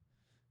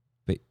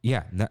 But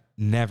yeah,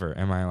 never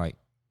am I like,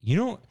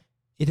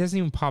 it doesn't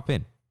even pop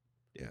in.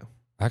 Yeah.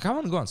 Like I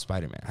want to go on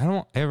Spider-Man. I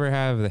don't ever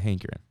have the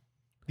hankering.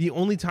 The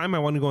only time I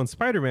want to go on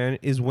Spider-Man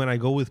is when I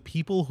go with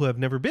people who have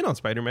never been on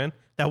Spider-Man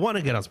that want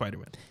to get on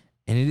Spider-Man.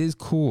 And it is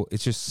cool.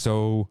 It's just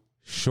so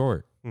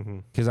short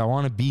because I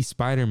want to be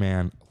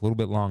Spider-Man a little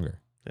bit longer.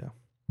 Yeah.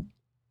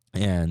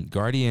 And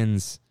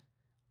Guardians,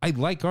 I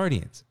like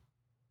Guardians,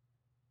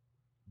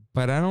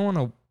 but I don't want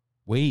to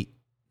wait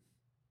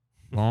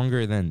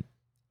longer than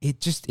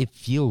it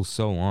feels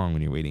so long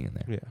when you're waiting in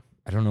there. Yeah.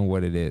 I don't know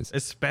what it is.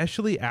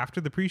 Especially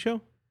after the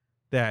pre-show.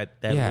 That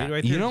Yeah. wait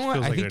right there You know just what?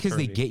 feels I like think an because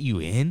they eternity. get you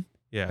in.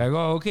 Yeah. Like,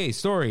 oh, okay,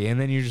 story. And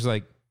then you're just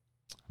like,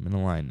 I'm in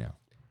a line now.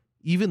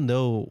 Even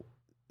though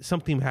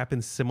something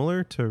happens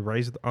similar to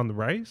Rise of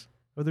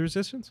the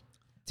Resistance,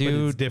 but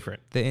Dude, it's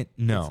different.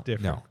 No. It's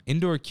different.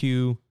 Indoor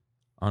queue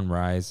on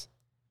Rise.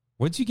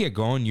 Once you get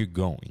going, you're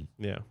going.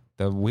 Yeah.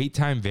 The wait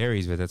time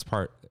varies, but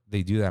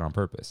they do that on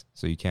purpose,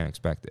 so you can't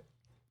expect it.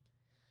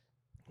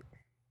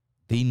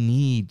 They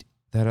need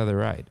that other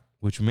ride,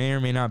 which may or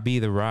may not be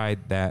the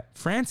ride that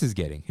France is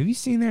getting. Have you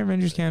seen their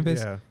Avengers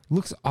Campus? Yeah.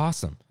 Looks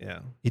awesome. Yeah.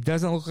 It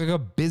doesn't look like a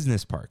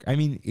business park. I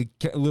mean,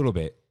 a little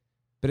bit,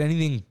 but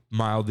anything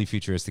mildly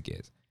futuristic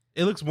is.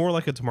 It looks more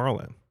like a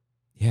Tomorrowland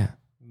Yeah.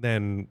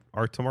 than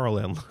our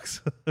Tomorrowland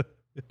looks.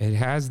 It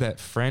has that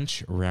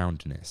French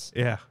roundness.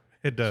 Yeah,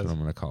 it That's does. what I'm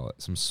going to call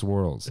it. Some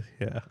swirls,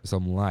 Yeah.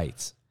 some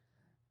lights.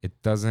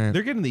 It doesn't.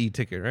 They're getting the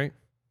e-ticket, right?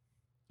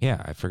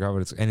 Yeah, I forgot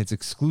what and it's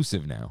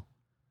exclusive now.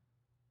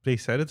 They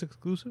said it's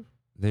exclusive?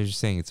 They're just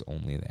saying it's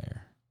only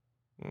there.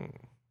 Mm.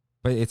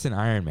 But it's an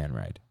Iron Man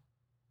ride.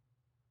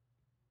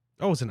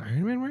 Oh, it's an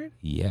Iron Man ride?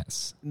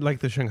 Yes. Like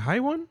the Shanghai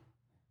one?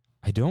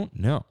 I don't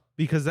know.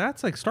 Because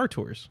that's like Star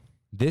Tours.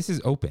 This is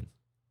open.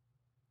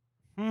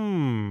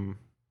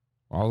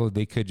 Although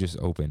they could just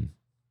open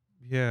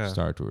Yeah.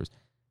 Star Tours.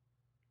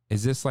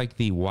 Is this like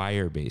the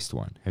wire-based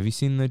one? Have you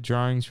seen the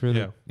drawings for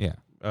the... Yeah.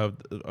 Of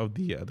the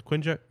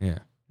Quinjet? Yeah.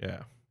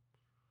 Yeah.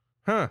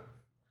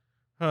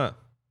 Huh.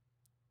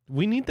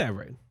 We need that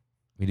ride.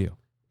 We do.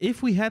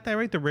 If we had that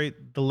ride,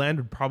 the land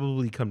would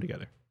probably come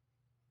together.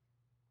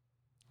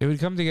 It would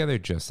come together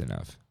just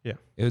enough. Yeah.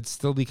 It would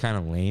still be kind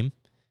of lame,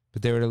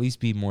 but there would at least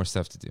be more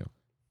stuff to do.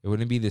 It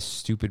wouldn't be this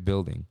stupid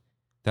building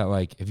that,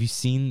 like, have you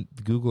seen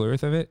the Google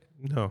Earth of it?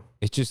 No.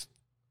 It's just,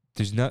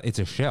 it's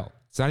a shell.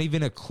 It's not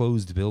even a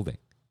closed building.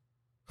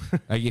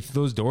 Like, if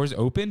those doors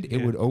opened,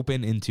 it would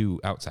open into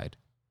outside.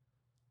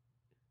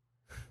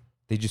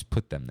 They just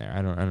put them there.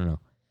 I don't know.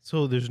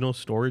 So there's no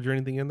storage or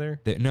anything in there?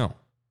 No.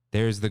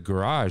 There's the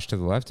garage to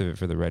the left of it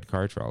for the red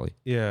car trolley,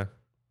 Yeah.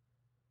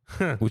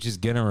 which is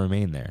going to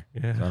remain there.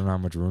 Yeah. So I don't know how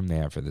much room they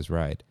have for this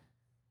ride.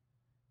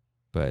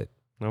 But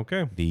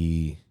Okay.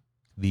 the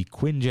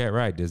Quinjet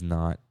ride does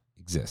not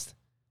exist.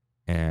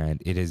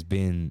 And it has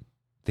been,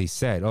 they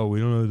said, oh, we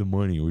don't have the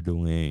money. We're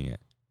delaying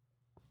it.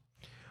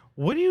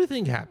 What do you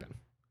think happened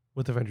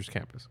with Avengers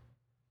Campus?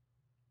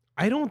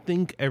 I don't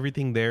think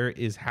everything there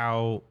is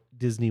how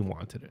Disney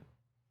wanted it.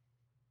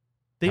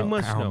 They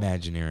must how know.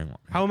 Imagineering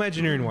wanted it. How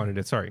Imagineering wanted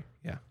it. Sorry.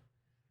 Yeah.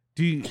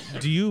 Do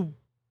you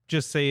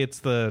just say it's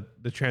the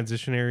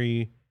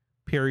transitionary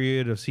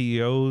period of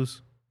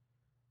CEOs?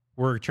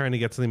 We're trying to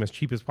get something as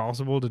cheap as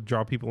possible to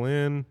draw people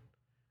in.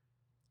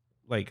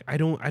 Like, I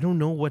don't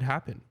know what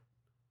happened.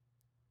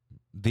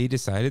 They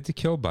decided to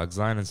kill Bugs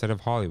Land instead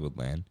of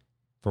Hollywoodland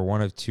for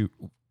one of two.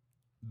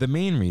 The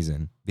main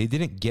reason they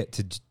didn't get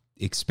to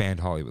expand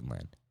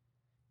Hollywoodland.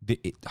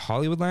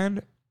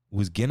 Hollywoodland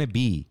was gonna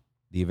be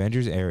the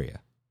Avengers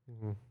area,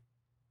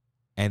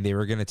 and they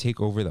were gonna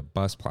take over the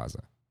Bus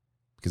Plaza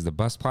because the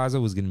Bus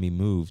Plaza was gonna be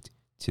moved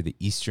to the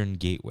Eastern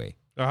Gateway.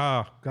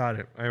 Ah, got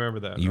it. I remember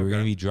that. You were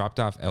going to be dropped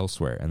off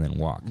elsewhere and then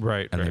walk.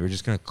 Right. And they were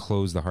just going to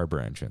close the harbor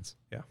entrance.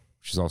 Yeah.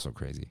 Which is also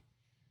crazy.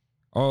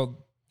 Oh,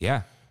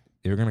 yeah.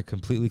 They were going to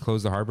completely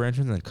close the harbor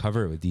entrance and then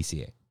cover it with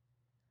DCA.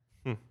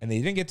 And they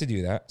didn't get to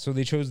do that. So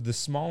they chose the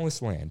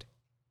smallest land.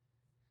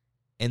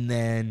 And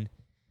then,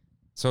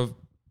 so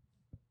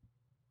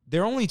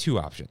there are only two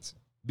options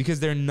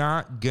because they're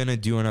not going to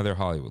do another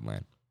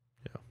Hollywoodland.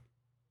 Yeah.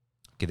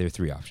 Okay, there are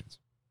three options.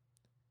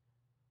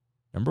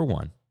 Number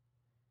one,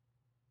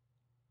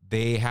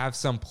 they have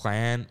some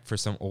plan for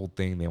some old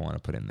thing they want to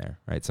put in there,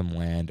 right? Some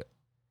land.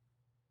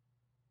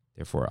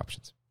 There are four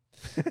options.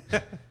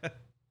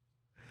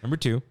 Number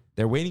two,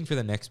 they're waiting for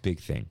the next big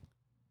thing.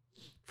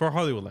 For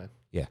Hollywoodland.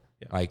 Yeah.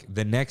 Like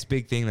the next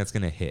big thing that's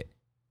going to hit.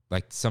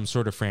 Like some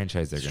sort of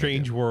franchise they're going to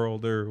Strange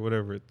World or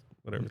whatever it's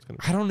going to be.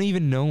 I don't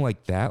even know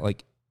like that.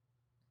 Like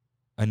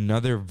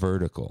another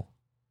vertical.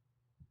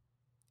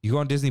 You go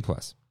on Disney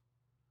Plus.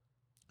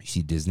 You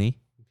see Disney.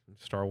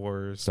 Star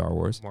Wars.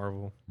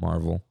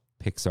 Marvel.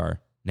 Pixar,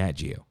 Nat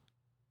Geo.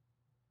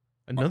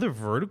 Another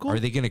vertical? Are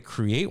they going to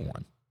create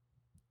one?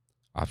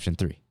 Option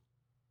 3. Are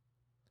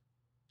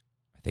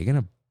they going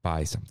to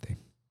buy something?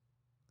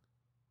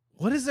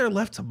 What is there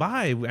left to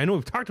buy? I know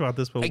we've talked about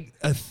this, but Like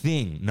a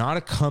thing, not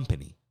a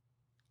company,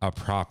 a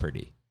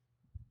property.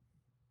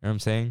 You know what I'm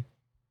saying?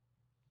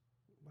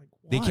 like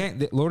They what?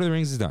 can't. Lord of the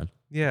Rings is done.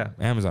 Yeah.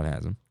 Amazon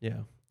has them,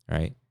 Yeah.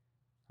 right?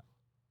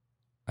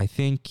 I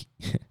think.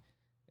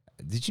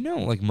 Did you know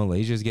like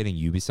Malaysia is getting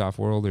Ubisoft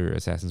World or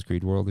Assassin's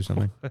Creed World or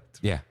something? What?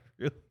 Yeah,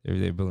 Really?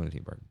 they're building a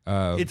theme park.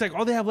 It's like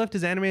all they have left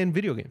is anime and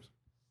video games.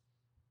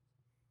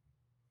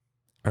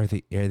 Are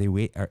they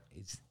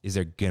is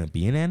there gonna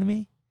be an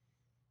anime?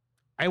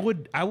 I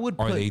would Are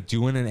put, they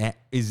doing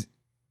is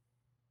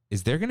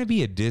there gonna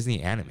be a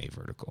Disney anime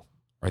vertical?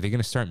 Are they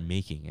gonna start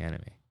making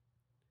anime?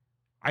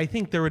 I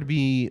think there would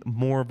be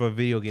more of a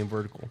video game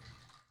vertical.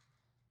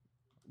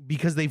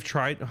 Because they've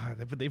tried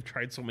but they've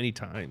tried so many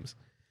times.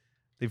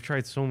 They've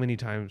tried so many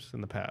times in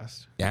the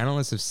past.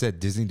 Analysts have said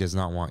Disney does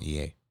not want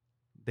EA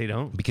They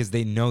don't. because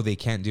they know they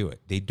can't do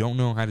it. They don't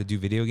know how to do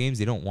video games.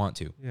 They don't want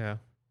to. Yeah.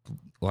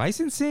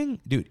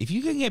 Licensing, dude, if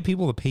you can get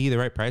people to pay you the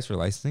right price for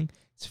licensing,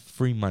 it's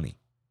free money.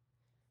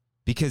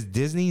 Because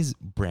Disney's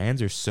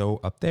brands are so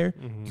up there,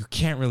 you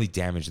can't really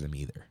damage them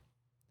either.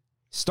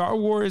 Star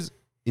Wars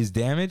is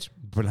damaged,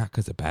 but not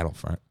because of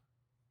Battlefront.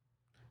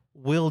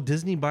 Will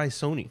Disney buy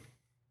Sony?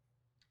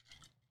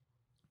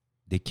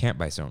 They can't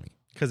buy Sony.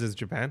 Because it's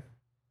Japan?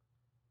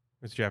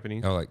 It's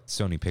Japanese? Oh, like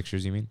Sony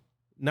Pictures, you mean?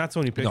 Not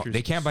Sony Pictures. No,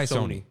 they can't buy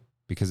Sony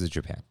because it's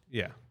Japan.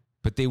 Yeah.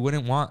 But they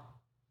wouldn't want...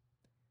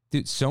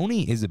 Dude,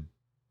 Sony is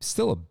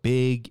still a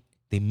big...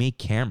 They make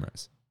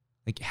cameras.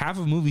 Like half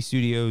of movie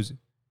studios,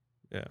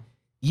 Yeah.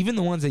 even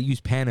the ones that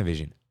use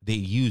Panavision, they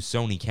use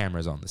Sony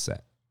cameras on the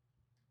set.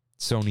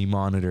 Sony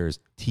monitors,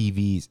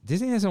 TVs.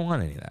 Disney doesn't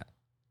want any of that.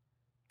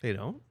 They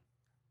don't?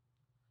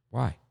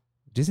 Why?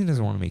 Disney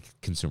doesn't want to make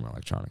consumer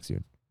electronics,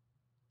 dude.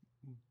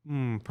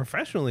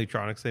 Professional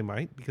electronics, they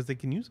might, because they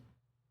can use it.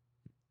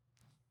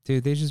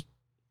 Dude, they just...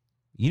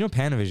 You know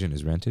Panavision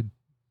is rented?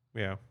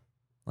 Yeah.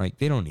 Like,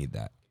 they don't need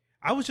that.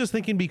 I was just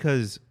thinking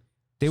because...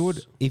 They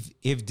would...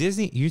 If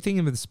Disney... You're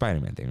thinking of the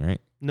Spider-Man thing, right?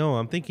 No,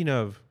 I'm thinking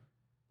of...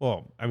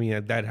 Well, I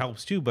mean, that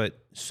helps too, but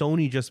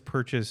Sony just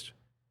purchased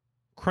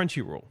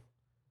Crunchyroll.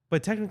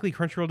 But technically,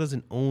 Crunchyroll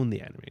doesn't own the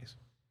animes.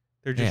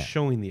 They're just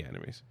showing the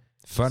animes.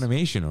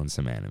 Funimation owns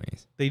some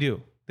animes. They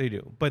do.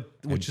 But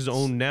which is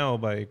owned now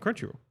by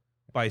Crunchyroll.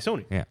 By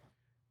Sony. Yeah.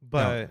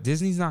 But... No,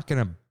 Disney's not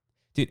going to...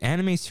 Dude,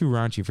 anime's too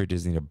raunchy for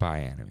Disney to buy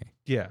anime.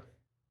 Yeah.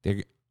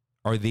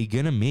 Are they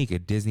going to make a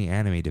Disney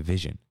anime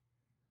division?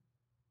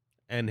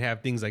 And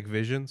have things like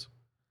Visions?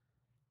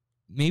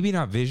 Maybe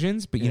not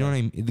Visions, but you know what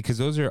I mean? Because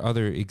those are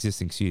other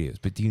existing studios.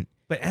 But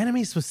But anime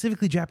is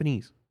specifically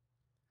Japanese.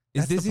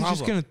 Is That's the Disney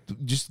just problem. going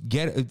to just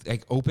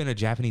get open a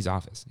Japanese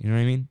office? You know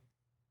what I mean?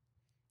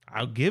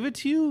 I'll give it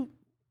to you.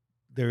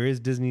 There is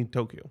Disney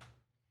Tokyo.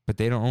 But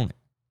they don't own it.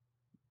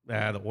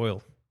 The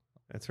oil.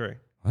 That's right.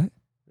 What?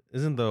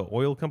 Isn't the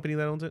oil company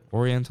that owns it?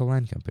 Oriental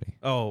Land Company.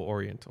 Oh,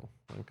 Oriental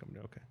Oil Company.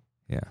 Okay.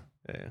 Yeah.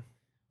 Yeah.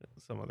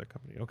 Some other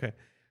company. Okay.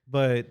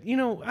 But,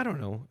 I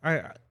don't know.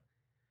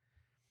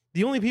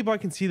 The only people I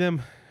can see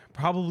them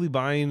probably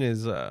buying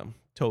is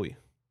Toei.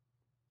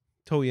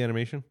 Toei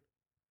Animation.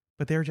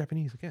 But they're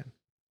Japanese again.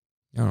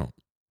 No.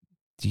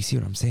 Do you see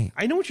what I'm saying?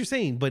 I know what you're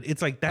saying, but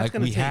it's like that's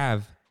going to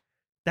take...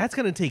 That's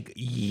going to take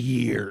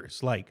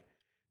years, like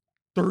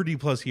 30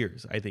 plus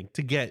years, I think,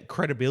 to get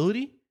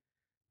credibility,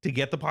 to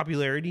get the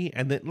popularity.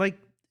 And then,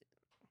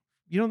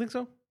 you don't think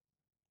so?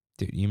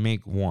 Dude, you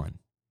make one.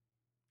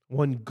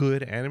 One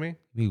good anime?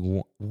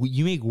 You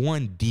make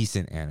one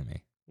decent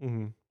anime.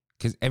 Mm-hmm.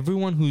 Because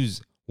everyone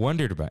who's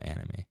wondered about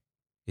anime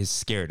is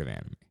scared of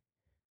anime.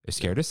 They're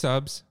scared of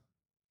subs,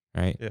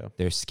 right? Yeah.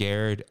 They're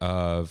scared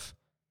of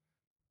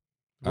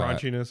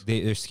Raunchiness.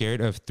 They're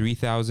scared of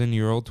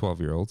 3,000-year-old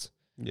 12-year-olds.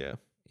 Yeah.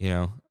 You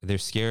know, they're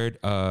scared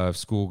of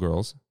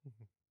schoolgirls,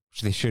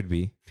 which they should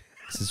be.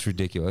 This is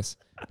ridiculous.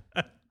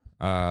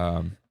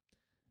 They're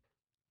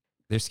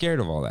scared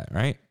of all that,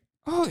 right?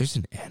 Oh, there's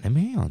an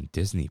anime on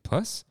Disney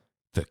Plus.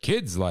 The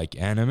kids like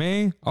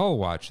anime. I'll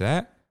watch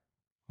that.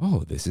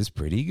 Oh, this is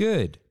pretty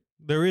good.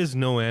 There is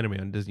no anime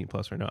on Disney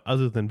Plus right now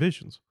other than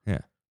Visions. Yeah.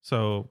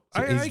 So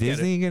Is I get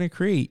Disney it. going to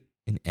create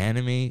an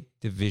anime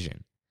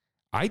division?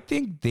 I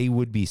think they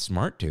would be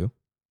smart to.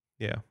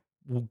 Yeah.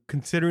 Well,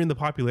 considering the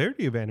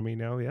popularity of anime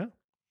now, yeah.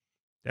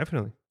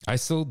 Definitely. I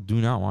still do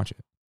not watch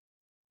it.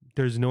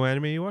 There's no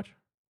anime you watch?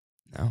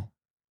 No.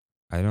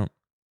 I don't.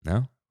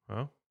 No.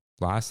 Oh.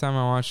 Last time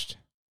I watched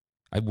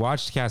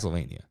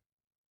Castlevania.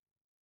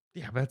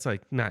 Yeah, but that's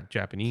like not It's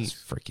Japanese.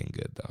 freaking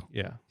good though.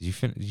 Yeah. Did you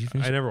finish?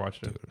 I never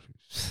watched it.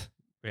 Dude.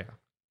 Yeah.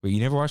 Wait, you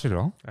never watched it at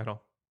all? At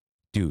all.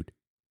 Dude,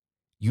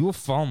 you will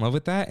fall in love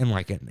with that in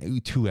like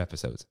 2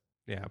 episodes.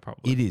 Yeah,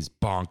 probably. It is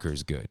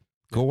bonkers good.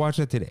 Go watch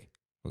that today.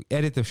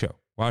 Edit the show.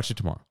 Watch it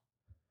tomorrow.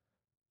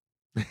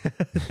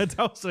 That's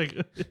how it's like.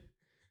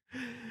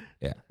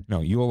 Yeah.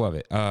 No, you will love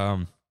it.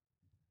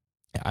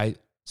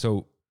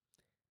 So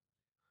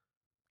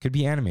could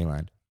be Anime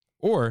Land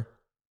or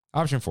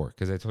option 4,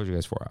 because I told you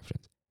guys 4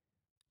 options.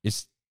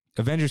 It's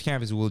Avengers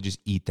Campus will just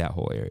eat that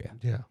whole area.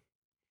 Yeah.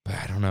 But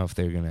I don't know if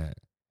they're gonna.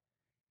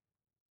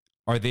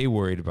 Are they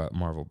worried about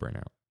Marvel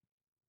burnout?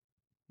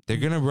 They're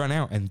gonna run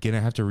out and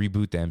gonna have to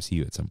reboot the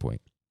MCU at some point,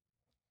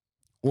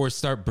 or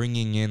start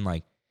bringing in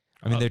like.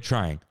 I mean, they're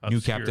trying new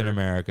obscure. Captain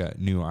America,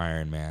 new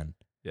Iron Man,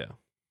 Yeah.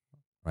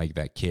 like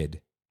that kid.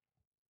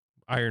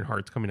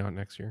 Ironheart's coming out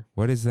next year.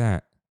 What is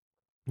that?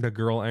 The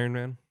girl Iron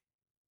Man.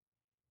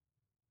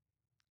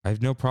 I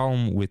have no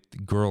problem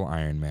with girl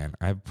Iron Man.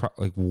 I have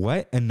like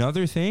what?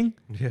 Another thing?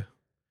 Yeah.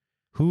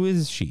 Who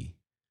is she?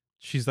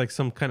 She's like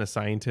some kind of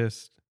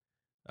scientist.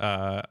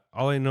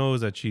 All I know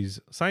is that she's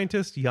a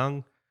scientist,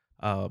 young,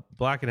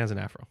 black, and has an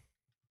afro.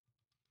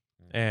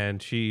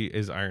 And she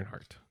is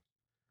Ironheart.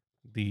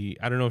 I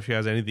don't know if she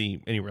has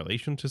any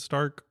relation to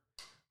Stark,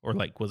 or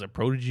like was a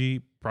protege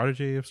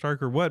of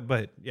Stark or what,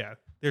 but yeah,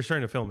 they're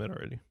starting to film it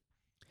already.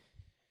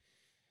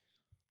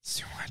 It's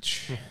too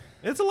much.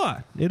 It's a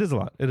lot. It is a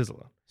lot. It is a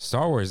lot.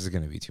 Star Wars is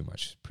going to be too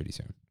much pretty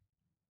soon.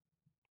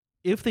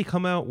 If they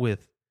come out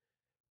with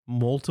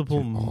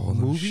multiple Dude, all those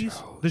movies,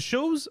 shows. the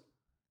shows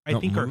I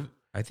think are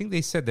I think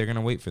they said they're going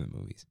to wait for the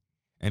movies,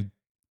 and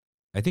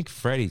I think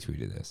Freddie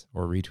tweeted this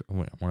or retweeted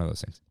one of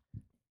those things.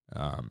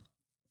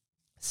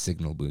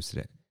 Signal boosted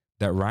it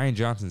that Ryan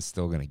Johnson's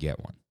still going to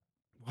get one.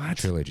 what?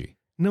 Trilogy,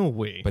 No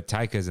way. but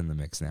Taika's in the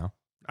mix now.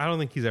 I don't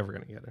think he's ever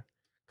going to get it.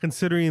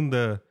 Considering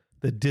the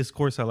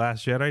discourse that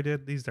Last Jedi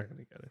did, he's not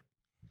going to get it.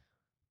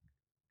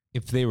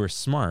 If they were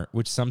smart,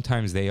 which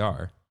sometimes they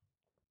are,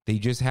 they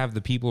just have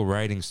the people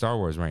writing Star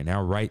Wars right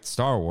now write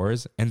Star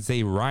Wars and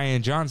say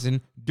Ryan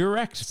Johnson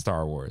direct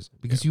Star Wars,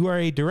 because you are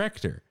a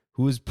director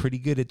who is pretty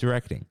good at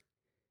directing.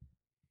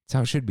 That's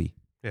how it should be.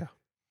 Yeah,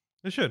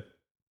 it should.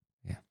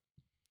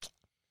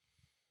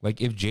 Like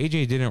if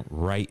JJ didn't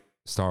write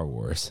Star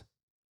Wars,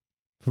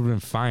 it would have been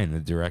fine to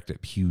direct a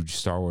huge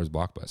Star Wars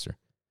blockbuster.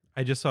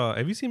 I just saw.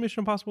 Have you seen Mission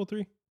Impossible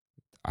 3?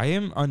 I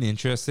am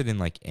uninterested in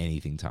like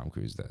anything Tom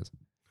Cruise does.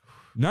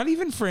 Not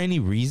even for any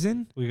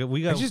reason. We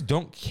I got. just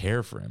don't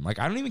care for him. Like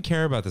I don't even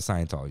care about the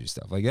Scientology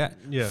stuff like that.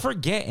 Yeah.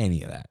 Forget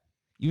any of that.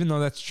 Even though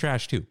that's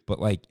trash too.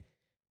 But like,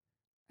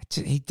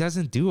 he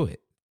doesn't do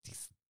it.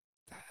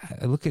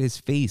 I look at his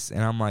face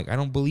and I'm like, I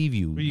don't believe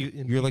you.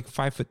 You're like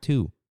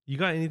 5'2". You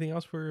got anything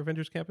else for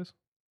Avengers Campus?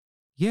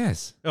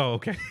 Yes. Oh,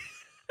 okay.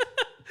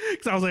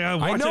 Because I was like,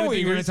 I know what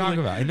you're going to talk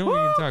about. I know what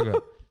you're going to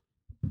talk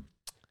about.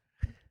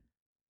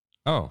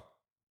 Oh.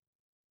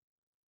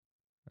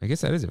 I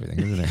guess that is everything,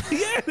 isn't it?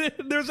 Yeah,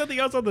 there's nothing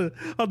else on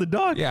the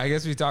dock. Yeah, I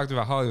guess we talked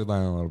about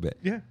Hollywoodland a little bit.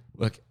 Yeah.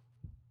 Look,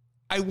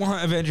 I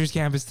want Avengers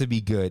Campus to be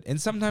good. And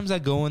sometimes I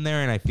go in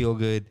there and I feel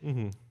good.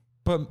 Mm-hmm.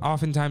 But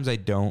oftentimes I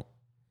don't.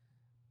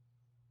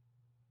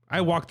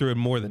 I walked through it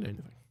more than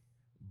anything.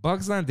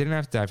 Bugs Land didn't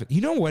have to die for.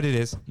 You know what it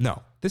is?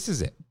 No, this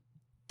is it.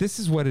 This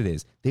is what it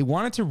is. They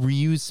wanted to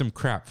reuse some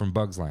crap from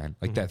Bugs Land,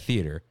 like that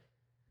theater,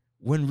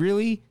 when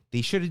really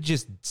they should have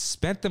just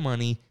spent the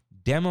money,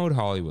 demoed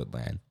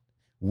Hollywoodland,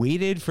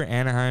 waited for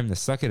Anaheim to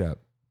suck it up,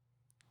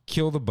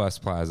 kill the bus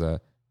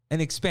plaza,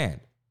 and expand.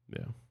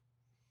 Yeah.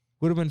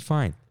 Would have been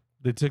fine.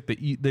 They took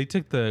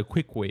the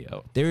quick way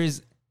out. There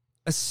is,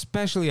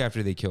 especially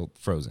after they killed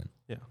Frozen.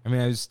 Yeah. I mean,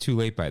 I was too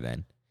late by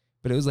then,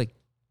 but it was like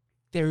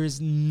there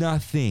is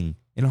nothing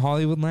in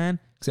Hollywoodland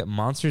except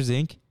Monsters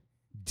Inc.,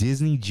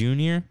 Disney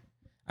Junior,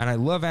 and I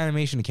love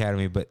Animation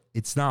Academy, but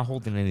it's not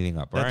holding anything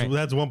up. All right,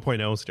 That's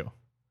 1.0 still.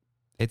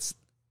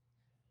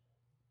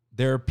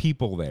 There are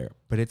people there,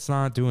 but it's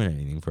not doing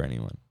anything for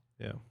anyone.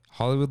 Yeah.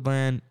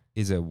 Hollywoodland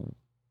is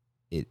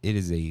it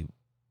is a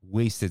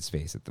wasted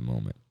space at the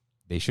moment.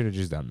 They should have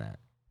just done that.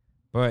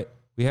 But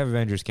we have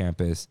Avengers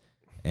Campus,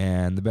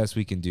 and the best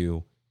we can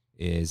do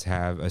is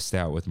have a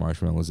stout with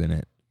marshmallows in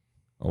it,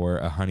 or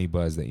a honey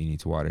buzz that you need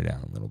to water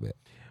down a little bit.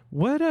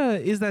 What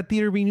is that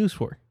theater being used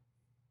for?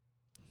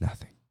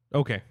 Nothing.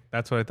 Okay,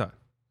 that's what I thought.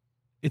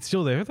 It's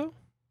still there though.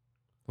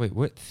 Wait,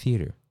 what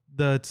theater?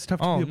 The stuff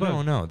to Oh, be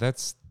above. no.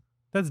 That's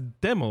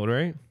demoed,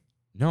 right?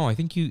 no. I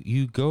think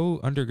you go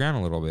underground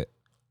a little bit.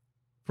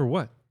 For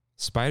what?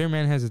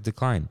 Spider-Man has a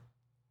decline.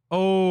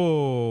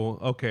 Oh,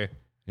 okay.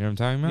 You know what I'm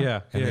talking about?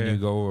 Yeah, And yeah, then yeah. you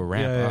go a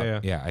ramp Yeah,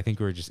 up. Yeah, I think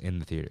we're just in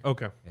the theater.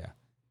 Okay.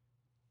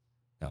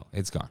 No,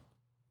 it's gone.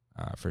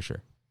 For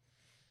sure.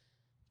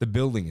 The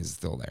building is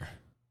still there.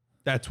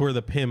 That's where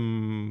the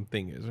PIM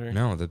thing is, right?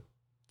 No,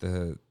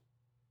 the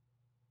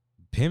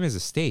PIM is a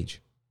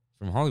stage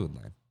from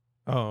Hollywoodland,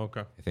 Oh,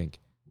 okay. I think.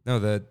 No,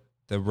 the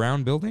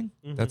round building,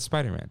 Mhm. that's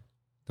Spider-Man.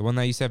 The one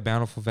that used to have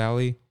Bountiful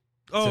Valley.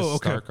 Oh, says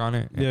okay. Stark on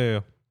it. Yeah.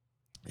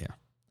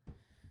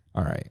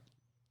 All right.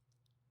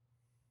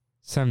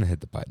 It's time to hit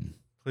the button.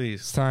 It's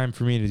Please. time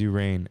for me to do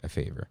Rain a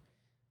favor.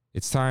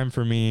 It's time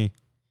for me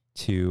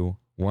to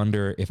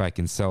wonder if I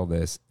can sell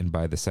this and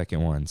buy the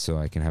second one so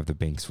I can have the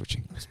bank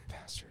switching. Those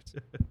bastards.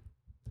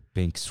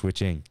 Bank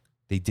switching.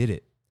 They did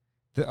it.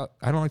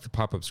 I don't like the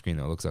pop-up screen,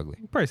 though. It looks ugly.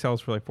 It probably sells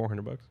for like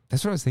 $400.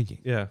 That's what I was thinking.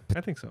 Yeah,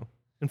 I think so.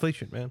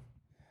 Inflation, man.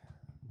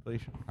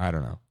 Inflation. I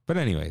don't know. But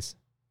anyways.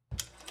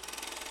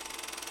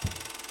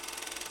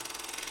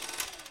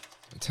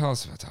 Tell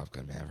us about Top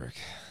Gun Maverick.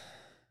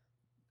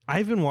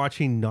 I've been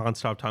watching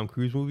nonstop Tom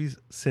Cruise movies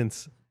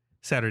since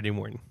Saturday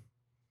morning.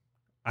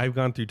 I've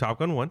gone through Top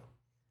Gun 1.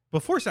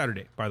 Before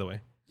Saturday, by the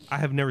way. I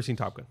have never seen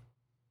Top Gun.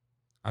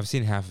 I've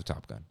seen half of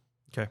Top Gun.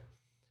 Okay.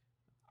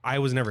 I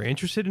was never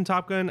interested in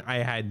Top Gun. I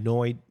had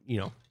no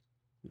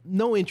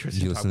interest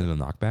Did you in Top listen Gun. to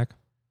the knockback?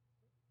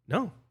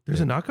 No.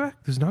 There's a knockback?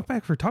 There's a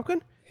knockback for Top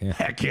Gun? Yeah.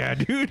 Heck yeah,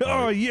 dude.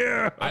 Oh,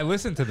 yeah. I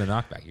listened to the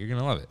knockback. You're going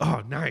to love it.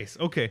 Oh, nice.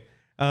 Okay.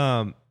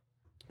 I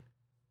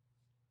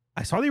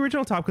saw the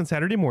original Top Gun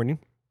Saturday morning,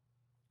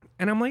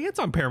 and I'm like, it's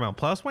on Paramount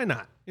Plus. Why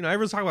not?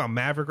 Everyone's talking about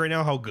Maverick right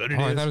now, how good it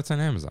is. I thought it's on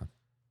Amazon.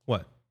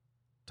 What?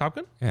 Top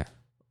Gun? Yeah.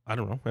 I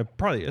don't know. It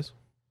probably is.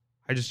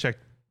 I just checked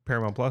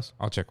Paramount Plus.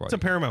 I'll check why. It's a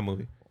Paramount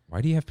movie. Why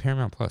do you have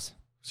Paramount Plus?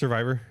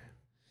 Survivor.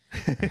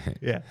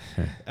 Yeah.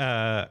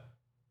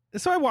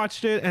 So I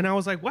watched it, and I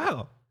was like,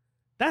 wow,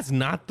 that's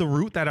not the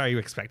route that I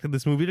expected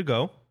this movie to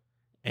go.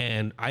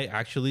 And I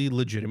actually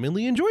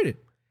legitimately enjoyed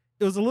it.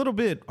 It was a little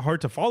bit hard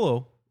to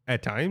follow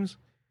at times,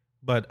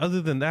 but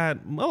other than that,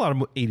 a lot of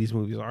 80s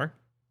movies are.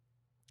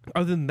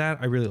 Other than that,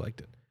 I really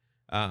liked it.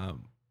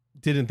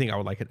 Didn't think I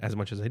would like it as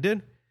much as I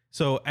did.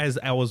 So as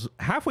I was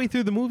halfway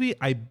through the movie,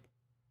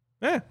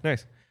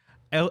 nice.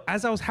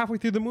 As I was halfway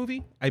through the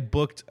movie, I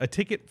booked a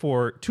ticket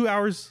for 2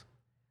 hours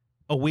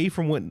away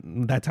from what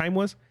that time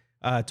was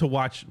to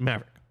watch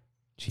Maverick.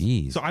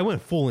 Jeez. So I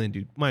went full in,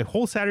 dude. My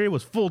whole Saturday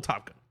was full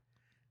Top Gun.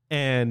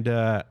 And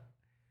I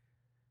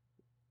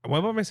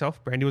went by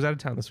myself. Brandy was out of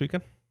town this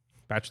weekend.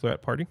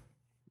 Bachelorette party.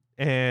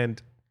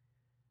 And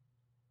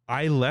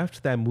I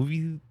left that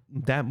movie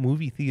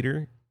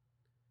theater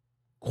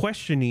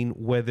questioning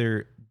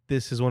whether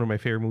this is one of my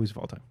favorite movies of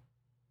all time.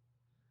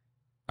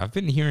 I've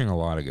been hearing a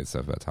lot of good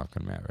stuff about Top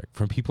Gun Maverick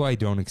from people I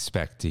don't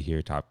expect to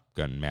hear Top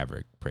Gun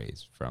Maverick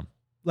praise from.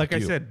 Like I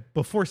you. said,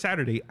 before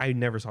Saturday, I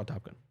never saw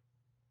Top Gun.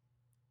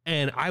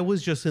 And I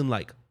was just in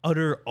like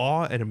utter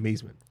awe and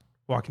amazement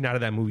walking out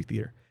of that movie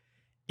theater.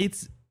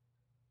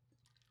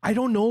 I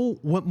don't know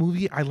what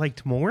movie I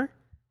liked more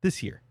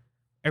this year.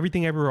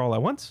 Everything Everywhere All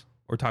at Once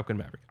or Top Gun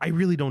Maverick. I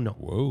really don't know.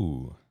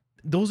 Whoa.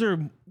 Those are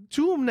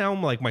two of them now,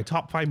 like my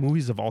top 5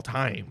 movies of all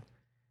time.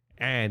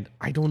 And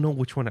I don't know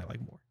which one I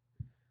like more.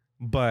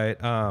 But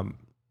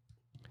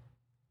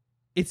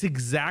it's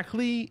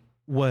exactly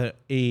what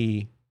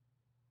a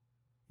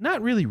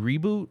not really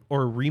reboot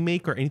or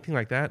remake or anything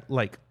like that,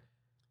 like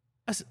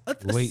a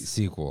Late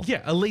sequel.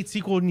 Yeah, a late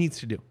sequel needs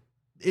to do.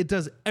 It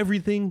does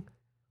everything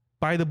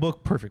by the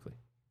book perfectly.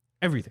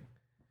 Everything.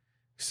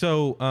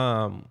 So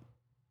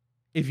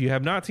if you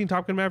have not seen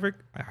Top Gun Maverick,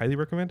 I highly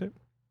recommend it.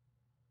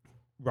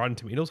 Rotten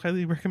Tomatoes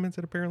highly recommends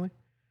it, apparently.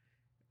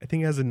 I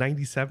think it has a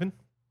 97.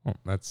 Oh,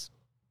 that's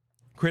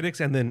Critics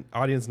and then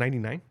audience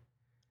 99.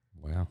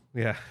 wow.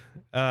 Yeah.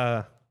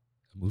 A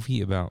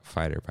movie about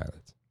fighter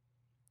pilots.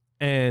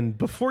 And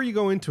before you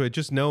go into it,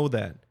 just know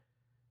that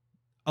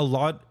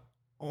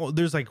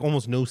there's like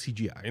almost no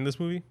CGI in this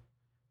movie.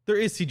 There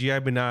is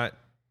CGI, but not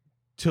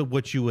to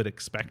what you would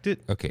expect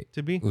it Okay.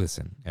 to be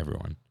Listen,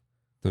 everyone.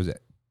 There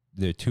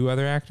are 2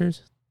 other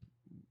actors.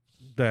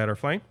 that are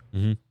flying.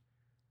 Mm-hmm.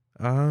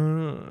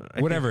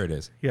 Whatever it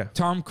is. Yeah.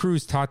 Tom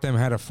Cruise taught them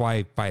how to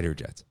fly fighter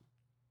jets.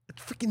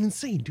 It's freaking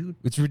insane, dude.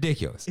 It's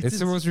ridiculous. It's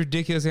the ins- most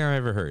ridiculous thing I've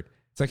ever heard.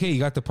 It's like, hey, you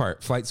got the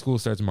part. Flight school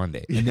starts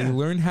Monday. And they Yeah.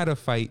 learn how to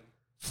flight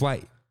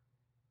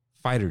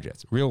fighter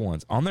jets, real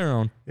ones, on their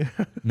own.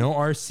 No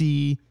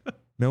RC,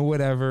 no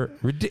whatever.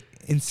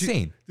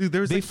 Insane. Dude,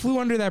 there's They flew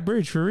under that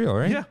bridge for real,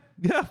 right?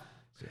 Yeah.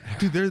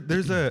 Dude,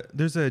 there's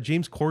a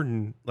James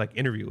Corden like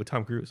interview with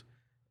Tom Cruise.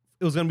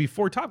 It was gonna be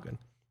for Top Gun,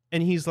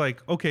 and he's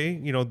like, okay,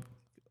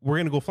 we're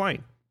gonna go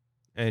flying,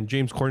 and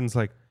James Corden's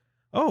like,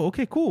 oh,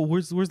 okay, cool.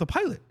 Where's the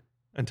pilot?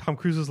 And Tom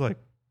Cruise is like,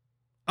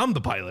 I'm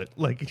the pilot.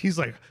 Like he's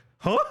like,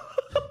 huh?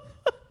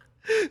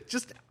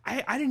 Just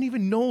I didn't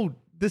even know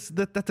that's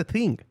a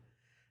thing.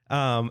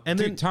 And then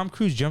Dude, Tom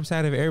Cruise jumps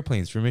out of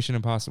airplanes for Mission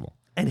Impossible.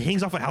 and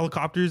hangs off of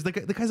helicopters. The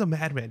guy's a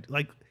madman,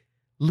 like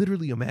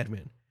literally a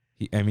madman.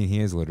 He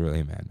is literally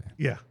a madman.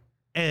 Yeah,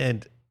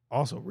 and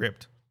also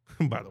ripped.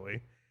 By the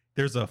way,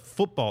 there's a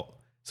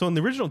football. So in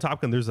the original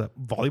Top Gun, there's a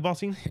volleyball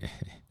scene,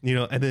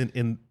 and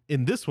then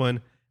in this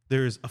one,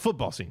 there's a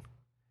football scene,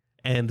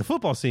 and the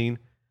football scene,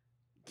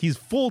 he's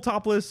full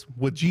topless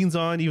with jeans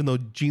on, even though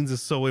jeans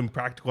is so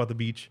impractical at the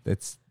beach.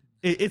 It's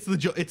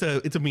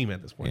It's a meme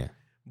at this point. Yeah.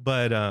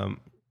 But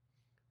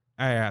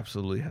I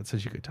absolutely had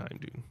such a good time,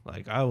 dude.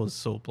 Like I was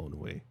so blown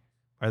away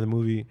by the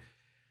movie. And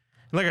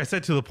like I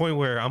said, to the point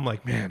where I'm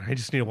like, man, I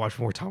just need to watch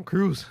more Tom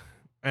Cruise.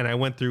 And I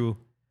went through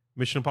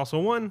Mission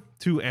Impossible 1,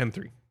 2, and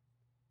 3.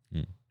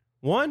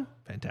 1,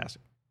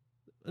 fantastic.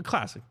 A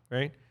classic,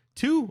 right?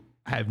 2,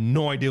 I have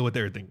no idea what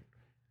they were thinking.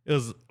 It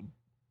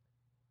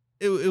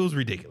was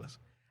ridiculous.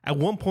 At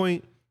one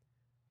point,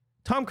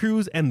 Tom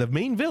Cruise and the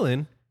main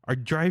villain are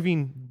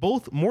driving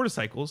both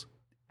motorcycles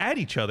at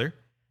each other,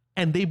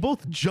 and they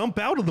both jump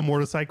out of the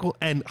motorcycle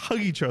and hug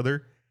each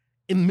other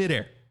in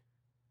midair.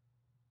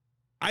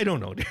 I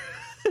don't know.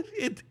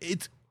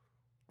 It's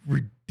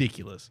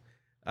ridiculous.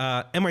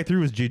 MI3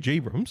 was J.J.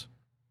 Abrams.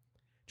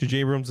 J.J.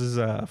 Abrams'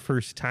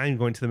 first time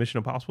going to the Mission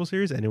Impossible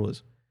series, and it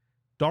was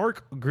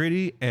dark,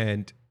 gritty,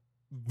 and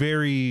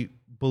very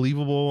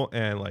believable.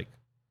 And like,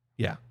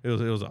 yeah, it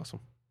was awesome.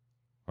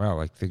 wow,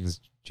 like things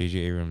J.J.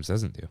 Abrams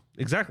doesn't do.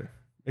 Exactly.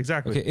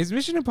 Okay, is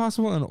Mission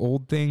Impossible an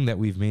old thing that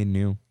we've made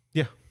new?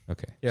 Yeah.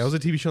 Okay. Yeah, it was a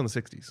TV show in the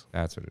 60s.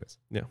 That's what it is.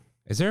 Yeah.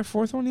 Is there a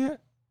fourth one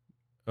yet?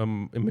 A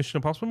Mission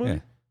Impossible movie? Yeah.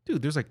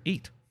 Dude, there's like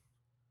 8.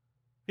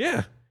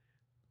 Yeah.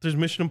 There's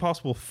Mission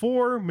Impossible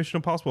 4, Mission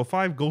Impossible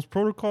 5, Ghost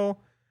Protocol,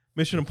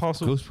 Mission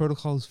Impossible. Ghost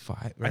Protocol is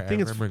 5. I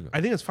think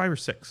it's 5 or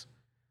 6.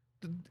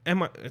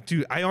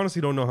 Dude, I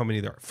honestly don't know how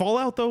many there are.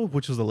 Fallout though,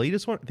 which was the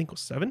latest one, I think it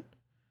was 7,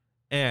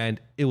 and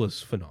it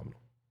was phenomenal.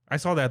 I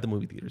saw that at the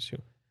movie theaters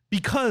too,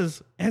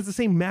 because it has the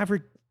same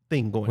Maverick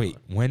thing going Wait,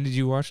 on. when did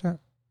you watch that?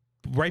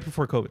 Right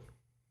before COVID.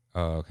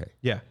 Oh, okay.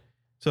 Yeah,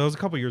 so it was a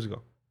couple years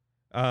ago.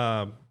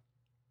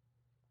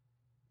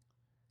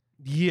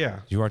 Yeah,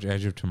 Did you watch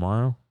Edge of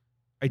Tomorrow?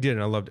 I did,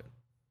 and I loved it.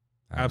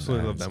 I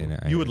Absolutely haven't loved that seen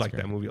movie. it. You would It's like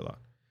great. that movie a lot.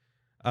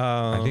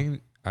 I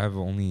think I've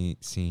only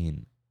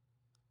seen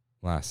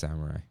Last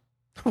Samurai.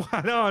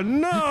 Oh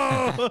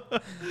no!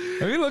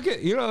 I mean, look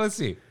at, let's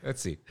see.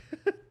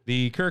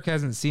 The Kirk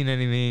hasn't seen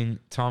anything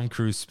Tom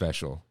Cruise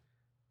special.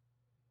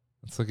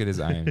 Let's look at his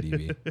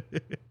IMDb.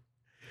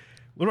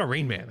 What about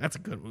Rain Man? That's a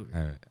good movie.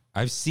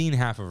 I've seen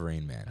half of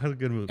Rain Man That's a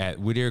good movie. at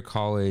Whittier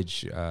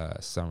College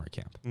summer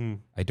camp.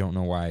 I don't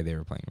know why they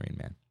were playing Rain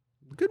Man.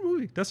 Good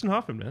movie. Dustin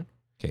Hoffman, man.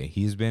 Okay,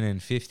 he's been in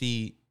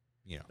 50,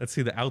 Let's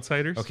see, The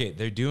Outsiders. Okay,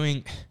 they're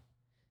doing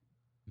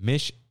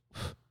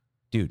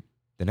Dude,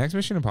 the next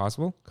Mission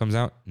Impossible comes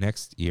out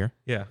next year.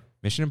 Yeah.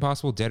 Mission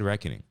Impossible Dead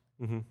Reckoning,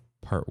 Mm-hmm.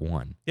 Part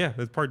 1. Yeah,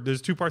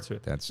 there's 2 parts to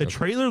it. That's the okay.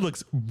 trailer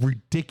looks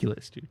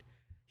ridiculous, dude.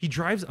 He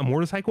drives a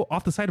motorcycle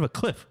off the side of a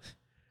cliff.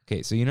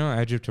 Okay, so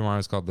Edge of Tomorrow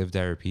is called Live,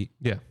 Die, Repeat.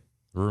 Yeah.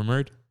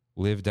 Rumored,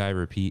 Live, Die,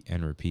 Repeat,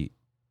 and Repeat.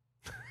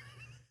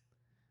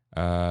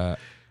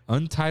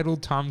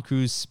 Untitled Tom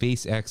Cruise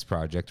SpaceX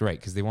project, right?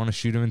 Because they want to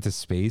shoot him into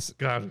space,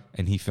 Got it.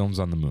 and he films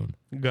on the moon.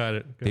 Got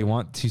it. They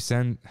want to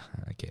send.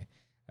 Okay,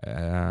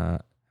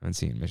 haven't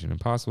seen Mission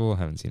Impossible.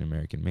 Haven't seen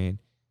American Made.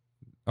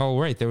 Oh,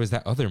 right, there was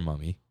that other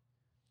Mummy.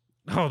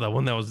 Oh, that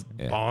one that was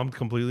Yeah. bombed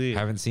completely.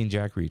 Haven't seen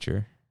Jack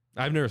Reacher.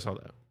 I've never saw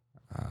that.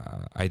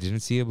 I didn't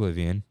see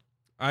Oblivion.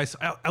 I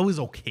was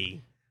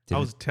okay. I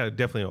was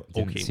definitely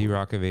Didn't okay. see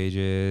Rock of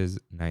Ages,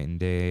 Night and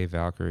Day,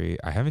 Valkyrie.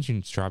 I haven't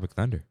seen Tropic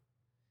Thunder.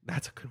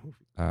 That's a good movie.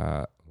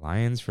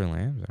 Lions for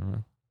Lambs. I don't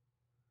know.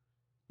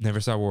 Never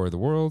saw War of the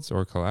Worlds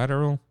or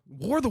Collateral.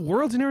 War of the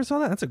Worlds, you never saw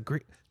that? That's a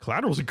great.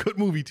 Collateral's a good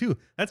movie too.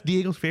 That's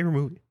Diego's favorite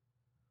movie.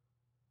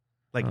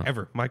 Like Oh.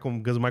 ever.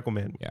 Because of Michael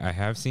Mann. Yeah, I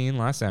have seen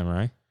Last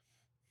Samurai.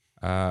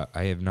 I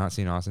have not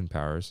seen Austin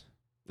Powers.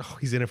 Oh,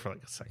 he's in it for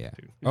like a second, Yeah.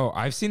 dude. Oh,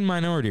 I've seen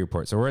Minority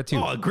Report. So we're at 2.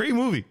 Oh, a great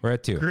movie. We're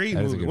at 2. Great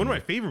That is a movie. good One of my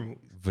movie. favorite movies.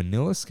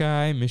 Vanilla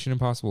Sky, Mission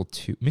Impossible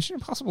 2. Mission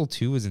Impossible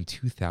 2 was in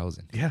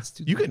 2000. Yes,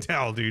 you can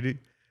tell, dude.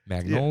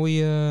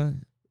 Magnolia.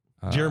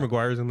 Jerry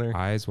Maguire's in there.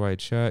 Eyes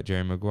Wide Shut.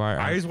 Jerry Maguire.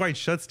 Eyes Wide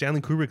Shut,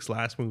 Stanley Kubrick's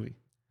last movie.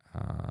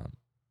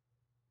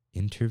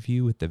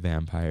 Interview with the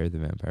Vampire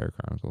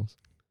Chronicles.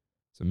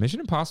 So Mission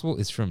Impossible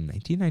is from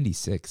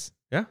 1996.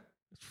 Yeah.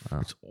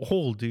 Wow. It's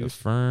old, The dude.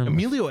 Firm.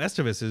 Emilio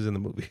Estevez is in the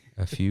movie.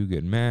 A Few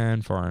Good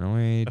Men. Far and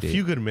Away. A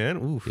Few Good Men.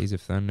 Oof. Days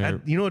of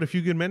Thunder. You know what A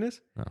Few Good Men is?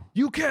 Oh.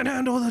 You can't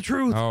handle the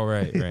truth. Oh,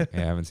 right. Yeah, I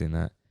haven't seen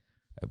that.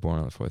 Born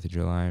on the 4th of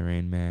July,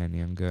 Rain Man,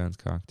 Young Guns,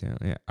 Cocktail.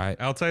 Yeah, I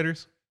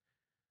Outsiders.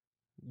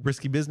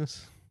 Risky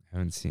Business.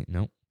 haven't seen.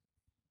 Nope.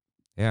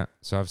 Yeah,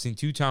 so I've seen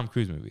 2 Tom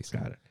Cruise movies.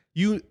 Got it.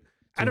 You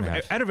out and a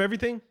half. of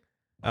everything,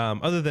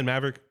 other than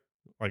Maverick,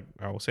 like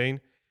I was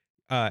saying,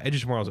 Edge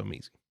of Tomorrow is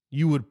amazing.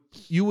 You would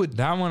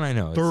That one I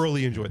know.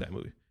 thoroughly enjoy that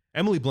movie.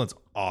 Emily Blunt's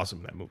awesome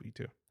in that movie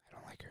too. I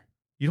don't like her.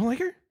 You don't like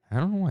her? I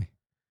don't know why.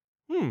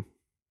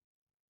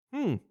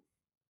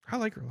 I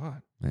like her a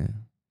lot. Yeah.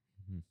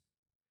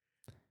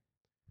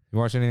 You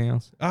watch anything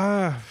else?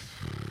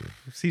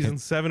 Season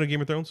 7 of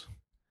Game of Thrones.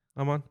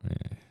 I'm on.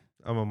 Eh,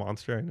 I'm a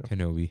monster. I know.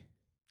 Kenobi.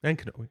 And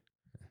Kenobi.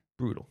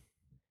 Brutal.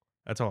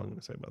 That's all I'm going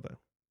to say about that.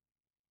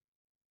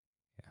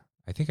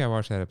 I think I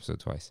watched that episode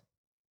twice.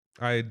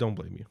 I don't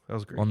blame you. That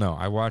was great. Well, no,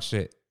 I watched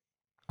it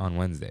on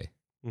Wednesday,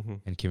 Mm-hmm.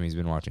 and Kimmy's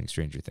been watching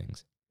Stranger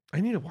Things.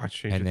 I need to watch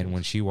Stranger And then Things.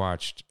 when she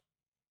watched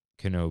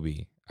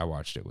Kenobi, I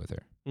watched it with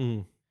her.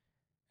 Mm.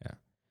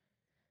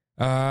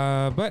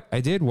 But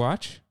I did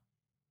watch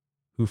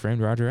Who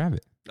Framed Roger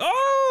Rabbit.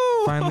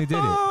 Oh! Finally did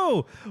it.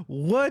 Oh!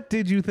 What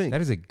did you think?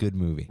 That is a good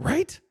movie.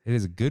 Right? It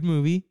is a good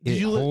movie. Did It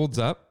you look- holds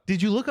up.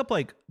 Did you look up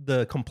like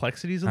the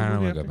complexities of the I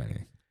don't movie? look up after?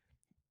 anything.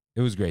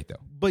 It was great though.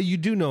 But you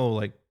do know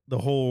like the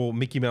whole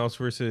Mickey Mouse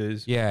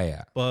versus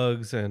Yeah.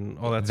 Bugs and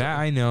all that. That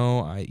I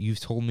know. You've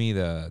told me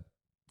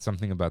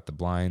something about the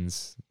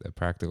blinds, the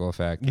practical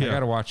effect. I Yeah.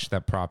 gotta watch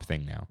that prop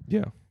thing now.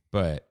 Yeah.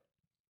 But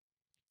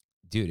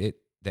dude,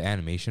 the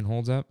animation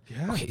holds up.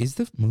 Yeah. Okay, is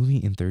the movie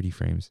in 30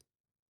 frames?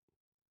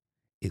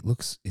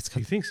 It's Do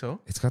you think so?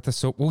 got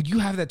the well, you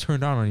have that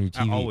turned on your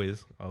TV.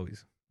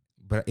 Always.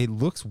 But it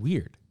looks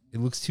weird. It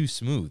looks too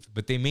smooth.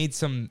 But they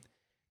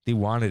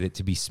wanted it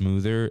to be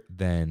smoother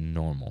than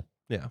normal.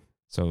 Yeah.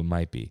 So it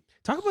might be.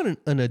 Talk about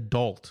an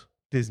adult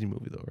Disney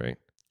movie though, right?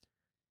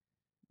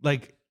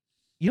 Like,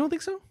 you don't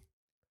think so?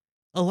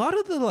 A lot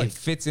of the It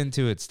fits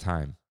into its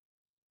time.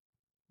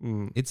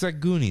 Mm, It's like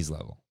Goonies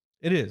level,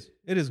 it is,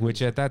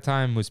 which at that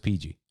time was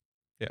PG.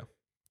 Yeah.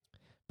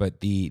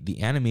 But the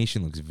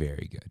animation looks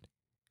very good.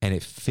 And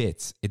it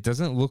fits. It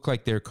doesn't look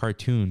like they're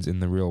cartoons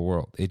in the real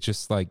world. It's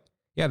just like,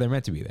 yeah, they're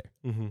meant to be there.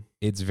 Mm-hmm.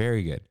 It's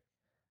very good.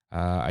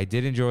 I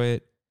did enjoy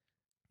it.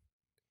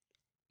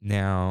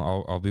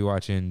 Now I'll be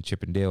watching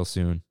Chip and Dale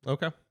soon.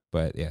 Okay.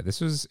 But yeah, it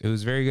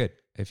was very good.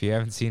 If you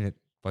haven't seen it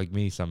like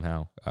me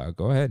somehow,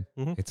 go ahead.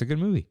 Mhm. It's a good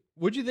movie.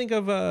 What'd you think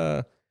of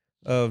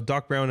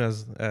Doc Brown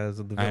as the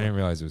villain? I didn't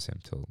realize it was him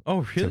till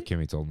really?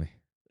 Kimmy told me.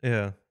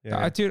 Yeah.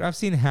 Yeah. Dude, I've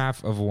seen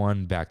half of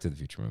one Back to the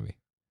Future movie.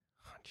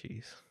 Oh,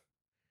 jeez.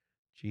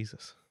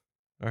 Jesus.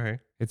 All right.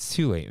 It's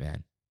too late,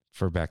 man,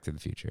 for Back to the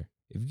Future.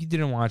 If you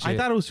didn't watch I it,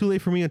 thought it was too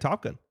late for me in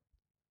Top Gun.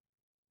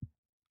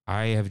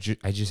 I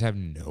just have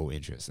no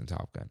interest in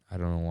Top Gun. I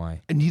don't know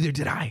why. And neither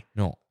did I.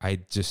 No, I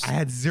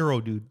had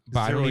zero, dude. but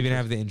I Zero don't even interest.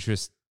 have the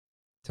interest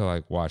to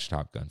like watch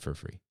Top Gun for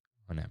free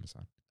on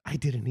Amazon. I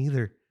didn't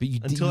either. But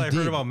Until I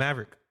heard about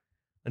Maverick.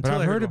 But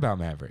I've heard about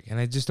Maverick, and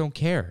I just don't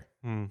care.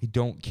 Hmm. I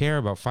don't care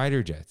about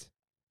fighter jets.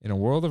 In a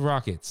world of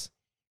rockets,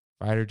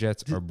 fighter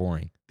jets are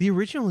boring. The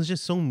original is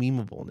just so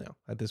memeable now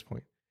at this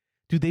point.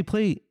 Dude, they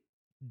play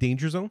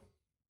Danger Zone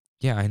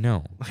Yeah, I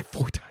know. like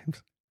 4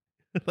 times.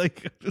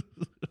 Like,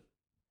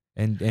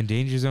 And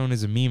Danger Zone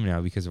is a meme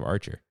now because of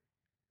Archer.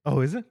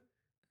 oh, is it?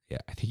 Yeah,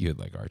 I think you would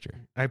like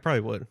Archer. I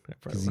probably would.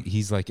 'Cause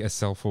he's like a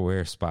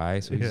self-aware spy,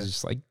 so he's Yeah.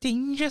 just like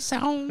Danger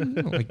Zone.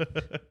 Like,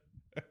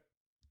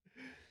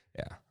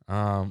 yeah.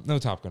 No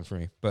Top Gun for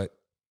me, but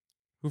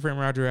Who Framed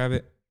Roger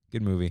Rabbit?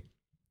 Good movie.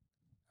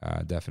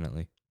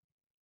 Definitely.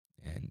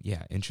 And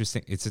yeah,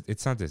 interesting.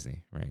 It's not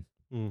Disney, right?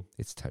 Mm.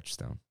 It's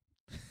Touchstone.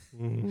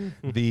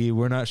 Mhm.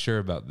 We're not sure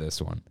about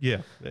this one.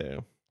 Yeah.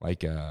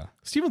 Like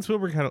Steven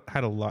Spielberg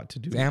had a lot to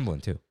do. it's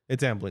Amblin too.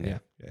 It's Amblin,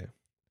 yeah.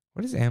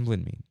 What does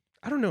Amblin mean?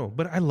 I don't know,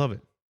 but I love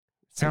it.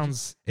 It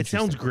sounds It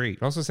sounds interesting. great.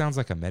 It also sounds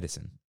like a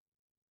medicine.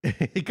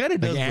 It kind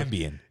of Like does.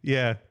 Ambien.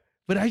 Yeah.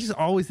 But I just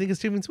always think of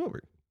Steven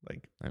Spielberg.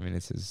 Like, I mean,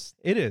 it's his.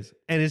 it is.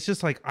 And it's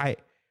just like,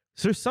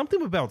 so there's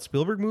something about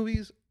Spielberg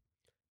movies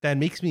that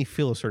makes me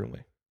feel a certain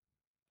way.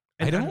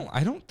 And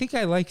I don't think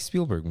I like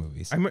Spielberg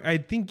movies. I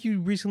think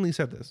you recently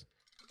said this.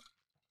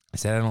 I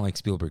said I don't like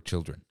Spielberg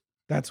children.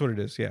 That's what it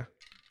is. Yeah.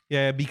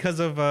 Yeah. Because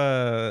of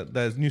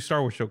the new Star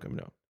Wars show coming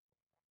out.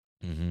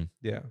 Mm-hmm.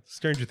 Yeah.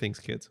 Stranger Things,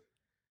 kids.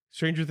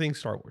 Stranger Things,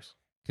 Star Wars.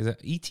 Because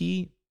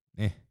E.T.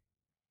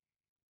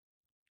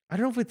 I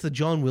don't know if it's the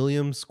John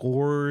Williams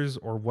scores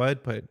or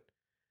what, but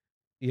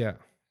yeah.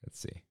 Let's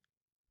see.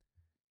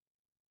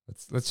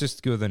 Let's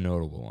just go with the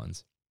notable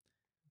ones.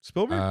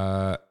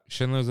 Spielberg?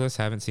 Schindler's List.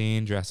 Haven't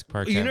seen Jurassic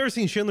Park. You never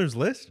seen Schindler's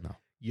List? No.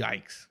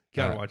 Yikes. You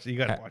gotta watch it. You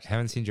gotta watch it.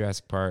 Haven't seen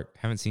Jurassic Park.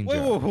 Haven't seen. Wait,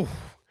 whoa.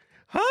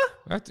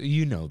 Huh?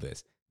 You know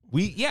this.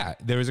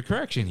 There was a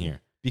correction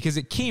here because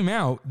it came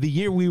out the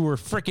year we were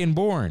freaking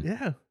born.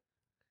 Yeah.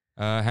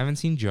 Haven't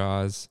seen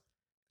Jaws.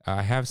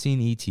 I have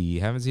seen E.T.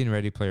 Haven't seen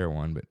Ready Player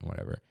One, but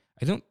whatever.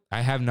 I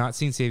have not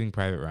seen Saving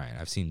Private Ryan.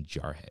 I've seen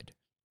Jarhead.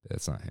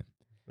 That's not him.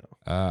 No.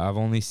 I've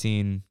only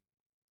seen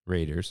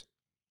Raiders.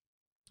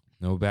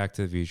 No Back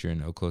to the Future.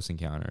 No Close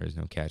Encounters.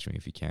 No Catch Me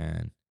If You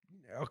Can.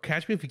 Oh,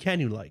 Catch Me If You Can.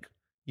 You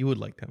would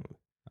like that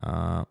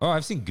movie.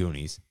 I've seen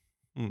Goonies.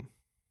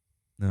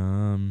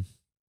 Hmm.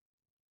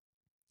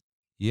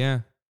 Yeah.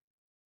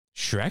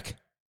 Shrek.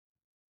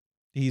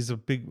 He's a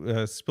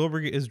big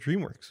Spielberg is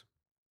DreamWorks.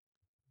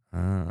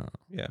 Oh.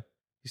 Yeah.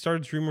 He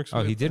started DreamWorks.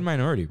 Oh, he did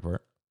Minority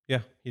Report.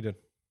 Yeah, he did.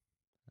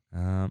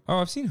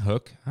 I've seen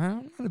Hook.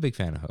 I'm not a big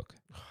fan of Hook.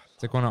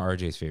 It's like one of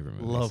RJ's favorite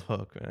movies. Love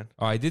Hook, man.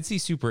 Oh, I did see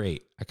Super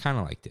 8. I kind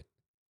of liked it.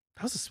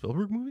 That was a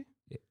Spielberg movie?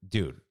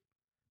 Dude.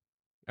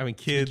 I mean,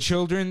 kids.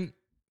 Children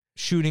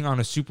shooting on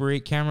a Super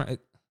 8 camera.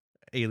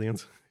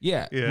 Aliens.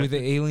 Yeah, Yeah. with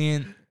the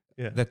alien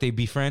Yeah. that they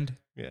befriend.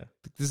 Yeah.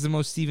 This is the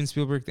most Steven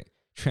Spielberg thing.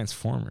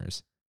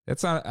 Transformers.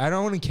 That's not. I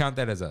don't want to count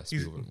that as a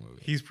Spielberg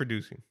movie. He's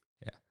producing.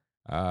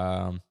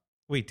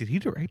 Wait, did he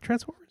direct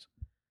Transformers?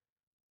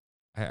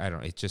 I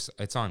don't.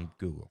 It's on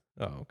Google.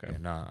 Oh, okay. Yeah,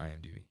 not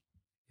IMDb.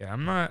 Yeah,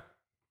 I'm not.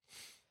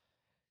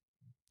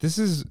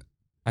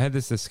 I had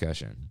this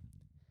discussion.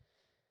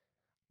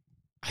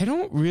 I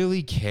don't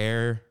really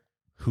care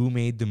who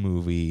made the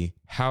movie,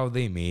 how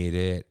they made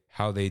it,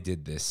 how they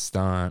did this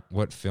stunt,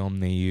 what film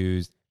they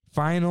used.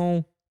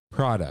 Final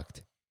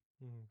product.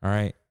 All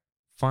right.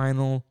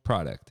 Final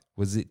product.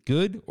 Was it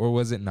good or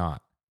was it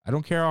not? I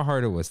don't care how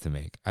hard it was to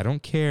make. I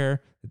don't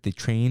care that they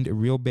trained a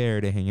real bear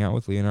to hang out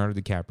with Leonardo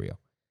DiCaprio.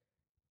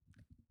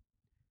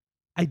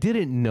 I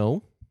didn't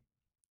know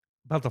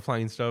about the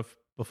flying stuff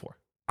before.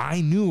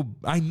 I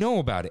know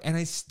about it, and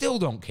I still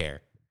don't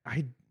care.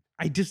 I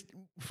just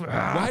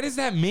Why does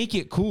that make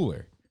it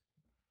cooler?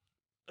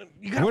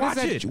 you gotta watch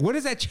it. What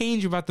does that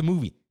change about the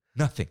movie?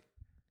 Nothing.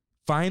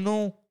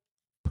 Final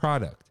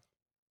product.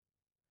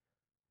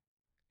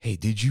 Hey,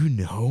 did you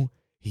know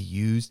he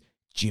used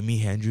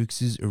Jimi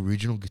Hendrix's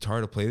original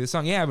guitar to play this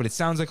song? Yeah, but it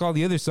sounds like all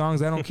the other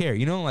songs. I don't care.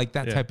 You know, like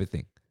that Yeah. type of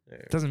thing.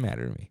 It doesn't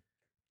matter to me.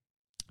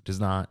 It does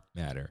not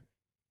matter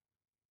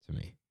to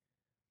me.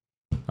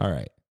 All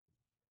right.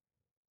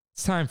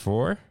 It's time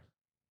for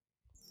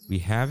We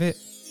Have It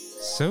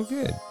So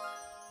Good,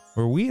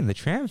 where we in the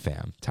Tram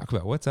Fam talk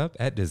about what's up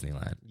at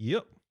Disneyland.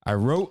 Yep. I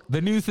wrote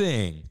the new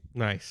thing.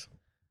 Nice.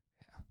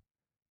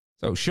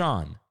 So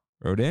Sean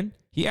wrote in.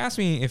 He asked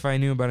me if I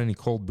knew about any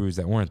cold brews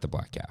that weren't the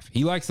Black Calf.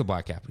 He likes the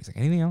Black Calf. He's like,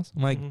 anything else?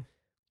 I'm like,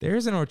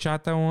 there's an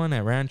horchata one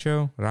at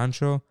Rancho,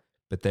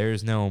 but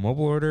there's no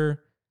mobile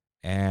order,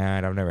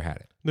 and I've never had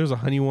it. There's a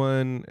honey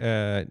one.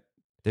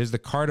 There's the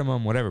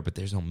cardamom, whatever, but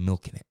there's no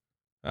milk in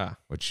it,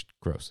 which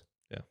gross.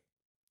 Yeah.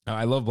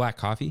 I love black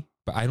coffee,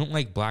 but I don't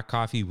like black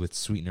coffee with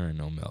sweetener and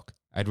no milk.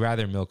 I'd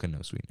rather milk and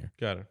no sweetener.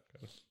 Got it.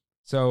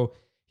 So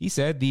he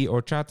said the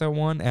horchata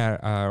one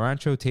at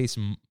Rancho tastes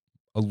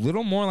a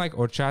little more like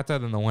horchata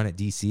than the one at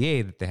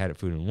DCA that they had at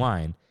Food and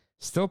Wine.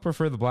 Still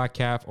prefer the Black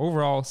Calf.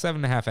 Overall,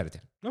 7.5 out of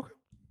 10. Okay.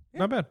 Yeah.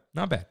 Not bad.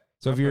 Not bad.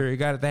 So if you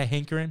got that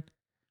hankering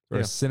for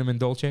a cinnamon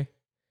dolce,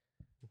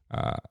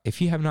 if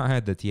you have not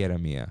had the Tierra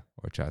Mia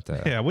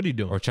horchata, Yeah. What are you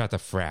doing? horchata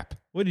frap,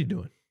 What are you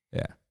doing?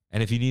 yeah.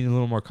 And if you need a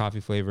little more coffee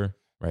flavor,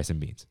 rice and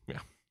beans. Yeah.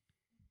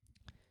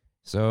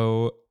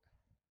 So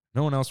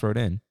no one else wrote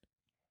in.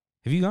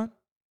 Have you gone?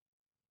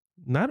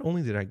 Not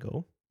only did I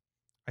go,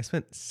 I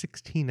spent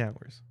 16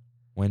 hours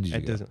When did you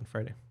at go? Disneyland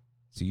Friday.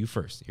 So you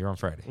first. You're on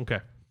Friday. Okay.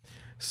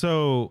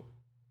 So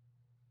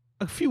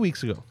a few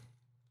weeks ago,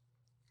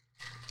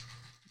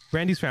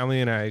 Brandy's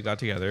family and I got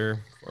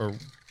together, or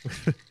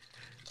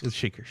it's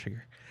shaker.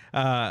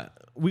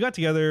 We got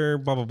together,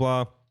 blah, blah,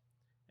 blah.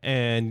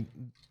 And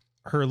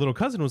her little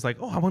cousin was like,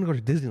 oh, I want to go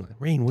to Disneyland.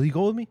 Rain, will you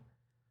go with me?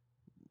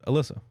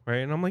 Alyssa, right?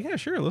 And I'm like, yeah,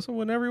 sure, Alyssa,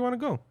 whenever you want to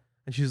go.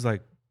 And she's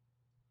like,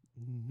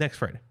 next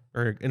Friday,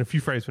 or in a few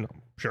Fridays from now.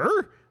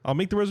 Sure, I'll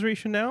make the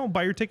reservation now,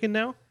 buy your ticket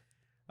now.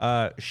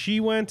 She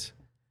went.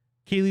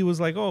 Kaylee was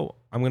like, oh,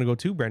 I'm going to go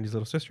too, Brandy's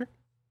little sister.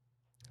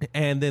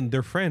 And then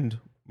their friend,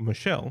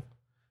 Michelle,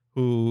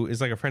 who is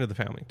like a friend of the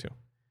family too.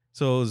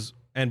 So it was,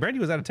 and Brandy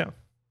was out of town.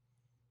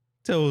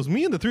 So it was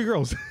me and the three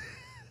girls.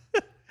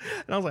 And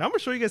I was like, I'm going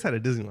to show you guys how to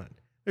Disneyland.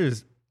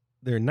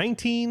 They're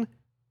 19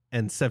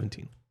 and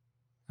 17.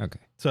 Okay.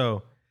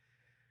 So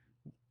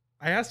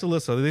I asked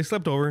Alyssa, they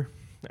slept over.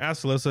 I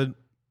asked Alyssa,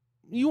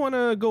 you want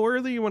to go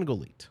early or you want to go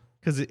late?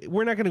 Because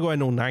we're not going to go at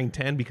 9,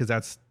 10 because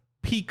that's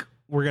peak.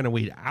 We're going to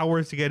wait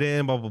hours to get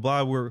in, blah, blah,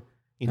 blah. We're,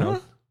 you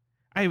know,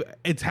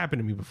 it's happened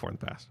to me before in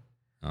the past.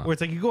 Where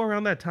it's like you go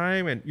around that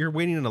time and you're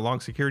waiting in a long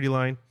security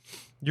line.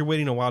 You're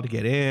waiting a while to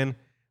get in.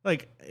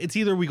 Like, it's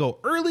either we go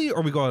early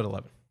or we go at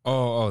 11.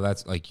 Oh,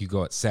 that's like you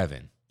go at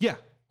 7. Yeah.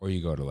 Or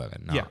you go at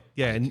 11. No.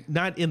 Yeah. And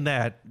not in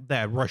that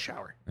rush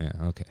hour. Yeah.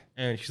 Okay.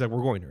 And she's like,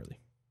 we're going early.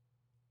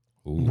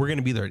 Ooh. We're going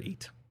to be there at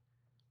 8.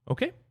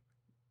 Okay.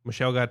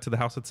 Michelle got to the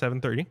house at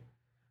 7:30.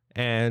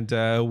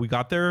 And we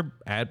got there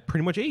at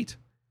pretty much 8.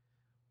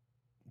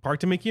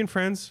 Parked to Mickey and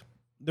Friends.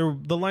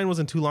 The line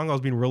wasn't too long. I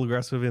was being real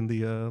aggressive in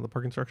the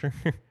parking structure.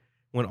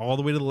 Went all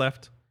the way to the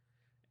left.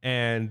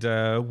 And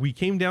we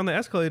came down the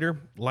escalator.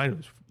 The line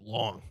was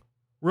long.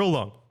 Real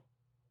long.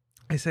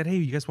 I said, hey,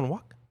 you guys want to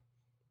walk?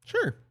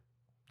 Sure.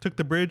 Took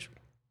the bridge.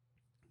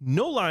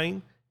 No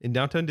line in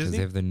downtown Because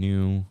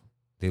Disney.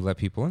 they let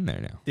people in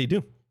there now. They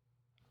do.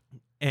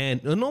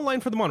 And no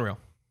line for the monorail.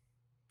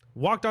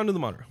 Walked onto the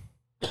monorail.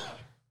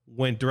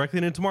 Went directly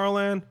into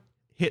Tomorrowland.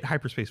 Hit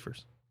Hyperspace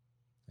first.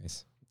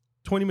 Nice.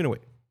 20-minute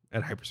wait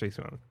at Hyperspace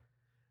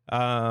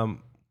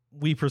Mountain.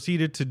 We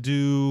proceeded to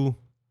do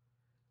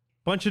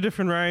a bunch of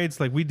different rides.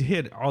 Like we'd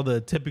hit all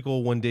the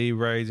typical one-day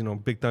rides, you know,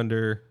 Big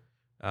Thunder,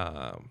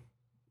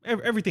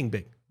 everything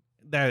big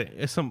that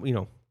is some, you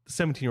know, the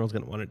 17-year-old's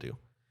going to want to do.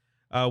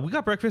 We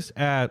got breakfast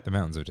at The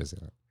Mountains of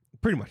Disneyland.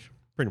 pretty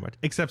much,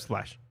 except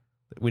Splash.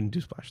 We didn't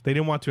do Splash. They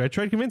didn't want to. I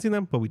tried convincing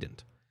them, but we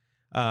didn't.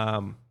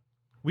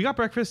 We got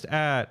breakfast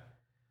at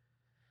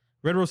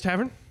Red Rose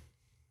Tavern.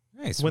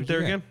 Nice. Went there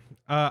again.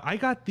 I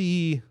got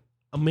the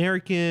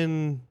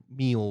American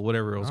meal,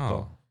 whatever it was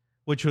called,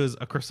 which was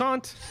a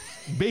croissant,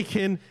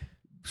 bacon,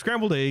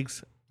 scrambled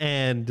eggs,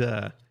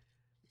 and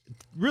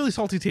really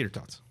salty tater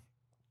tots.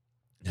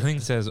 Nothing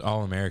says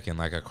all American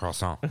like a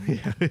croissant.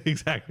 Yeah,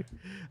 exactly.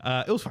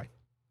 It was fine.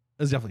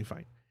 It was definitely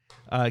fine.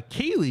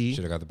 Kaylee.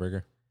 Should have got the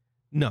burger.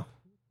 No.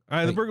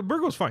 The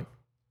burger was fine.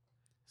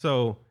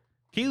 So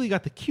Kaylee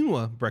got the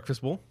quinoa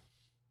breakfast bowl.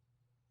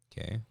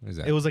 Okay. What is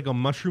that? It was like a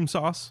mushroom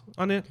sauce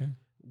on it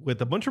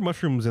with a bunch of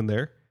mushrooms in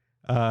there.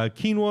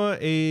 Quinoa,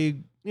 it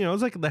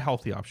was like the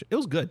healthy option. It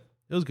was good.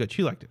 It was good.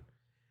 She liked it.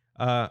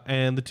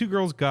 And the two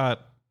girls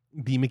got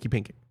the Mickey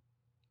pancake.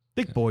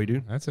 Thick boy,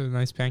 dude. That's a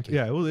nice pancake.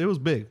 Yeah, it was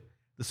big.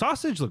 The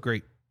sausage looked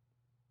great.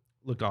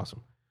 Looked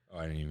awesome. Oh,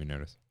 I didn't even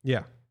notice.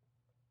 Yeah.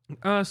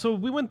 So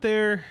we went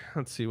there.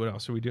 Let's see, what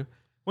else did we do?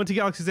 Went to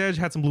Galaxy's Edge,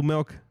 had some blue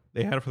milk.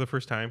 They had it for the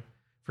first time.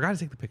 Forgot to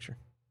take the picture.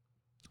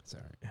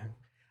 Sorry.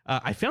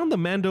 I found the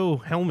Mando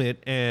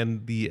helmet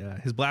and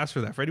his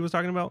blaster that Freddie was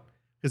talking about,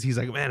 because he's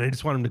like, man, I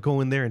just want him to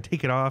go in there and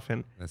take it off.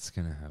 And that's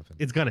going to happen.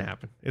 It's going to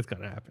happen. It's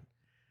going to happen.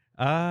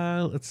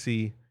 Let's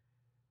see.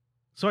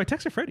 So I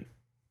texted Freddie.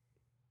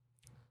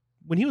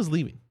 When he was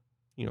leaving,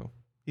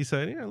 he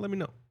said, yeah, let me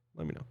know.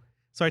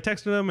 So I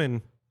texted him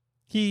and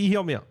he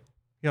helped me out.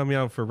 He helped me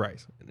out for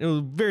Rise. It was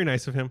very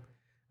nice of him.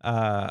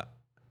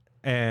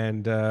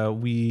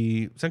 And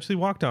we essentially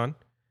walked on,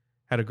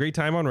 had a great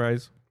time on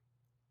Rise.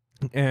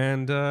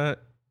 And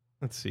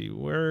let's see,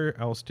 where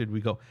else did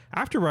we go?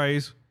 After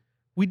Rise,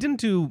 we didn't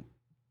do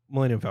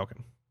Millennium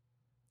Falcon.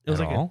 It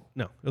was At like all?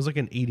 it was like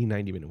an 80,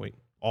 90 minute wait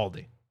all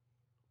day.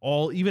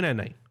 Even at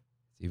night.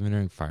 Even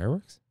during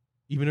fireworks?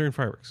 Even during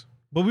fireworks.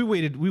 But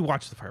we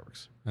watched the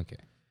fireworks. Okay.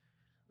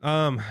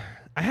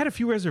 I had a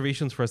few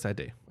reservations for us that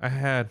day.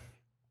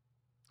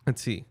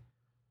 Let's see.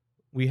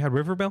 We had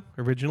Riverbell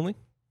originally.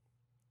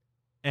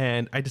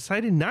 And I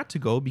decided not to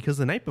go because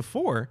the night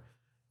before, it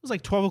was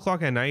like 12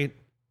 o'clock at night.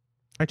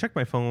 I checked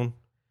my phone.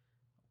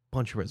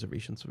 Bunch of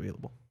reservations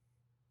available.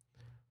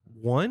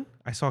 One,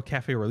 I saw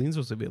Cafe Orleans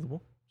was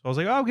available. So I was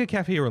like, oh, I'll get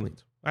Cafe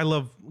Orleans.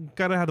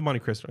 Gotta have the Monte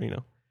Cristo,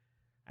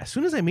 As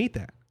soon as I made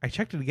that, I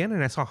checked it again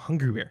and I saw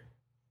Hungry Bear.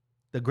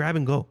 The grab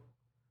and go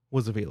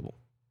was available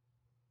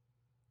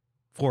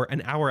for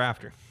an hour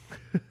after.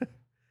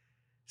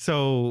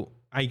 So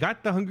I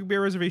got the Hungry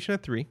Bear reservation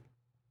at 3,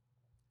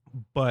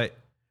 but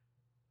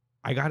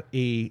I got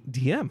a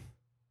DM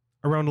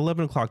around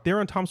 11 o'clock. They're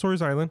on Tom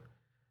Sawyer's Island.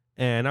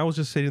 And I was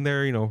just sitting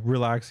there,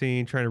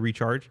 relaxing, trying to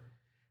recharge.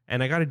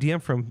 And I got a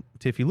DM from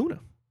Tiffy Luna.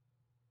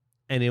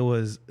 And it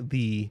was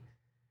that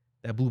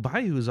Blue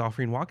Bayou is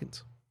offering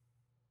walk-ins.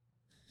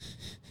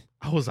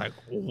 I was like,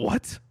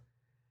 what?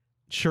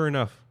 Sure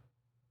enough,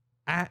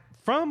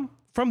 from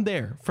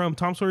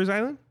Tom Sawyer's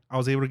Island, I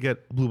was able to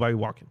get Blue Bayou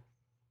walk-in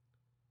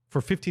for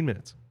 15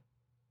 minutes.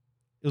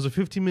 It was a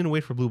 15-minute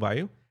wait for Blue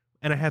Bayou,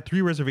 and I had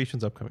 3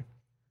 reservations upcoming.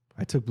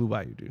 I took Blue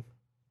Bayou, dude.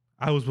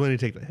 I was willing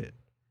to take the hit.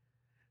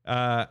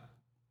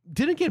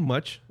 Didn't get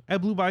much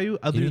at Blue Bayou.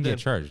 You didn't get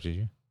charged, did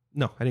you?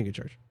 No, I didn't get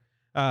charged.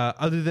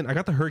 Other than I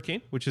got the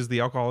Hurricane, which is the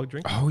alcoholic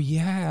drink. Oh,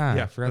 yeah.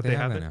 Yeah, I forgot they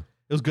have that now.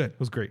 It was good. It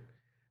was great.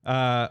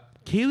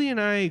 Kaylee and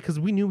I, because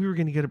we knew we were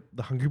going to get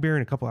the Hungry Bear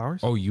in a couple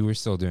hours. Oh, you were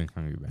still doing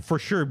Hungry Bear. For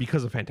sure,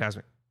 because of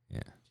Fantasmic.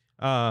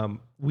 Yeah.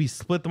 We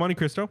split the Monte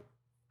Cristo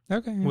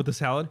with the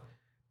salad.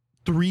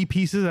 3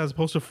 pieces as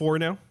opposed to 4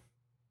 now.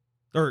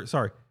 Or,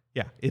 sorry.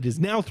 Yeah, it is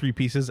now 3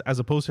 pieces as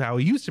opposed to how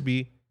it used to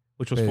be,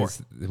 which was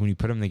 4. When you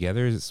put them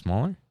together, is it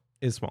smaller?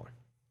 It's smaller.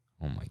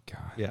 Oh, my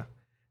God. Yeah.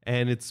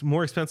 And it's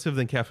more expensive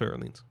than Cafe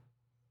Orleans.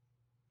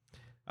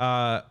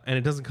 And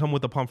it doesn't come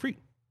with a pommes frites.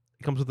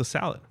 It comes with a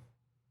salad.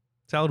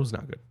 Salad was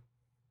not good.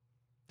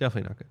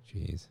 Definitely not good.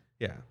 Jeez.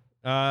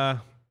 Yeah.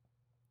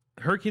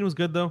 Hurricane was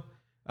good though.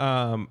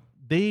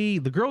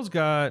 The girls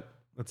got,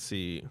 let's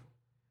see,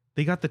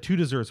 they got the 2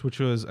 desserts, which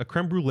was a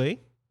creme brulee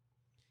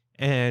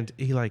and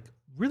a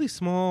really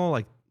small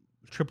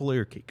triple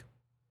layer cake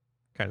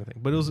kind of thing.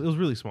 But it was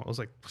really small. It was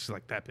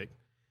like that big.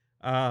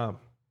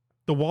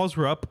 The walls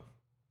were up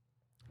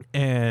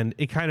and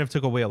it kind of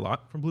took away a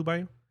lot from Blue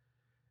Bayou.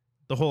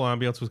 The whole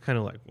ambiance was kind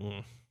of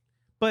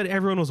but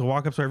everyone was a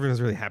walk up, so everyone was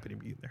really happy to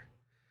be in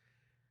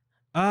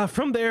there.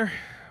 From there,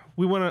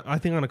 we went, I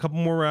think, on a couple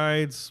more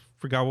rides.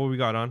 Forgot what we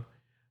got on.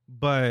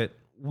 But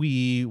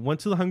we went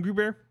to the Hungry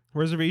Bear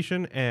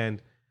reservation,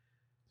 and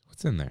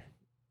what's in there?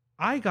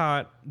 I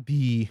got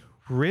the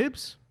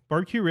ribs,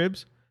 barbecue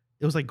ribs.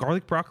 It was like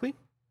garlic broccoli,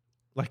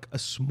 like a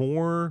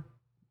s'more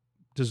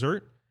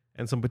dessert,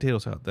 and some potato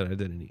salad that I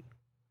didn't eat.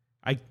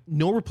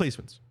 No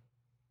replacements.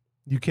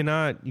 You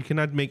cannot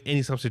make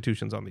any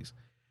substitutions on these.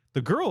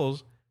 The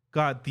girls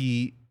got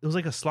it was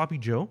like a sloppy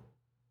Joe,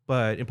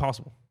 but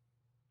impossible.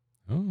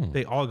 Oh.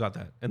 They all got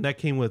that. And that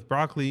came with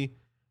broccoli,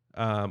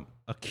 a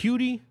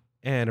cutie,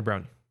 and a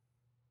brownie.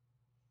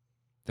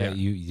 That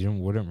you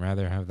wouldn't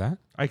rather have that?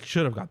 I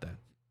should have got that.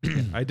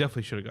 Yeah, I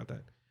definitely should have got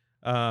that.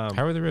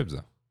 How are the ribs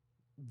though?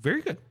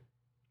 Very good.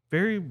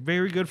 Very,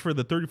 very good for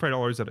the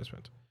 $35 that I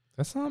spent.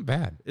 That's not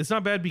bad. It's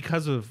not bad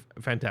because of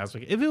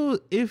Fantasmic.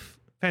 If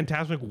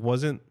Fantasmic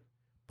wasn't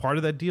part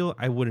of that deal,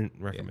 I wouldn't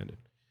recommend it.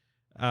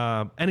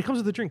 And it comes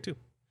with a drink too.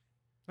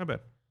 Not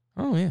bad.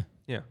 Oh, yeah.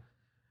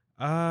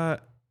 Yeah.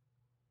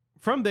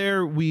 From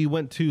there, we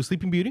went to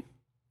Sleeping Beauty,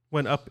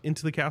 went up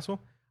into the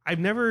castle. I've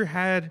never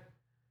had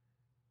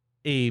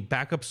a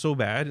backup so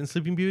bad in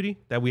Sleeping Beauty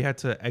that we had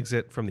to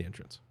exit from the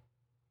entrance.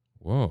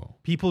 Whoa.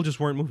 People just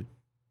weren't moving.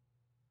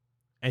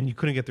 And you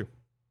couldn't get through.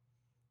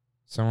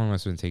 Someone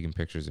must have been taking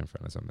pictures in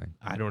front of something.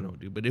 I don't know,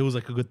 dude, but it was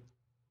like a good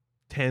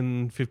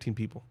 10, 15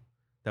 people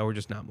that were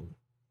just not moving.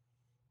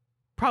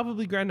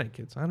 Probably Grand Night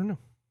kids. I don't know.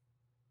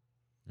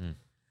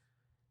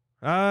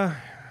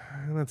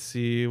 Let's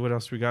see what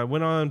else we got.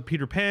 Went on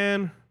Peter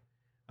Pan.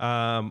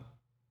 I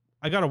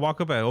got to walk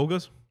up at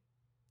Olga's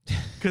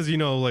because,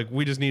 like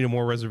we just needed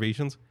more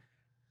reservations.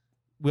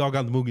 We all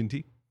got the Mugen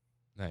tea.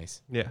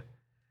 Nice. Yeah.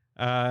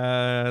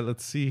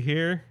 Let's see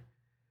here.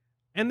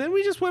 And then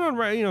we just went on,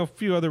 a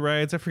few other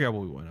rides. I forgot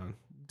what we went on.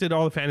 Did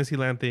all the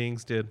Fantasyland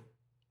things. Did,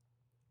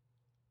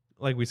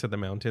 like we said, the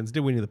mountains.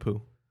 Did Winnie the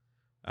Pooh.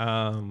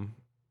 And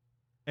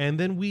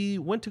then we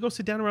went to go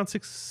sit down around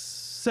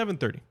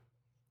 7:30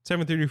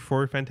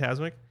 for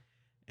Fantasmic.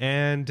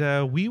 And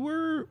there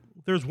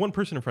was one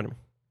person in front of me.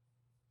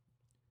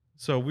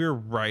 So we were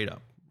right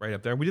up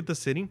there. We did the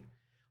sitting.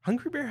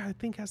 Hungry Bear, I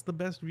think, has the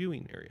best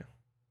viewing area.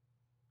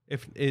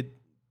 If it,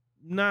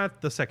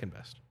 not the second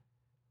best.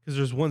 Because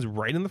there's ones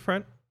right in the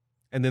front,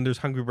 and then there's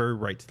Hungry Bear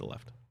right to the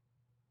left.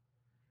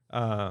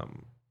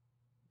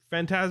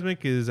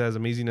 Fantasmic is as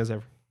amazing as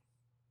ever.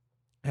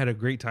 I had a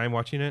great time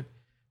watching it.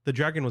 The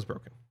dragon was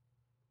broken.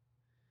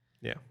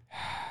 Yeah.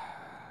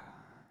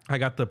 I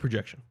got the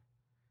projection.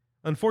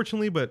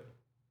 Unfortunately, but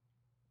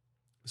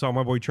saw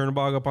my boy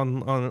Chernobog up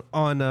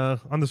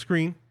on the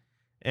screen,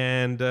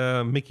 and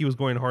Mickey was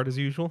going hard as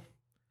usual.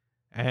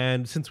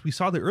 And since we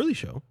saw the early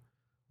show,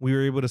 we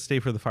were able to stay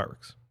for the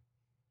fireworks.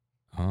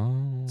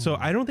 Oh. So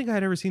I don't think I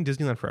had ever seen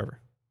Disneyland Forever.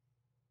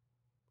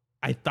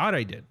 I thought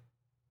I did,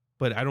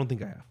 but I don't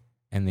think I have.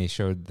 And they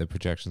showed the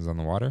projections on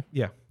the water?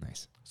 Yeah.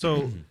 Nice.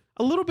 So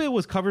a little bit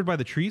was covered by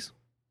the trees,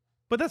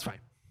 but that's fine.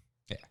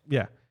 Yeah.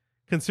 Yeah.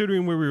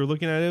 Considering where we were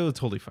looking at it, it was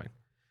totally fine.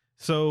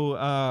 So,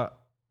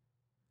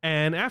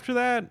 and after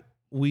that,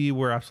 we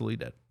were absolutely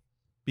dead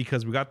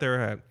because we got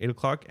there at 8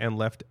 o'clock and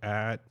left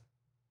at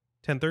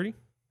 10:30.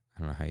 I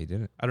don't know how you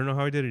did it. I don't know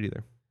how I did it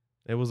either.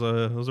 It was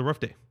a rough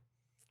day.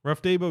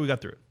 Rough day, but we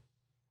got through it.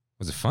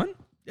 Was it fun?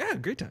 Yeah,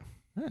 great time.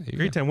 Yeah, there you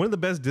Great go. time. One of the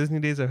best Disney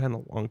days I've had in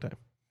a long time.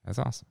 That's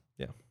awesome.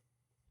 Yeah.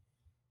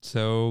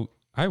 So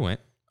I went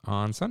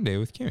on Sunday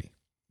with Kimmy.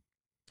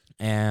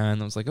 And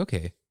I was like,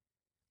 okay,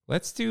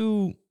 let's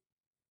do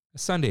a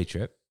Sunday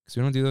trip because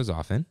we don't do those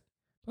often.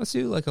 Let's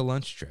do like a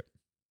lunch trip.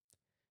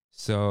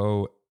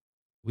 So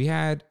we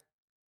were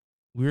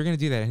going to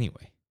do that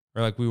anyway.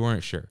 Or like we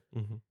weren't sure.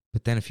 Mm-hmm.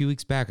 But then a few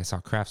weeks back, I saw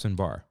Craftsman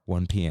Bar,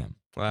 1 p.m.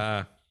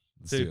 Let's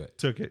do it.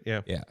 Took it,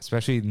 yeah. Yeah,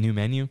 especially the new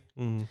menu.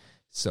 Mm-hmm.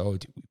 So we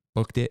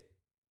booked it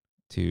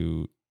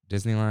to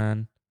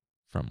Disneyland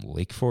from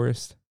Lake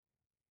Forest.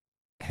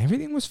 And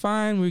everything was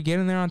fine. We were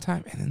getting there on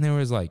time. And then there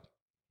was like,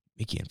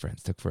 Mickey and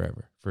friends took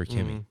forever for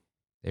Kimmy. Mm-hmm.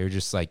 They were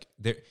just like,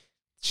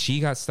 she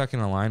got stuck in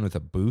a line with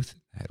a booth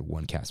that had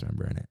one cast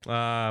member in it.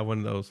 One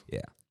of those.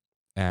 Yeah.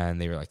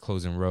 And they were like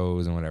closing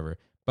rows and whatever.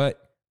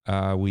 But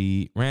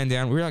we ran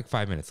down. We were like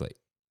 5 minutes late.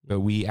 But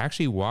we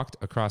actually walked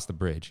across the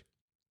bridge,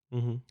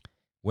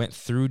 went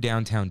through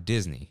downtown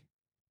Disney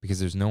because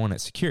there's no one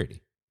at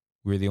security.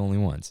 We were the only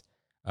ones.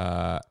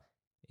 A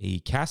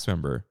cast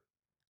member,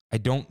 I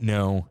don't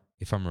know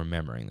if I'm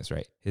remembering this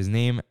right. His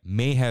name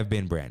may have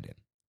been Brandon.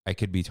 I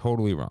could be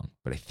totally wrong,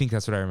 but I think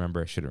that's what I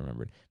remember. I should have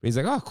remembered. But he's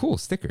like, oh, cool,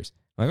 stickers.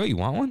 I'm like, oh, you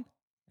want one?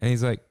 And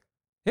he's like,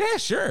 yeah,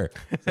 sure.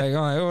 It's like,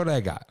 oh, what do I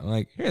got? I'm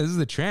like, here, this is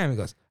the tram. He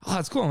goes, oh,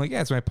 that's cool. I'm like,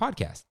 yeah, it's my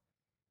podcast.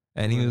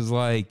 And he was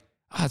like,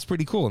 oh, that's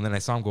pretty cool. And then I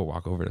saw him go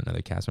walk over to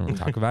another cast member and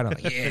talk about it.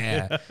 I'm like,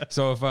 yeah.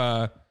 So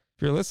if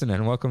you're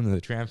listening, welcome to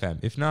the Tram fam.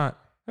 If not,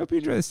 I hope you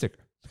enjoy the sticker.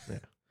 Yeah.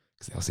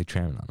 Because they'll say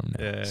Tram on them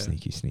now. Yeah.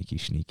 Sneaky, sneaky,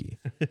 sneaky.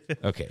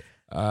 Okay.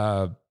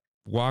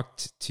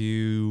 Walked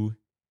to...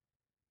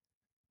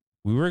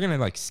 We were going to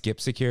like skip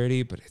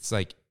security, but it's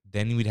like,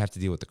 then we'd have to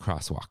deal with the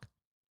crosswalk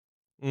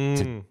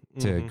to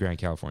Grand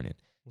Californian.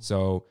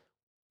 So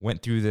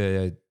went through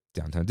the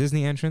downtown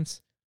Disney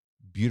entrance,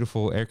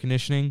 beautiful air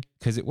conditioning,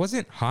 because it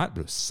wasn't hot,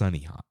 but it was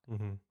sunny hot.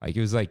 Like it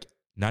was like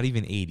not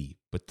even 80,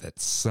 but that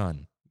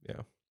sun.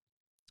 Yeah.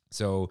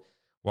 So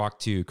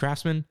walked to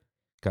Craftsman,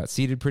 got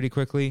seated pretty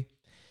quickly.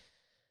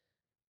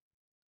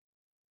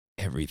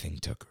 Everything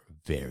took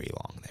very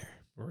long there.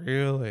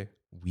 Really?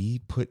 We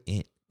put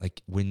in,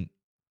 like when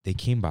they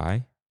came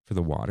by for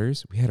the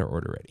waters, we had our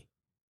order ready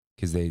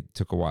because they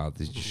took a while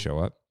to just show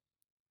up.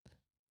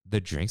 The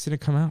drinks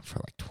didn't come out for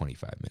like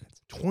 25 minutes.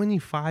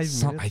 25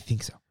 minutes? I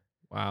think so.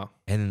 Wow.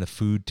 And then the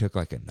food took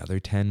like another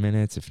 10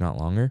 minutes, if not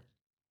longer.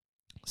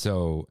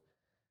 So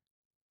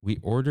we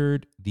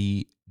ordered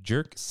the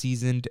jerk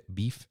seasoned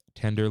beef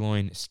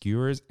tenderloin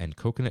skewers and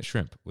coconut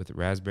shrimp with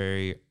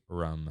raspberry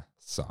rum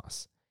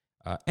sauce.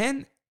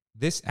 And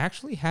this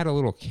actually had a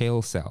little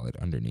kale salad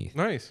underneath.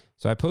 Nice.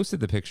 So I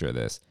posted the picture of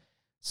this.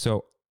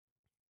 So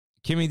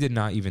Kimmy did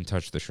not even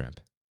touch the shrimp.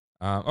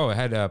 It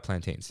had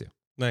plantains too.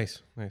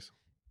 Nice.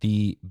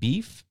 The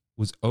beef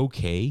was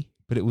okay,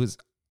 but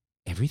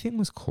everything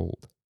was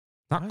cold.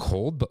 Not What?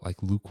 cold, but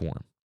like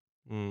lukewarm.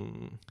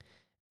 Mm.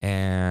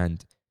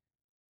 And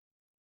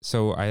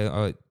so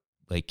I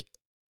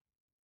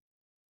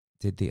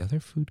did the other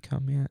food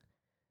come yet?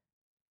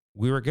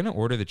 We were going to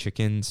order the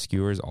chicken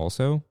skewers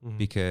also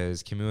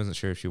because Kimmy wasn't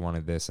sure if she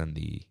wanted this and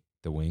the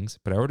wings,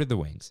 but I ordered the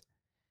wings.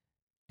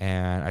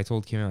 And I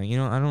told Kimmy,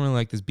 like, I don't really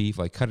like this beef.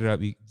 Like, cut it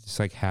up. You just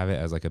like have it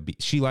as like a beef.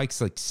 She likes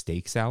like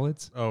steak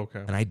salads. Oh, okay.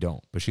 And I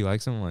don't, but she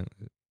likes them. Like,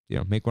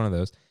 make one of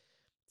those.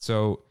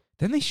 So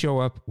then they show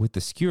up with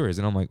the skewers,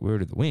 and I'm like, where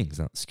are the wings,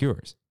 not the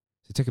skewers?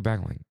 So I took it back.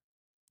 I'm like,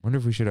 wonder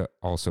if we should have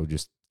also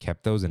just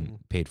kept those and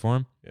paid for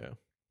them. Yeah.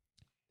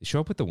 They show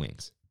up with the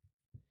wings.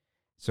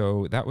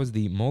 So that was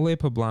the mole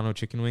poblano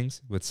chicken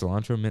wings with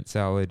cilantro, mint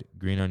salad,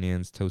 green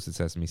onions, toasted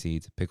sesame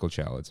seeds, pickled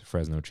shallots,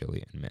 Fresno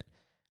chili, and mint.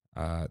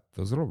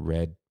 Those little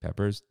red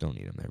peppers, don't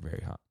eat them. They're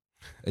very hot.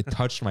 It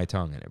touched my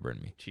tongue and it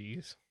burned me.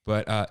 Jeez.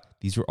 But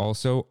these were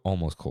also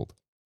almost cold.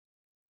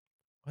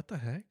 What the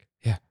heck?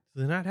 Yeah.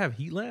 Do they not have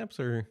heat lamps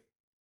or?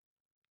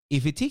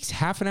 If it takes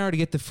half an hour to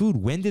get the food,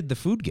 when did the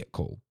food get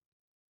cold?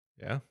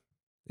 Yeah.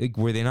 Like,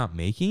 were they not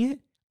making it?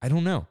 I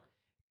don't know.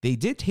 They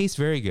did taste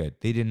very good.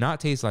 They did not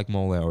taste like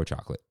mole or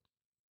chocolate.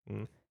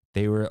 Mm.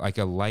 They were like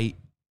a light,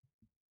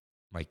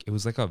 it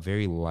was like a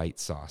very light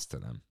sauce to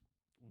them.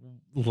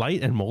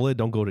 Light and mole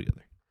don't go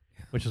together,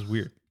 which is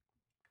weird.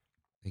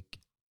 Like,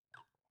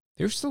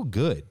 they're still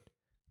good.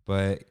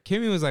 But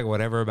Kimmy was like,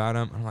 whatever about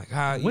them. I'm like,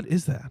 What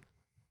is that?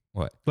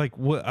 What? Like,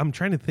 what? I'm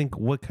trying to think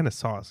what kind of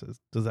sauce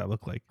does that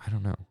look like? I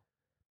don't know.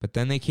 But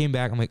then they came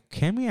back. I'm like,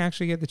 can we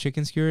actually get the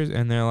chicken skewers?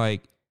 And they're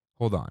like,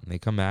 hold on. They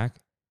come back.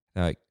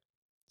 They're like,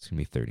 it's going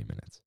to be 30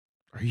 minutes.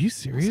 Are you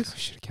serious? I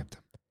should have kept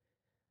them.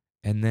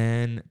 And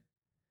then,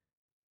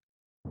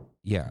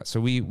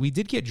 so we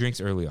did get drinks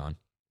early on.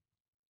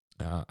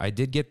 I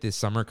did get this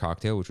summer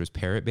cocktail, which was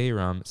Parrot Bay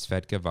rum,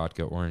 Svedka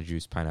vodka, orange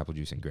juice, pineapple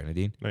juice, and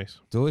grenadine. Nice.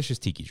 Delicious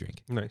tiki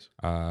drink. Nice.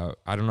 I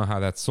don't know how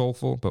that's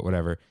soulful, but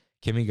whatever.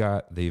 Kimmy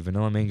got the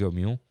vanilla mango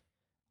mule,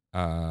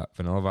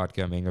 vanilla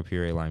vodka, mango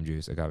puree, lime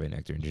juice, agave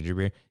nectar, and ginger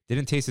beer.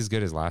 Didn't taste as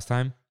good as last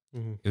time.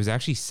 Mm-hmm. It was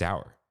actually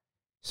sour.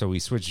 So we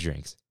switched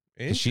drinks.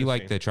 She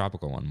liked the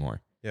tropical one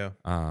more. Yeah.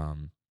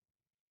 And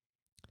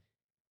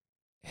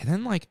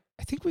then I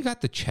think we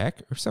got the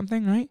check or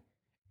something, right?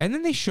 And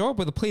then they show up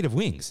with a plate of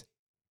wings.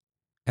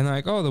 And they're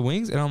like, oh, the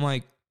wings? And I'm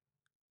like,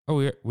 oh,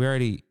 we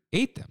already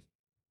ate them.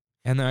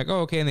 And they're like,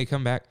 oh, okay. And they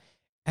come back.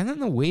 And then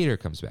the waiter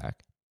comes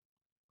back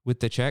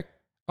with the check.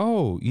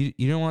 Oh,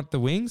 you don't want the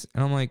wings?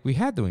 And I'm like, we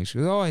had the wings. She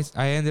goes, oh,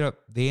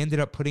 they ended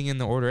up putting in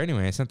the order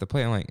anyway. I sent the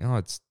plate. I'm like, oh,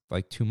 it's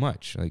like too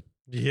much. Like,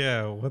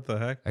 yeah, what the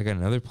heck? I got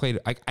another plate.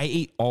 I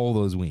ate all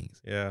those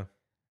wings. Yeah.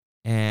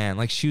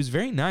 And she was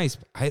very nice.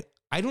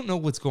 I don't know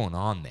what's going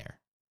on there.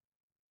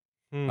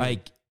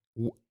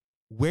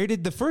 Where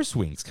did the first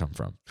wings come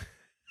from?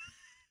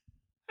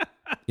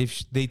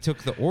 If they took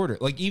the order,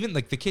 even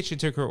the kitchen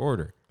took her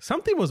order.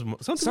 Something was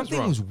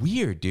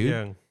weird, dude.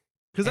 Yeah.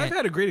 Because I've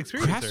had a great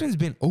experience. Craftsman's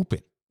been open.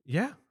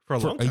 Yeah. For a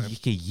long time.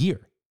 A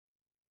year.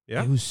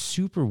 Yeah. It was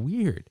super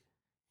weird.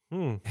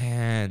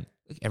 And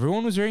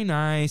everyone was very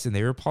nice and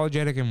they were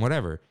apologetic and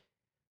whatever.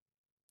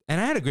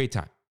 And I had a great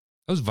time.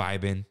 I was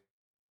vibing.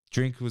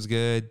 Drink was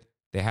good.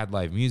 They had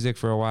live music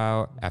for a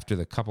while after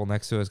the couple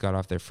next to us got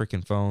off their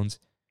freaking phones.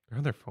 They're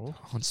on their phone?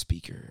 On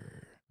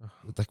speaker.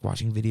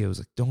 Watching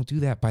videos. Don't do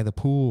that by the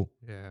pool.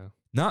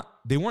 Yeah.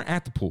 They weren't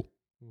at the pool.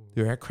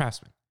 They were at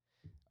Craftsman.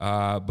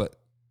 But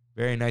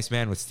very nice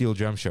man with steel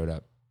drum showed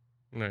up.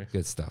 Nice.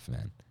 Good stuff,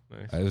 man.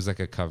 Nice. It was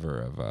like a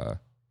cover of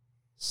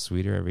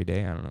Sweeter Every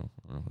Day. I don't know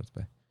who it's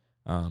by.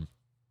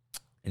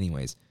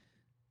 Anyways,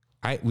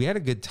 we had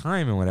a good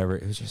time and whatever.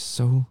 It was just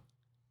so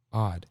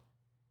odd.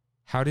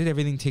 How did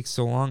everything take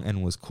so long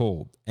and was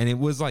cold? And it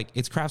was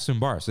it's Craftsman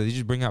Bar, so they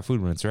just bring out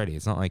food when it's ready.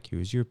 It's not like,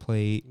 here's your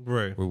plate.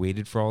 Right. We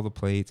waited for all the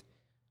plates.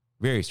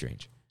 Very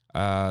strange.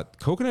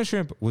 Coconut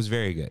shrimp was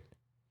very good.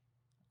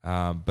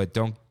 But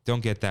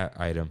don't get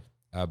that item.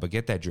 But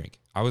get that drink.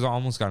 I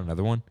almost got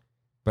another one,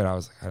 but I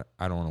was like,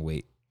 I don't want to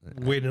wait.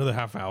 Wait another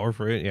half hour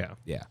for it. Yeah.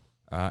 Yeah.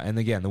 And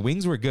again, the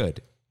wings were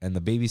good, and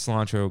the baby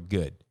cilantro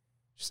good.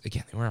 Just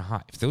again, they weren't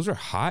hot. If those were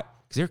hot,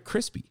 because they're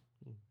crispy.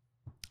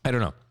 I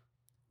don't know.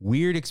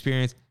 Weird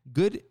experience.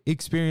 Good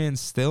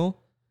experience still.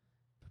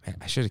 Man,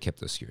 I should have kept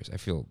those skewers. I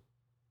feel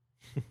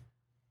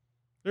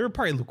they were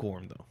probably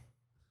lukewarm though.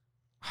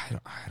 I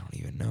don't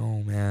even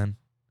know, man.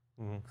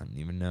 I don't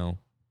even know.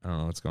 I don't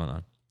know what's going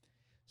on.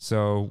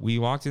 So we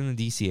walked in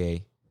the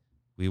DCA.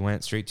 We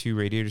went straight to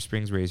Radiator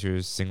Springs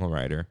Racers single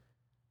rider.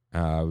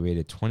 We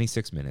waited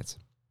 26 minutes.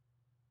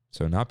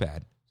 So not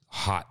bad.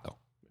 Hot though.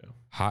 Yeah.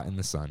 Hot in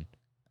the sun.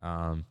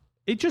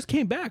 It just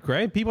came back,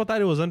 right? People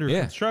thought it was under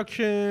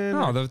construction.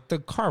 No, the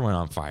car went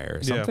on fire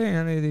or something,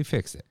 and they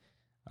fixed it.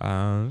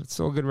 It's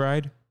still a good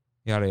ride.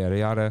 Yada, yada,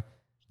 yada.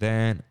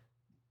 Then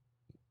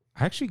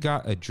I actually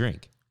got a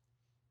drink.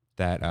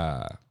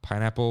 That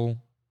pineapple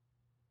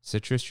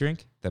citrus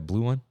drink, that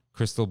blue one.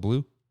 Crystal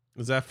Blue.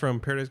 Is that from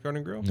Paradise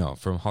Garden Grill? No,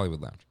 from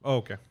Hollywood Lounge. Oh,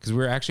 okay. Because we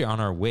were actually on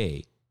our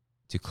way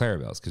to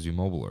Clarabelle's because we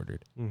mobile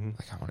ordered. Mm-hmm.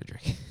 Like, I want a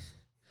drink.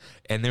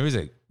 And there was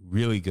a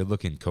really good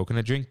looking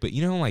coconut drink, but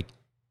you know, like,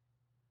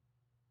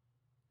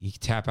 you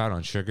tap out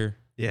on sugar.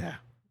 Yeah.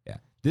 Yeah.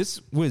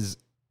 This was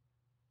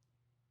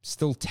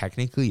still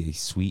technically a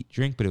sweet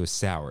drink, but it was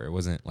sour. It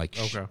wasn't like,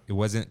 Okay. It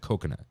wasn't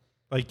coconut.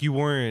 Like you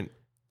weren't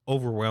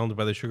overwhelmed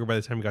by the sugar by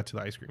the time you got to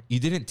the ice cream. You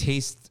didn't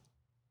taste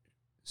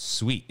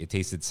sweet. It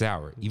tasted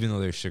sour, even though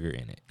there's sugar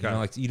in it. You know,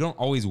 like, you don't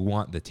always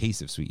want the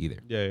taste of sweet either.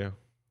 Yeah, yeah.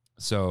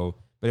 So,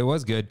 but it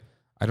was good.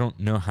 I don't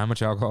know how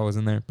much alcohol was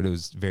in there, but it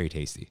was very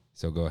tasty.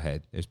 So go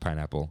ahead. There's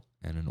pineapple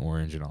and an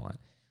orange and all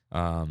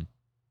that.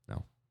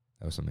 No,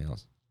 that was something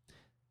else.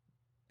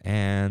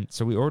 And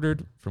so we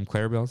ordered from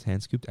Clarabelle's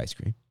hand scooped ice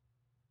cream.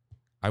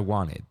 I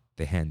wanted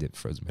the hand dipped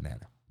frozen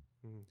banana.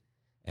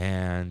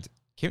 And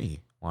Kimmy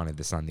wanted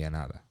the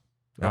sandianada.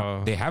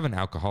 Now, they have an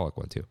alcoholic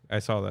one too. I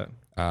saw that.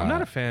 I'm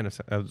not a fan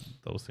of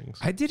those things.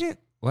 I didn't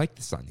like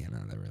the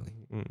sandianada really.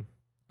 Mm.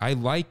 I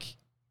like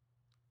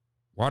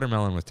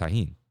watermelon with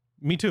tahini.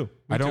 Me too.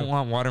 I don't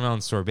want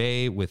watermelon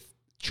sorbet with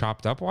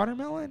chopped up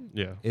watermelon.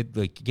 Yeah. It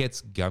like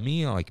gets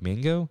gummy like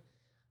mango.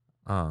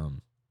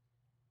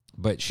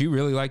 But she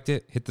really liked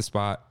it. Hit the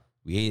spot.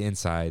 We ate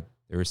inside.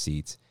 There were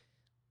seats.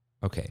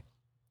 Okay.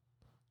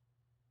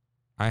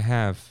 I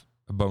have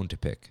a bone to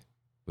pick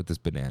with this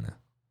banana.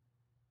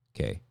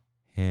 Okay.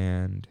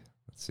 And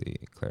let's see,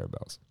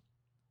 Clarabelle's.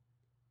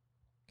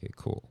 Okay,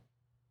 cool.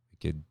 We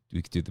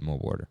could do the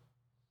mobile order.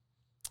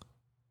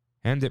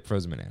 Hand dip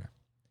frozen banana.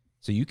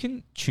 So you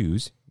can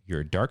choose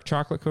your dark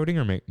chocolate coating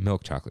or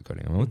milk chocolate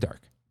coating. I went with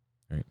dark.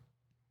 All right.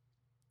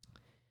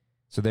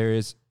 So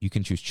you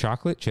can choose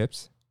chocolate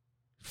chips,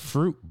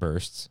 fruit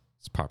bursts,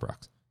 it's Pop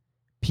Rocks,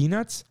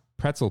 peanuts,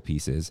 pretzel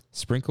pieces,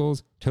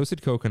 sprinkles,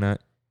 toasted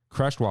coconut,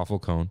 crushed waffle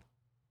cone,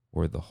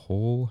 or the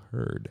whole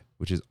herd,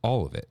 which is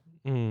all of it.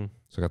 Mm.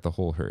 So I got the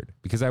whole herd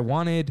because I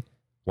wanted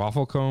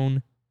waffle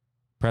cone,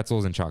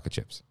 pretzels, and chocolate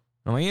chips.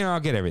 I'm like, I'll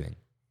get everything.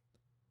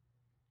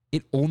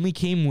 It only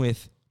came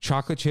with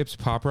chocolate chips,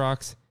 Pop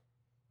Rocks,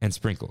 and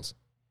sprinkles.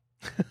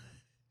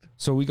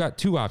 So we got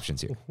two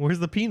options here. Where's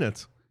the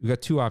peanuts? We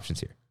got two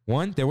options here.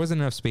 One, there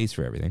wasn't enough space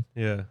for everything.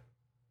 Yeah.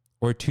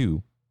 Or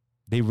two,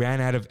 they ran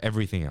out of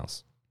everything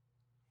else.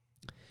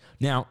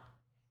 Now,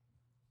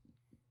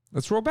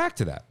 let's roll back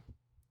to that.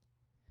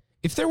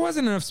 If there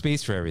wasn't enough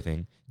space for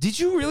everything, did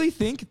you really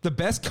think the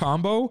best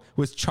combo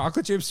was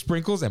chocolate chips,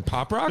 sprinkles, and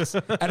Pop Rocks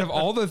out of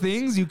all the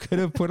things you could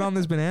have put on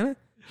this banana?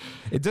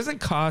 It doesn't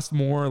cost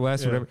more or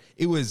less, whatever.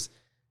 It was,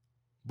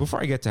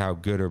 before I get to how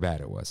good or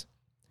bad it was,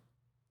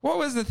 what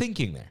was the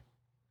thinking there?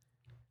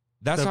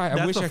 That's why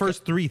I wish the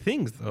first three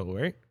things, though,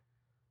 right?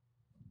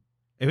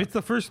 If it's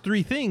the first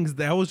three things,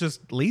 that was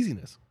just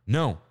laziness.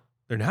 No,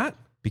 They're not?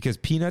 because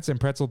peanuts and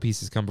pretzel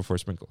pieces come before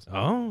sprinkles.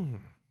 Oh.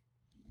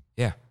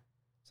 Yeah.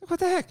 It's like, what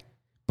the heck?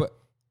 But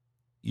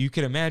you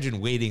can imagine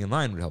waiting in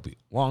line would help you.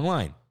 Long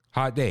line,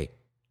 hot day.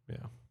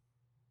 Yeah.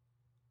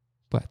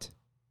 But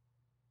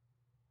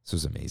this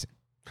was amazing.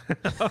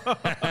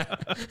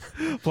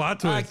 Plot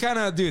twist. I kind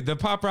of, dude, the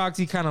Pop Rocks,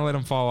 you kind of let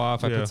them fall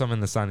off. I Yeah. put some in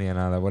the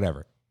sandianada,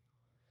 whatever.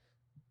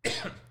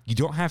 You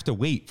don't have to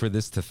wait for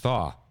this to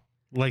thaw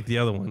Like the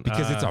other one.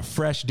 because it's a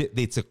fresh dip.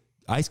 It's a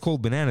ice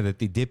cold banana that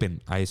they dip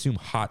in, I assume,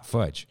 hot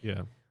fudge.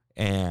 Yeah.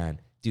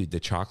 And dude, the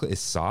chocolate is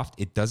soft.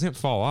 It doesn't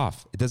fall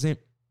off. It doesn't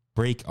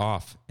break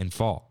off and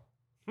fall.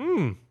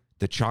 Mm.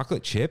 The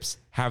chocolate chips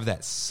have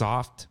that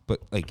soft,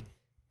 but like,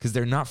 because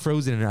they're not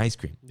frozen in ice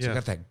cream. So Yeah. you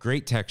got that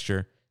great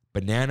texture.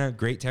 Banana,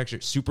 great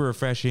texture, super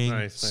refreshing,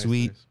 Nice,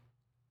 sweet. nice.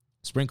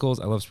 Sprinkles,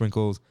 I love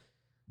sprinkles.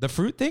 The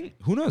fruit thing,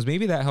 who knows?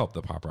 Maybe that helped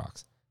the Pop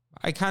Rocks.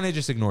 I kind of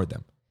just ignored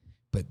them.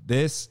 But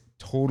this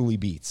totally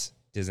beats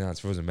Disneyland's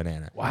frozen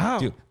banana. Wow.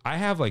 Dude, I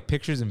have like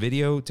pictures and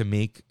video to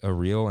make a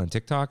reel on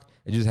TikTok.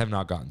 I just have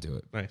not gotten to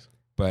it. Nice.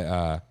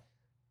 But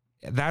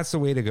that's the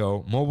way to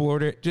go. Mobile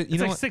order. Just, you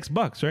It's know like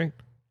what? $6, right?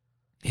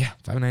 Yeah,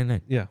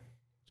 $5.99. Yeah.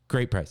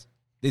 Great price.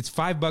 It's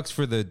 $5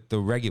 for the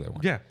regular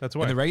one. Yeah, that's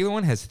why. And the regular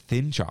one has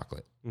thin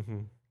chocolate Mm-hmm.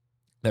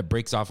 that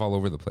breaks off all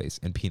over the place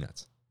and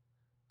peanuts.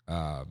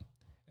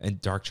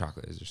 And dark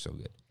chocolate is just so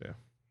good. Yeah.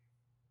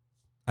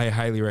 I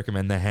highly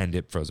recommend the hand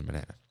dip frozen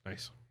banana.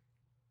 Nice.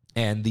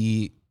 And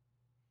the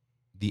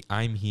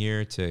I'm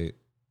here to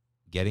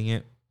getting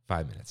it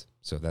 5 minutes.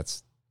 So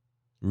that's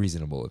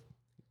reasonable.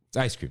 It's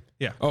ice cream.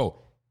 Yeah.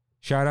 Oh,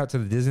 shout out to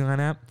the Disneyland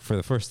app for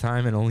the first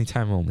time and only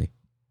time only.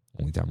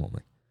 Only time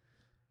only.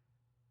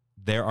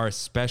 There are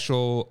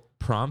special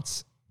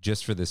prompts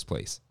just for this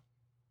place.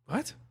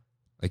 What?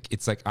 Like,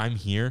 it's like, I'm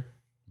here,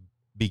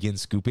 begin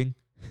scooping,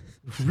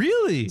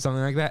 Really?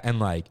 something like that. And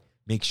like,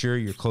 make sure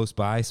you're close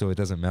by so it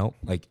doesn't melt.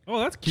 Like, Oh,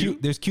 that's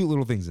cute. there's cute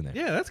little things in there.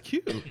 Yeah, that's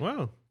cute.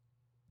 Wow.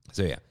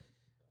 So yeah.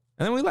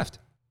 And then we left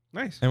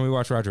Nice. and we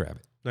watched Roger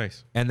Rabbit.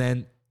 Nice. And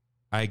then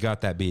I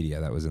got that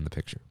Bedia that was in the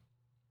picture.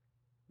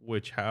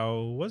 Which, how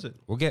was it?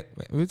 We'll get.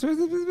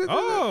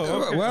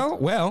 Oh, okay.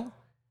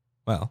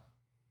 Well.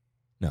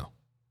 No.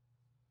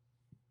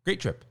 Great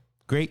trip.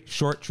 Great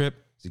short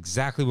trip. It's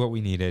exactly what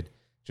we needed.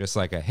 Just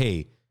like a,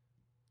 hey,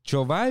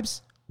 chill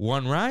vibes,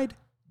 one ride,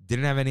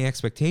 didn't have any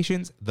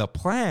expectations. The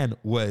plan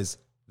was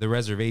the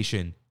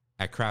reservation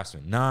at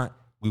Craftsman, not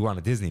we want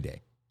a Disney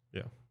day.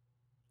 Yeah.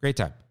 Great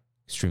time.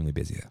 Extremely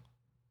busy though.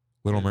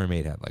 Little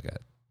Mermaid had like a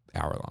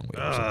hour-long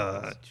wait. or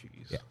something.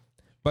 Jeez. Yeah.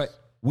 But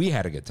we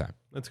had a good time.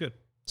 That's good.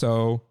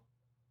 So,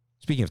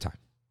 speaking of time,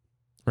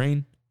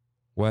 Rain,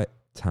 what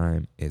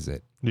time is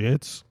it?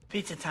 It's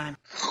Pizza time.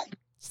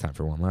 It's time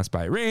for one last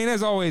bite. Rain,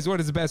 as always, what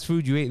is the best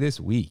food you ate this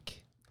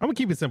week? I'm gonna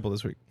keep it simple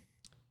this week.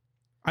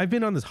 I've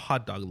been on this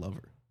hot dog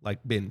lover, like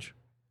binge.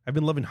 I've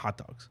been loving hot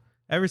dogs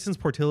ever since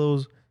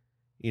Portillo's,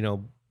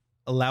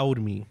 allowed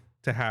me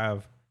to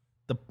have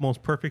the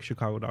most perfect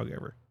Chicago dog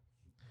ever.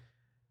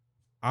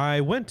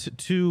 I went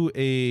to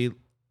a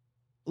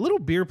little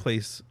beer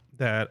place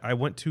that I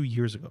went to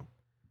years ago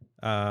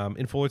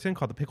in Fullerton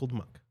called the Pickled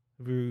Monk.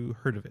 Have you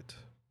heard of it?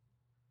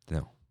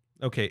 No.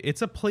 Okay,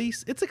 it's a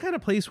place. It's a kind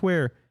of place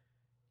where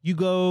you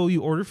go,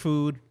 you order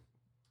food,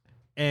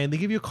 and they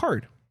give you a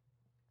card.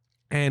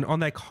 And on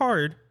that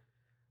card,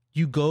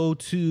 you go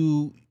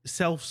to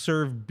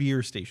self-serve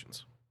beer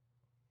stations.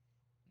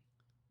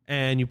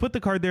 And you put the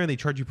card there and they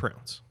charge you per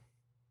ounce.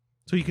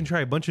 So you can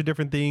try a bunch of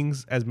different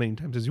things as many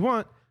times as you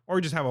want,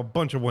 or just have a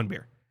bunch of one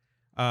beer.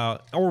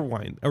 Or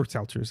wine, or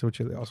seltzers, which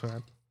they also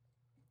have.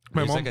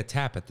 There's like a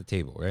tap at the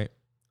table, right?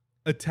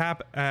 A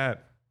tap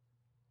at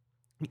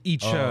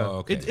each.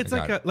 Okay. It's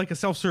I got like a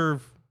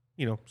self-serve,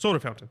 soda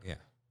fountain. Yeah.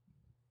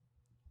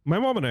 My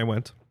mom and I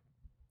went,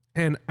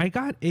 and I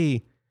got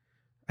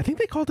I think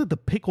they called it the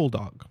pickle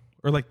dog,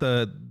 or like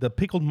the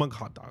pickled monk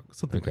hot dog,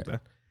 something like Okay.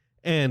 that.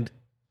 And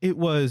it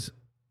was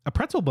a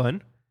pretzel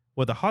bun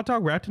with a hot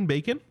dog wrapped in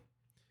bacon,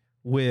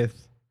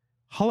 with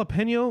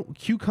jalapeno,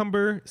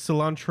 cucumber,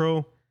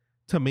 cilantro,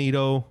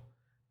 tomato,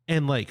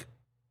 and like,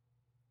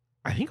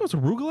 I think it was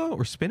arugula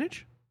or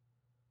spinach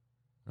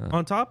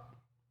on top.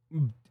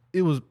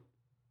 It was,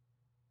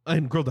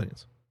 and grilled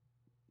onions.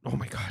 Oh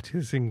my God,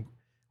 this thing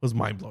was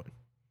mind blowing.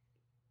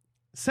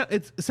 So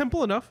it's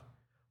simple enough,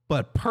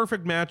 but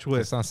perfect match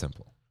with. It's not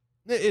simple.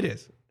 It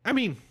is. I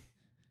mean,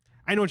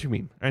 I know what you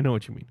mean.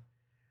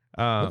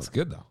 It's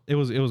good though. It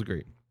was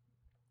great.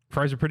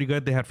 Fries are pretty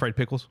good. They had fried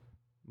pickles,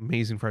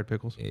 amazing fried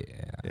pickles.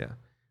 Yeah.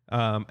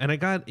 And I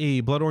got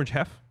a blood orange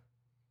hef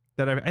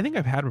that I think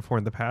I've had before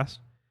in the past,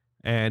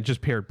 and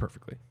just paired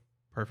perfectly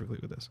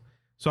with this.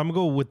 So I'm gonna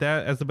go with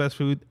that as the best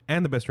food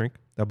and the best drink,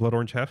 that blood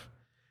orange hef.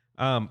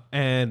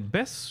 And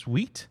best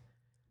sweet.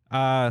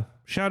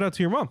 Shout out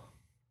to your mom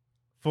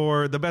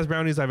for the best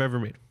brownies I've ever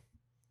made.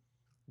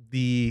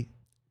 The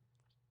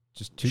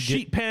Just two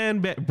sheet pan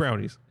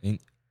brownies.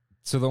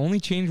 So the only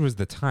change was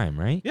the time,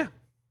 right?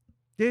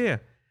 Yeah.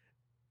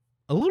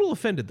 A little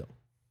offended though,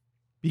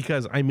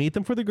 because I made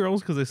them for the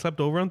girls because they slept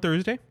over on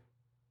Thursday,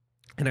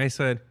 and I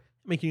said,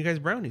 "I'm making you guys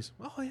brownies."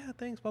 Oh yeah,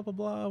 thanks. Blah blah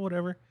blah.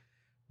 Whatever.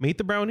 Made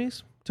the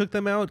brownies, took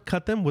them out,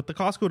 cut them with the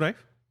Costco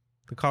knife,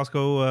 the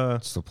Costco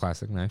Just a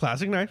plastic knife.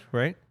 plastic knife.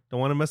 Right. Don't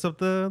want to mess up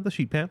the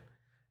sheet pan,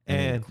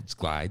 and it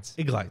glides.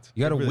 it glides.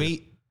 You got to It really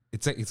wait.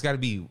 It's got to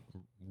be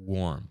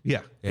warm.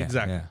 Yeah,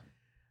 exactly. Yeah.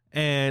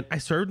 And I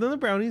served them the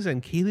brownies,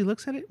 and Kaylee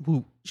looks at it.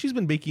 Who she's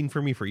been baking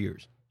for me for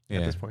years at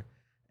Yeah. this point,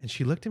 and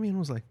she looked at me and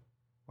was like,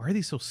 "Why are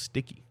these so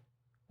sticky?"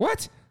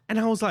 What? And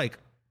I was like,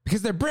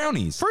 Because they're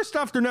brownies. first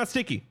off, they're not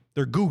sticky.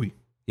 They're gooey.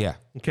 Yeah.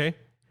 Okay.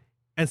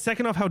 And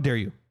second off, how dare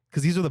you?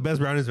 Because these are the best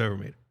brownies I've ever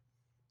made.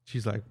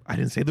 She's like, I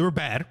didn't say they were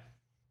bad.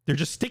 They're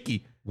just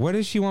sticky. What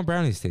does she want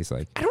brownies to taste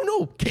like? I don't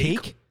know.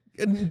 Cake?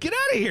 Get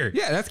out of here.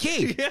 Yeah, that's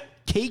cake. Yeah.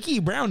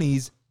 Cakey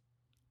brownies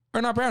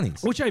are not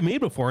brownies. Which I made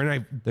before and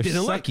I They're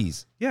didn't like.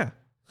 suckies. Yeah.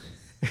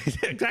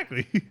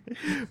 Exactly.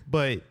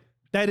 But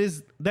that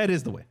is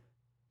the way.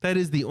 That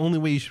is the only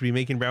way you should be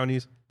making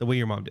brownies, the way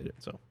your mom did it.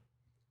 So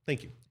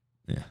thank you.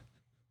 Yeah.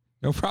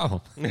 No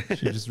problem.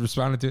 She just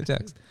responded to a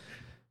text.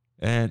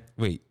 And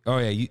wait. Oh,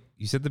 yeah.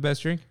 You said the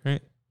best drink,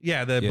 right?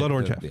 Yeah, the blood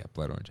orange half. Yeah,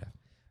 blood orange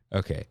half.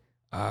 Okay.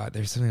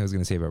 There's something I was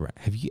going to say about brown.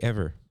 Have you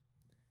ever...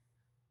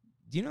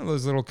 Do you know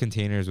those little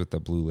containers with the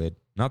blue lid?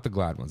 Not the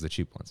Glad ones, the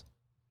cheap ones.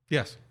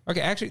 Yes.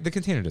 Okay, actually, the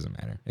container doesn't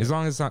matter. As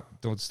long as it's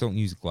not... Don't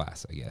use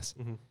glass, I guess.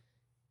 Mhm.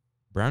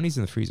 Brownies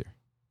in the freezer.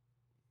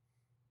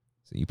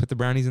 So you put the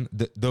brownies in...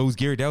 those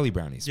Ghirardelli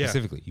brownies, Yeah.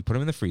 specifically. You put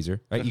them in the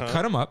freezer. Right? You Uh-huh.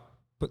 cut them up.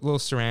 Put a little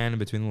saran in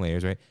between the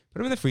layers, right? Put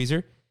them in the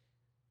freezer.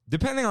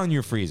 Depending on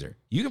your freezer,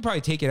 you can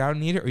probably take it out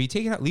and eat it, or you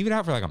take it out, leave it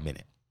out for like a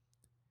minute.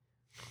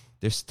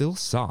 They're still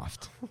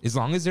soft. As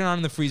long as they're not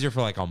in the freezer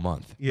for like a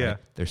month. Yeah. Right?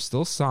 They're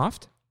still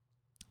soft.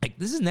 Like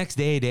this is next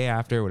day, day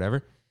after,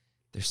 whatever.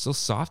 They're still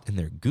soft and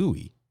they're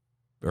gooey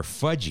or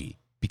fudgy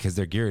because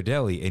they're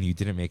Ghirardelli and you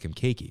didn't make them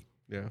cakey.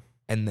 Yeah.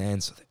 And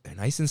then so they're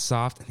nice and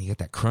soft and you get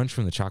that crunch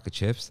from the chocolate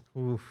chips.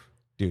 Oof.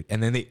 Dude.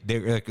 And then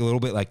they're like a little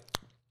bit like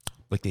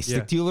they stick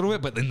Yeah. to you a little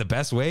bit, but in the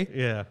best way.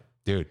 Yeah.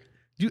 Dude.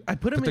 Dude, I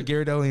put them Put the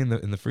in.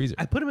 Ghirardelli in the freezer.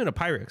 I put them in a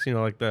Pyrex.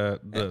 Like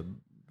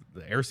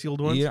the air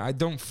sealed ones. Yeah, I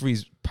don't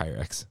freeze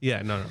Pyrex.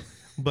 Yeah. No.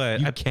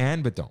 But You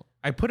can, but don't.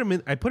 I put them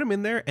in. I put them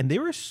in there, and they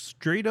were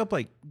straight up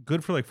like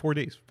good for like 4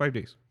 days, 5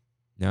 days.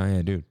 No,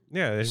 yeah, dude.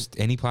 Yeah. Just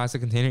any plastic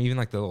container, even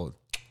like the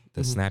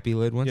snappy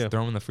lid ones, Yeah.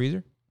 throw them in the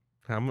freezer.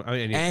 I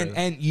need to try that.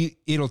 And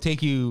it'll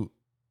take you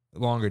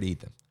longer to eat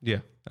them. Yeah,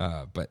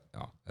 But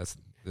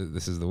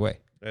this is the way.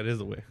 that is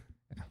the way.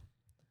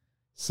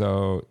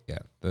 So yeah,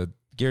 the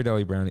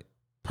Ghirardelli brownie.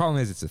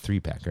 Problem is, it's a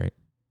 3-pack, right?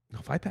 No,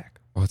 5-pack.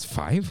 Oh, it's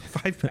 5?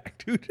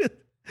 5-pack, dude.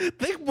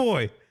 Thick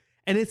boy.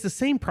 And it's the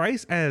same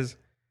price as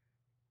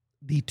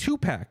the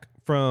 2-pack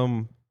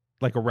from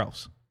like a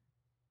Ralph's.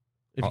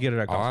 If you get it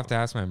at Costco. I'll have to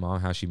ask my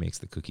mom how she makes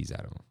the cookies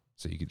out of them.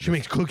 So you could. She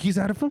makes cookies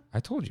out of them? I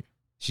told you.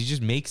 She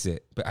just makes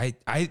it, but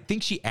I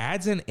think she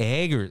adds an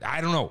egg or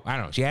I don't know.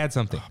 She adds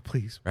something, Oh,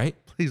 please. right?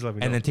 Please let me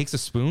know. And then takes a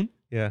spoon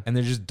yeah. and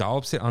then just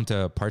dollops it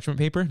onto parchment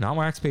paper, not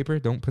wax paper.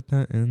 Don't put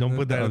that in. Don't the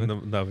put that oven.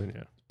 in the oven,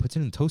 yeah. Puts it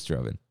in the toaster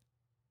oven,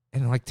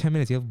 and in like 10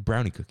 minutes you have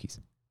brownie cookies.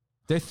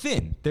 They're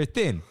thin,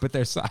 but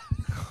they're soft.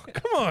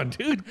 Come on,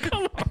 dude.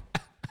 Come on.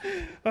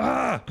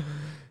 Ah.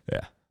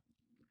 Yeah.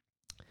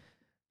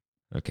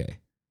 Okay.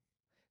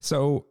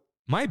 So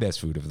my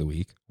best food of the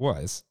week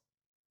was.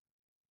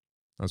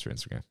 That's for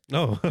Instagram.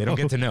 No. They don't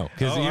get to know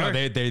because Oh, all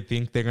right. they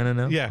think they're gonna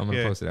know. Yeah, I'm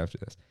gonna post it after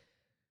this.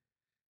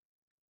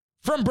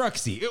 From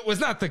Bruxy, it was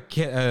not the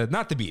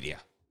Bedia.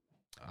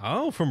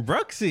 Oh, from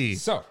Bruxy.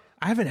 So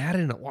I haven't had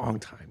it in a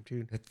long time,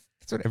 dude.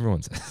 that's what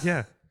everyone says.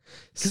 Yeah.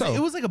 So It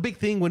was like a big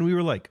thing when we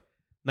were like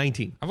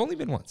 19. I've only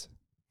been once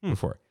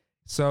before.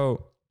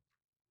 So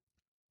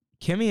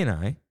Kimmy and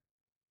I,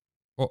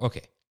 well,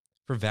 okay,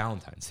 for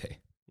Valentine's Day,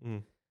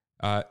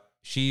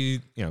 she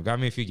got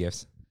me a few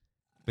gifts,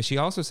 but she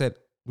also said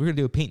we're gonna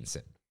do a paint and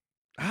sip.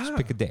 Just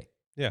pick a day.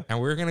 Yeah. And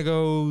we're gonna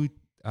go.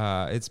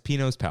 It's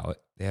Pinot's palette.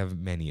 They have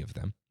many of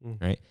them,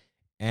 right?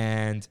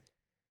 And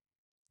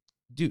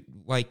dude,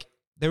 like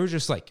there was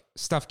just like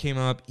stuff came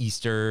up,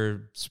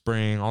 Easter,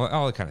 spring,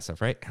 all that kind of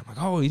stuff, right? And I'm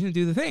like, oh, you didn't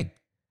do the thing.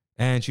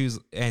 And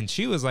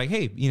she was like,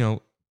 hey,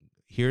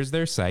 here's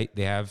their site.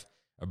 They have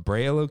a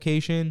Brea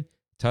location,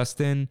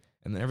 Tustin,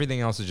 and then everything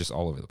else is just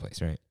all over the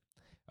place, right?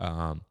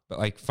 But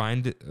like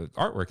find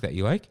artwork that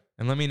you like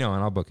and let me know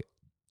and I'll book it.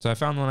 So I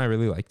found one I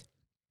really liked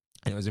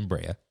and it was in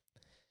Brea.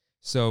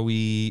 So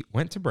we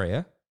went to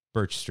Brea,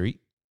 Birch Street.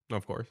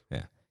 Of course.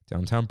 Yeah.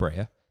 Downtown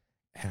Brea.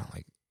 And I'm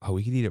like, oh,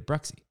 we could eat at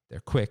Bruxy. They're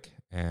quick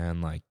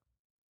and like,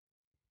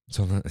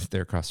 so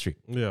they're across the street.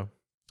 Yeah.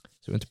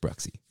 So we went to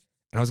Bruxy.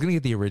 And I was going to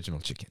get the original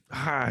chicken.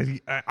 I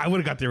would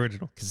have got the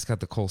original. Because it's got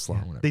the coleslaw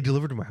and whatever. They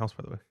delivered to my house,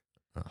 by the way.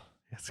 Oh.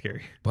 That's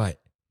scary.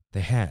 But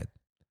they had,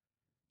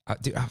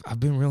 dude, I've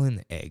been real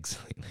into eggs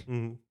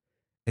lately.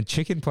 And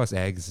chicken plus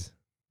eggs.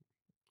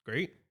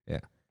 Great. Yeah.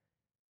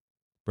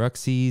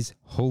 Bruxy's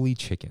Holy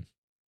Chicken.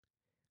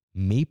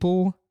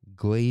 Maple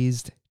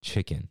glazed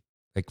chicken.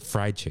 Like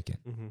fried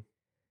chicken.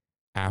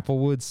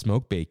 Applewood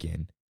smoked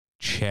bacon.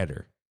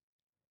 Cheddar.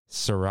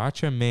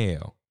 Sriracha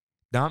mayo.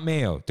 Not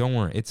mayo. Don't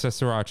worry. It's a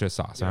sriracha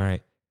sauce. Yeah. All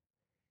right.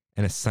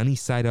 And a sunny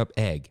side up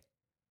egg.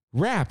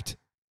 Wrapped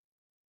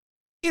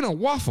in a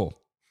waffle.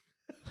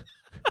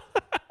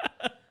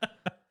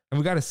 And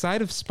we got a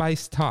side of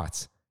spiced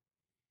tots.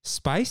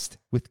 Spiced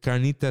with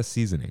carnita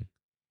seasoning.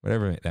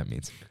 Whatever that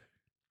means.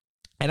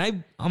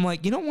 And I'm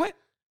like, you know what?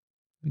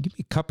 Give me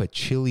a cup of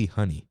chili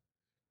honey.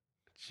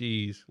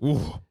 Jeez.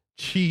 Ooh.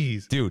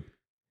 Jeez. Dude,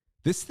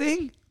 this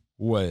thing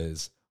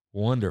was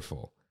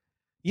wonderful.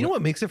 You know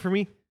what makes it for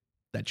me?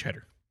 That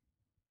cheddar.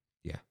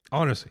 Yeah.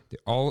 Honestly.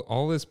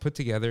 All this put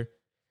together.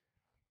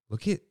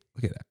 Look at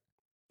that.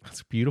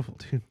 That's beautiful,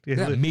 dude. Yeah,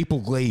 that maple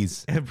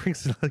glaze. It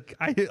brings like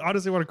I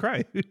honestly want to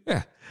cry.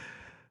 Yeah.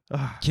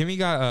 Kimmy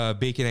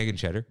got bacon, egg, and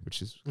cheddar,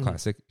 which is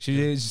classic. She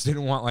just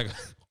didn't want like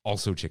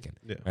also chicken.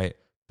 Yeah. Right.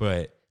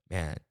 But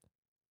man,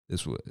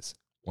 this was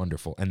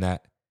wonderful. And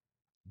that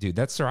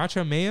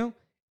sriracha mayo,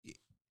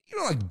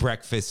 like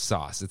breakfast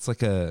sauce. It's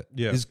like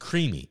it's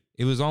creamy.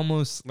 It was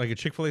almost like a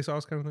Chick-fil-A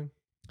sauce kind of thing.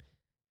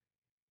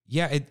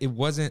 Yeah, it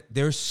wasn't.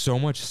 There's so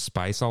much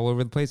spice all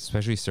over the place,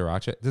 especially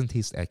sriracha. It doesn't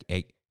taste like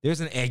egg. There's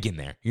an egg in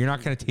there. You're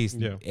not going to taste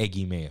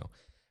eggy mayo.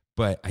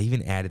 But I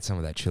even added some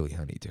of that chili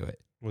honey to it.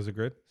 Was it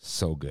good?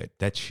 So good.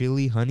 That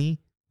chili honey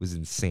was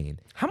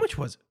insane. How much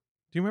was it?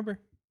 Do you remember?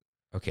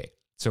 Okay.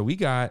 So we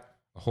got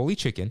a holy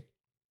chicken,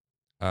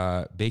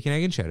 bacon,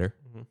 egg, and cheddar,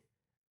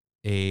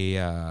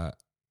 a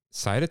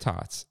side of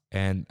tots,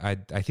 and I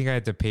think I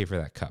had to pay for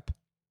that cup.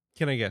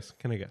 Can I guess?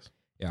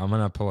 Yeah, I'm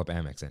going to pull up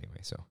Amex anyway.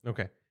 So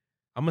okay.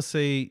 I'm going to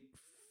say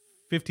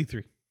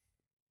 53.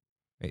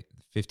 Wait,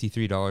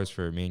 $53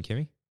 for me and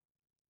Kimmy?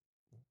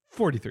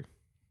 43.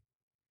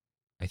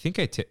 I think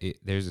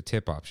there's a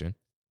tip option.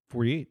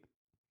 48.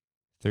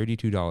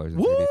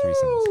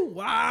 $32.33.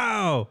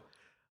 Wow.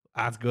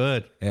 That's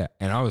good. Yeah,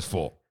 and I was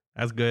full.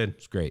 That's good.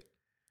 It's great.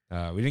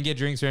 We didn't get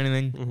drinks or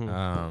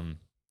anything.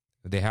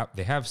 They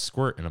have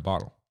squirt in a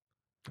bottle.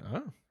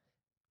 Oh.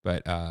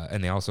 But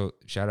and they also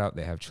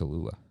they have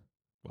Cholula.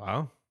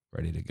 Wow.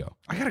 Ready to go.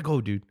 I gotta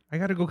go, dude. I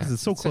gotta go because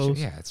it's so close.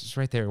 It's just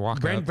right there.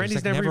 Walk up.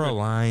 Brandy's There's never a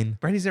line.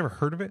 Brandy's never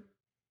heard of it,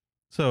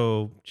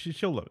 so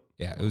she'll love it.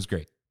 Yeah, it was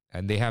great.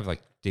 And they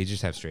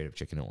just have straight up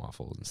chicken and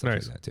waffles and stuff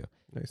like that too.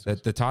 Nice.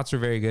 The tots are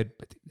very good,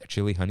 but the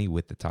chili honey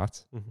with the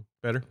tots,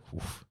 better.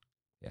 Oof.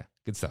 Yeah,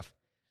 good stuff.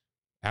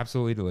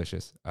 Absolutely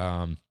delicious.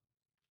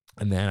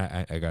 And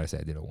then I gotta say,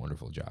 I did a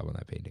wonderful job on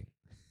that painting.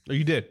 Oh,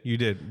 you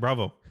did.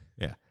 Bravo.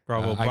 Yeah.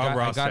 Bravo. I Bob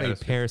Ross got a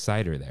status. pear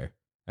cider there.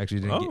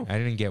 Actually, I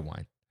didn't get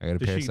wine. I got a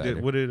pear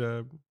cider. What did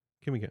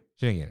Kimmy get?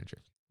 She didn't get a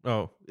drink.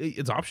 Oh,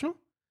 it's optional?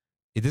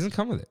 It doesn't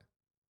come with it.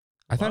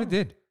 I thought it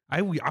did.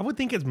 I would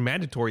think it's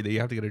mandatory that you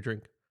have to get a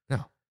drink.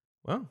 No.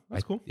 Well,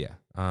 that's cool. Yeah.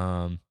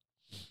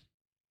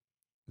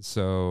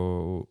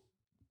 So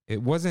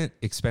it wasn't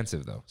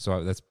expensive though.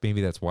 So that's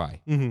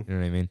why. Mm-hmm. You know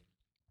what I mean?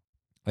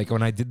 Like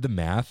when I did the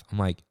math, I'm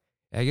like,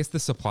 I guess the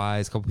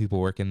supplies, a couple people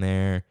working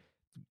there.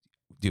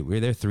 Dude, we were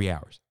there 3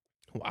 hours.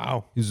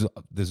 Wow. This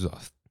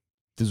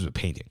was a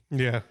painting.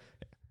 Yeah.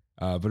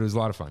 But it was a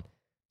lot of fun.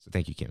 So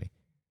thank you, Kimmy.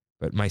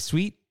 But my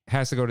sweet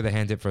has to go to the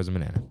hand dip frozen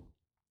banana.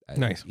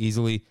 Nice.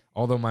 Easily.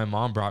 Although my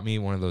mom brought me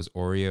one of those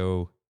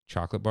Oreo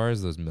chocolate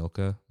bars, those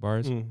Milka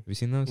bars. Mm. Have you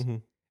seen those? Mm-hmm.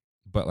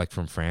 But like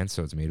from France,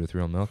 so it's made with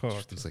real milk. Oh,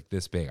 It's like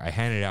this big. I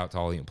handed it out to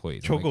all the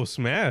employees. I'm Choco like,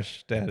 Smash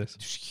status.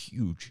 it's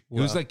huge. Wow.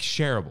 It was like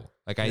shareable.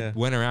 Like I Yeah.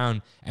 went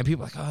around and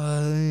people were like,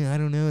 oh, I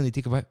don't know. And they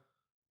take a bite.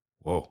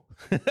 Whoa.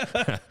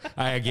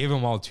 I gave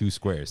them all 2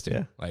 squares too.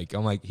 Yeah. Like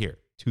I'm like, here,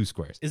 2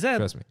 squares. Is that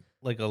Trust me.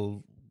 like a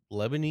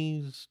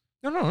Lebanese?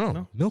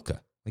 No.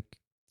 Milka. Like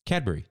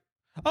Cadbury.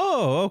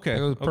 Oh, okay.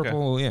 It was Okay.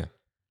 purple, yeah.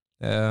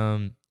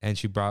 And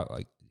she brought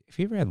like, have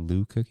you ever had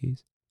Lou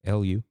cookies?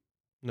 L-U.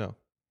 No,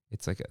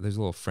 It's like there's a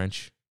little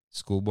French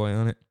schoolboy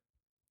on it.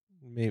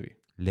 maybe.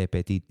 Le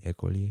petit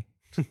écolier.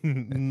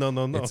 No.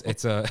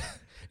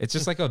 It's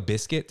just like a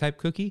biscuit type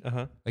cookie,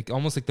 Uh-huh. like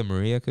almost like the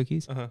Maria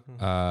cookies,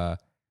 Uh-huh.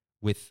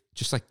 with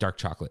just like dark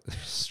chocolate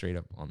straight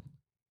up on.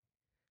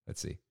 Let's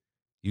see,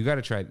 you got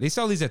to try. They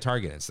sell these at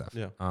Target and stuff.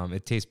 Yeah.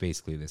 It tastes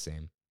basically the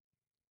same.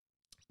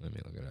 Let me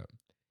look it up.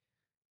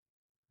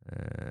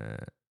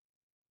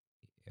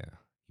 Yeah,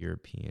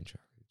 European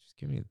chocolate. Just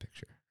give me the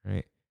picture, right?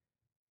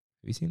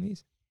 Have you seen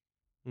these?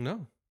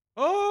 No.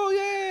 Oh,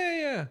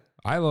 yeah.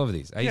 I love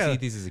these. I used to Yeah. eat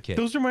these as a kid.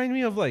 Those remind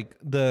me of like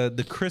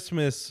the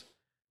Christmas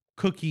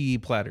cookie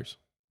platters.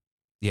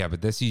 Yeah,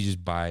 but this you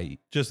just buy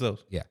Just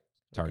those.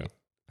 Target.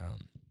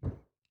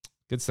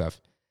 Good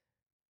stuff.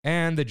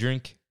 And the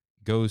drink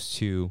goes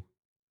to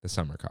the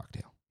summer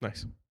cocktail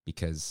Nice.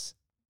 because,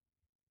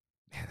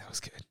 man, that was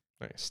good.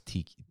 Nice.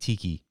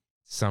 Tiki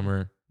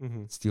summer,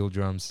 Mm-hmm. steel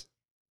drums,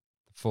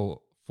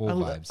 full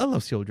vibes. I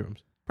love steel drums.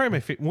 Probably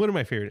one of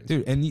my favorite.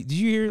 Dude, and did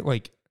you hear,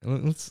 like,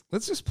 let's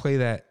just play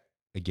that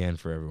again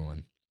for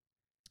everyone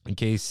in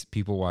case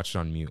people watched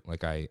on mute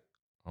like I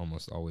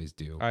almost always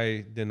do.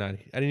 I didn't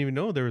even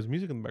know there was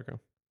music in the background.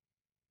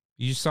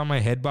 You just saw my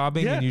head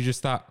bobbing Yeah. and you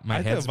just thought my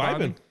I head's thought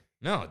bobbing? vibing.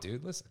 No,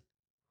 dude, listen.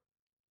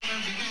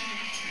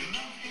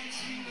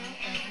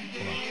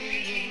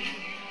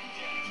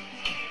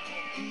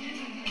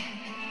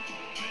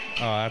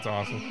 Oh, that's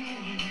awesome.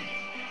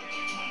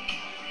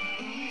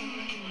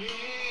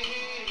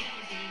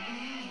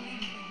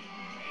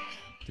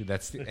 Dude,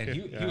 and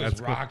he Yeah, was that's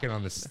cool. rocking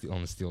on the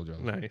steel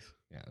drum. Nice.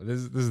 Yeah,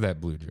 this is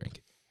that blue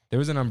drink. There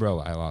was an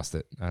umbrella. I lost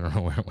it. I don't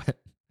know where it went.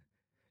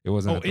 It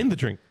wasn't. Oh, at in the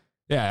drink.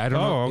 yeah, I don't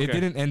know. Oh, It okay.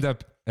 didn't end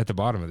up at the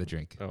bottom of the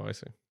drink. Oh, I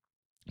see.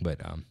 But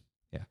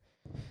yeah.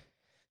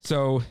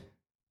 So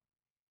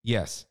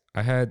yes,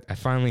 I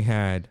finally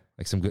had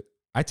like some good.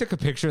 I took a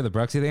picture of the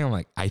Bruxy thing. I'm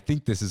like, I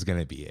think this is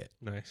gonna be it.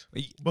 Nice.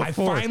 I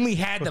Before- finally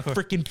had the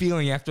freaking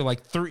feeling after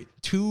like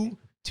 2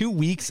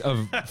 weeks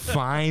of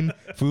fine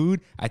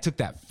food. I took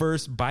that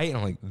first bite and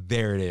I'm like,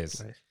 there it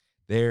is. Nice.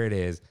 There it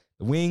is.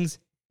 The wings,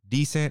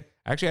 decent.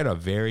 I actually had a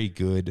very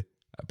good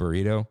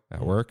burrito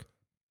at work.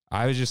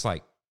 I was just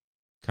like,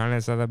 kind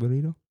of saw that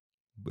burrito.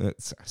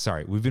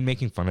 Sorry, we've been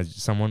making fun of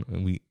someone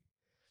and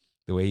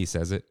the way he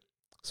says it.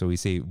 So we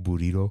say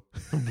burrito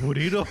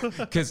Burrito.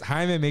 because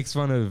Jaime makes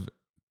fun of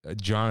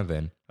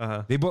Jonathan.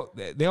 Uh-huh.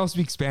 They all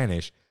speak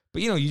Spanish,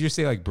 but you just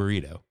say like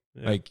burrito.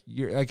 Yeah. Like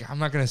you're like, I'm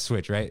not gonna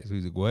switch, right? So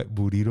he's like, what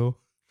burrito?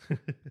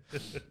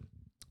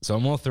 So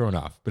I'm all thrown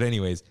off. But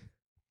anyways,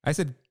 I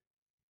said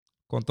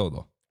con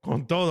todo.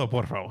 Con todo,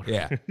 por favor.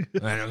 Yeah,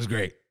 and it was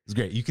great. It was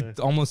great. You could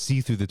almost see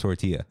through the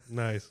tortilla.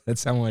 Nice.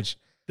 That's how much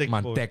Thick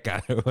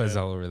manteca it was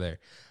Yeah. all over there.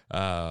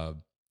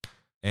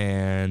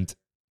 And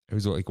there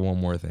was like one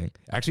more thing.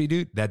 Actually,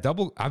 dude,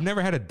 I've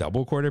never had a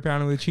double quarter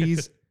pounder with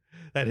cheese.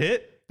 That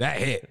hit? That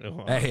hit.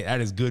 Oh. That hit.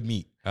 That is good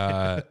meat.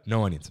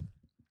 No onions.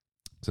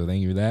 So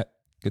thank you for that.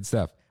 Good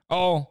stuff.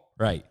 All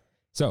right.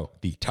 So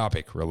the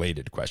topic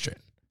related question.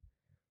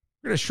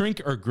 We're going to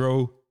shrink or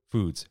grow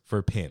foods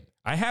for Pim.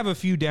 I have a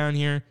few down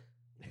here.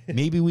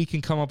 Maybe we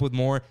can come up with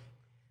more.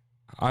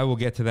 I will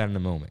get to that in a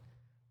moment.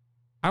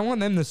 I want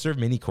them to serve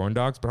mini corn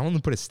dogs, but I want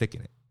them to put a stick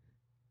in it.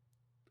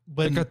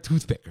 But Like a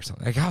toothpick or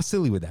something. Like how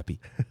silly would that be?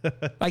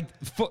 Like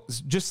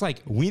just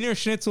like Wiener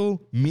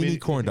Schnitzel mini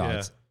corn yeah.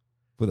 dogs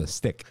with a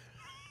stick.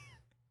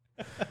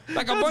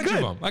 Like a That's bunch good.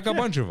 of them. Like a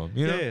bunch of them.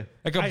 You know? Yeah.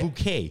 Like a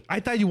bouquet. I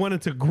thought you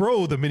wanted to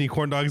grow the mini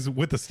corn dogs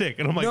with the stick.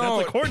 And I'm like, No.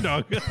 that's a corn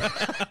dog.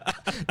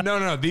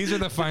 No. These are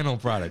the final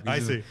product. I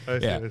These see. are- I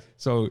see. Yeah.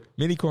 So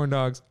mini corn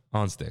dogs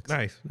on sticks.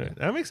 Nice.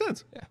 That makes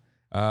sense.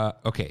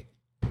 Okay.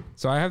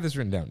 So I have this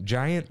written down.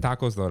 Giant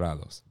tacos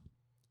dorados.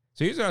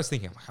 So here's what I was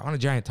thinking. I'm like, I want a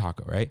giant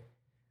taco, right?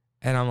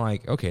 And I'm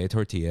like, okay, a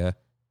tortilla.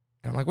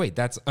 And I'm like, wait,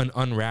 that's an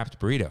unwrapped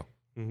burrito.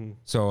 Mm-hmm.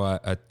 So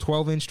a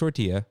 12-inch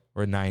tortilla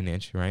or a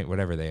 9-inch, right?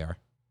 Whatever they are,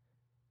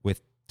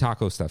 with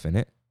taco stuff in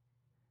it.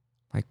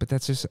 Like, but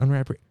that's just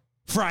unwrapped.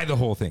 Fry the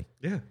whole thing.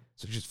 Yeah.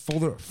 So just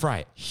fold it, fry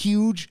it.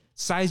 Huge,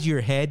 size of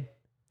your head,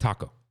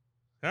 taco.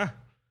 Ah.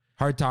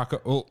 Hard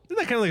taco. Oh, Isn't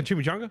that kind of like a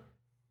chimichanga?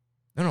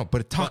 no,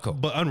 but a taco.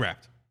 But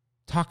unwrapped.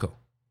 Taco.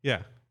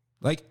 Yeah.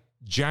 Like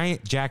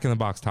giant Jack in the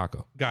Box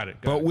taco. Got it.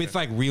 But with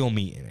like real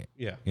meat in it.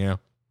 Yeah. You know?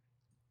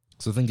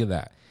 So think of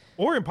that.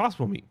 Or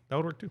Impossible meat. That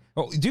would work too.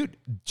 Oh, dude,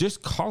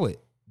 just call it.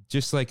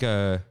 Just like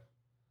a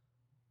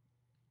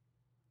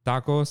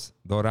tacos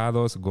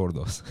dorados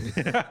gordos.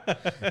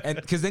 And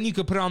because then you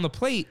could put it on the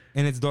plate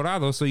and it's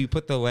dorado. So you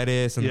put the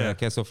lettuce and the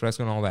queso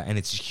fresco and all that. And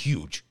it's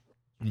huge.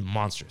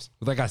 Monstrous.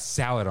 With like a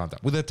salad on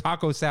top. With a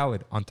taco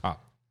salad on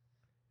top.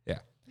 Yeah.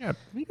 Yeah.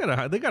 They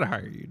gotta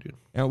hire you, dude.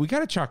 Now we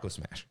got a Choco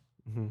Smash.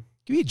 Mm-hmm.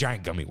 Give me a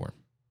giant gummy worm.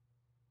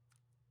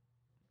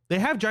 They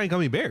have giant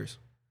gummy bears.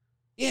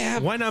 Yeah.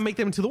 Why not make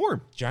them into the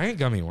worm? Giant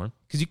gummy worm.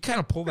 Because you kind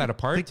of pull that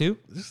apart too.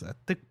 This is a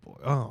thick boy.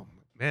 Oh,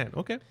 man.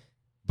 Okay.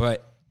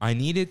 But I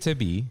need it to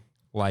be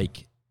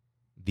like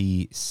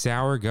the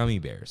sour gummy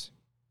bears,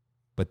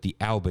 but the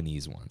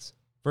Albanese ones.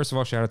 First of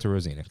all, shout out to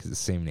Rosina because it's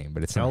the same name,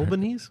 but it's not her.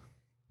 Albanese?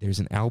 There's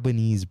an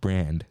Albanese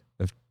brand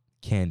of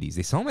candies.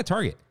 They sell them at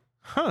Target,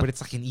 but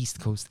it's like an East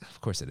Coast.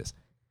 Of course it is.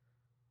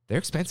 They're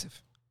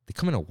expensive. They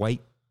come in a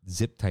white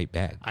zip type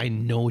bag. I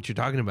know what you're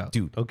talking about.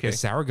 Dude, Okay. the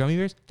sour gummy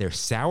bears, they're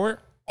sour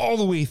all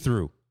the way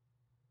through,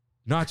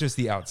 not just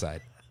the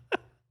outside.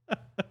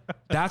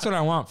 That's what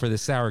I want for the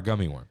sour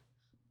gummy worm.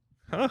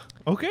 Huh?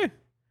 Okay.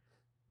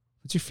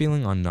 What's your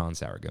feeling on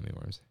non-sour gummy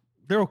worms?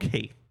 They're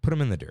okay. Put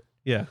them in the dirt.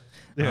 Yeah.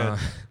 Yeah.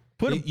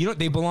 Put them,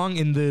 they belong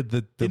in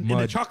the in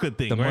mud, the chocolate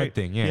thing, the right? mud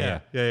thing. Yeah.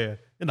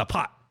 In the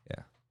pot.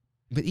 Yeah.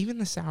 But even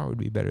the sour would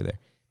be better there.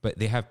 But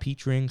they have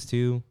peach rings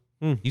too.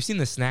 Mm. You've seen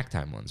the snack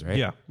time ones, right?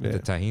 Yeah. With the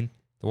tahini.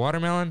 The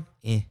watermelon,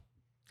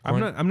 I'm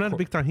not a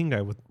big tahini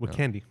guy with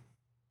candy.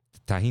 The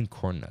tahini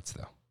corn nuts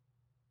though.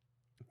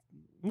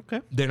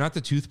 Okay. They're not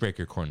the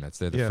toothbreaker corn nuts.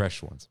 They're the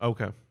fresh ones.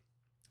 Okay.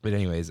 But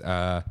anyways,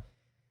 okay.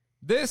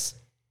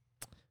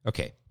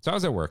 So I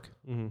was at work.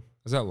 Mm-hmm. I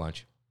was at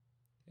lunch,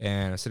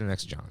 and I was sitting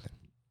next to Jonathan.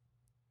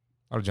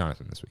 A lot of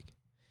Jonathan this week.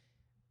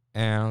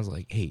 And I was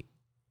like, hey,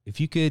 if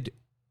you could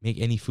make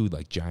any food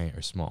like giant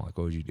or small, like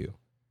what would you do?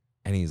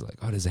 And he's like,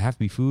 oh, does it have to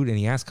be food? And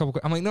he asked a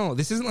couple. I'm like, no,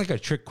 this isn't like a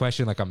trick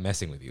question. Like I'm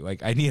messing with you.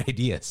 Like I need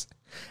ideas.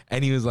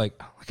 And he was like,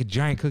 oh, like a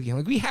giant cookie. I'm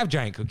like, we have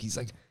giant cookies.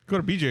 Like Go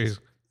to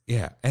BJ's.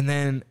 yeah. And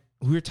then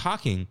we were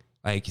talking.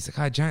 Like he's like,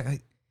 oh,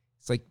 giant.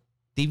 It's like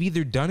they've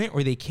either done it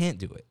or they can't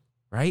do it,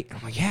 right? And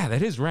I'm like, yeah,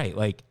 that is right.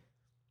 Like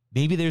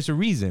maybe there's a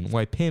reason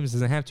why Pim's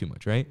doesn't have too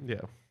much, right?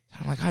 Yeah.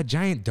 I'm like, oh,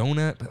 giant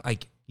donut, but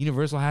like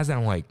Universal has that.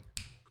 I'm like,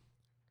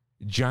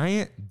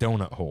 giant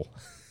donut hole.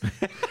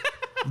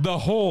 The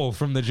hole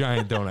from the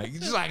giant donut.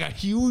 Just like a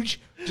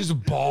huge,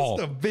 just ball.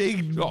 Just a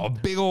big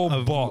old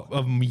ball.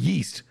 of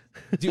yeast.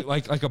 Dude,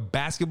 like a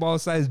basketball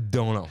sized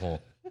donut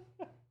hole.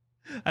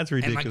 That's And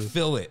ridiculous. like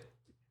fill it.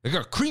 Like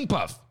a cream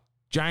puff.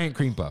 Giant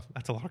cream puff.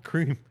 That's a lot of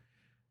cream.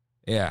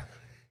 Yeah.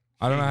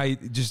 I don't know how you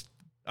just.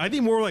 I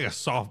think more like a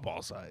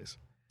softball size.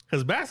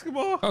 Because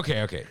basketball?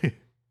 Okay.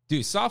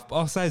 Dude,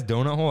 softball sized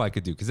donut hole I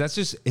could do because it's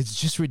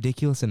just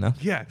ridiculous enough.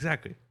 Yeah,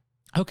 exactly.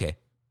 Okay.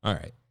 All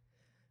right.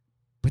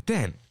 But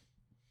then,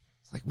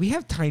 it's like, we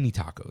have tiny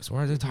tacos.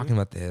 We're talking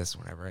about this,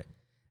 whatever. Right?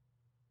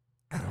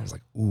 And I was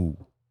like, ooh,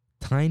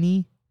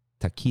 tiny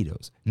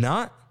taquitos.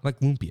 Not like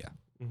lumpia.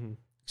 Mm-hmm.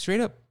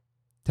 Straight up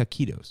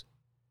taquitos.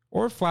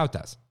 Or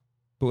flautas,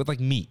 but with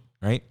like meat,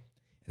 right?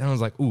 And I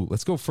was like, ooh,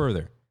 let's go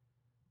further.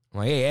 I'm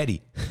like, hey,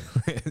 Eddie.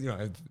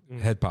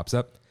 Head pops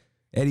up.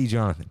 Eddie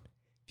Jonathan.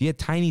 If you had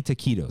tiny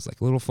taquitos,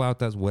 like little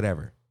flautas,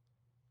 whatever,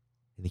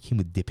 and they came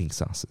with dipping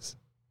sauces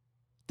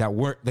that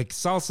weren't like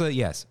salsa,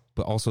 yes,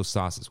 but also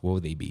sauces, what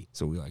would they be?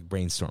 So we like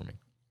brainstorming.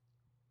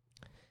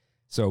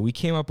 So we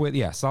came up with,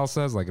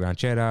 salsas like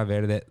ranchera,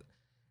 verde.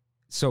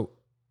 So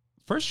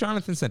first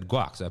Jonathan said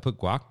guac, so I put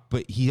guac,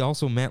 but he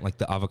also meant like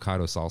the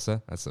avocado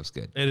salsa. That stuff's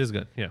good. It is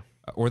good, yeah.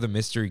 Or the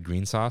mystery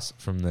green sauce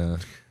from the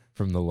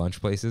lunch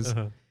places.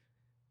 Uh-huh.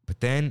 But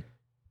then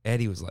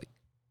Eddie was like,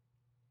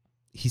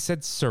 he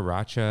said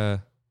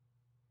sriracha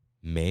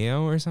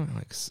mayo or something.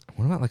 Like,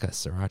 what about like a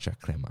sriracha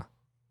crema?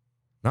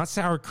 Not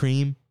sour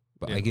cream,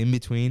 but like in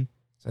between.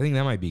 So I think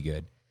that might be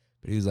good.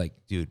 But he was like,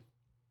 dude,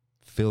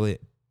 fill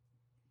it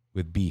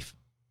with beef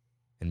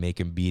and make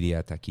him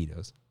birria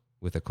taquitos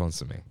with a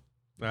consomme.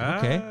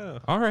 Okay.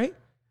 All right.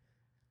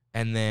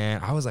 And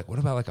then I was like, what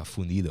about like a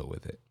fundido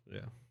with it?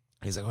 Yeah.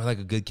 He's like, oh, like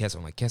a good queso.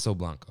 I'm like, queso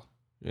blanco.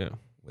 Yeah.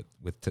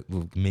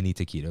 With mini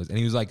taquitos. And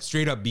he was like,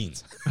 straight up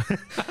beans.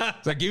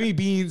 It's like, give me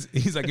beans.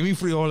 He's like, give me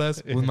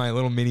frijoles with my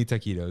little mini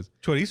taquitos.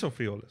 Chorizo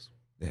frijoles.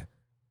 Yeah.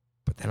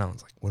 But then I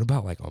was like, what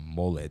about like a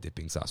mole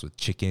dipping sauce with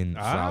chicken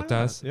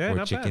flautas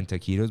or chicken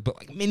taquitos? But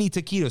like mini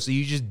taquitos. So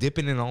you just dip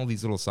it in all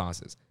these little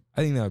sauces.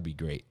 I think that would be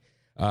great.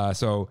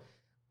 So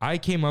I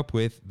came up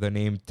with the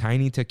name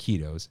Tiny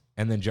Taquitos.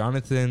 And then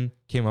Jonathan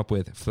came up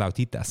with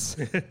flautitas.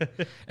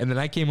 And then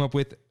I came up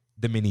with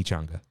the mini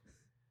changa.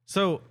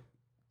 So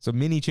So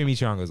mini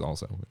chimichangas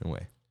also in a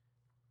way.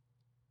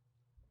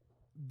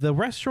 the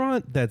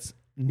restaurant that's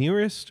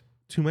nearest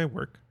to my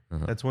work,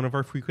 Uh-huh. that's one of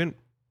our frequent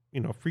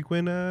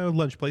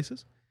lunch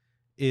places,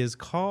 is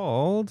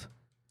called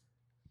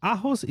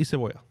Ajos y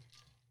Cebolla.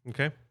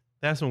 Okay,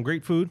 they have some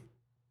great food.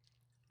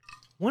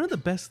 One of the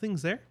best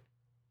things there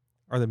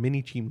are the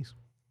mini chimis.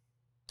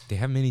 They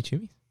have mini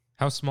chimis?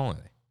 How small are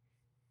they?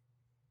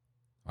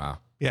 Wow.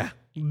 Yeah,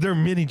 they're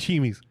mini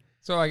chimis.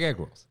 So like egg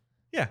rolls.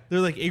 Yeah, they're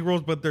like egg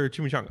rolls, but they're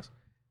chimichangas.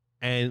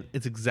 And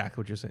it's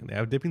exactly what you're saying. They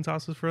have dipping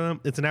sauces for them.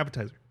 It's an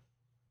appetizer.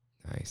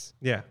 Nice.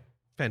 Yeah,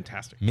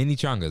 fantastic. Mini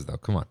changas though.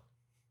 Come on.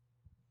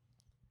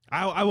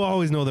 I will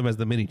always know them as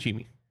the mini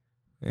chimi.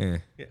 Yeah.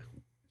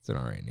 It's an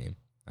alright name.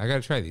 I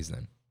gotta try these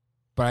then.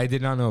 But I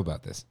did not know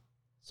about this.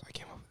 So I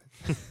came up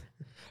with it.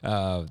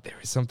 There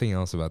was something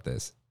else about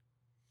this.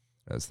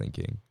 I was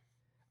thinking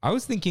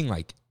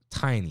like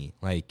tiny,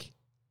 like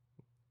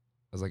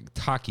I was like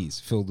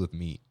Takis filled with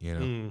meat, you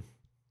know?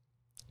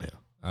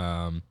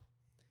 Yeah.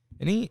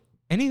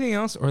 Anything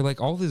else, or like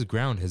all this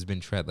ground has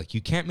been tread. Like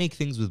you can't make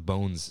things with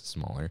bones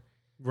smaller,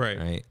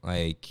 Right.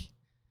 Like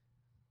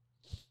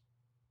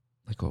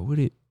what would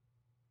it?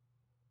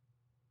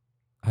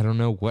 I don't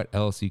know what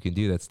else you can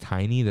do that's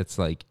tiny. That's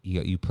like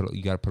you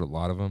got to put a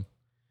lot of them.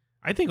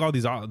 I think all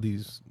these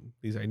ideas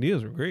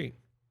are great.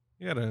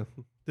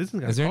 This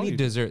Is there any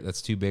dessert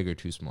that's too big or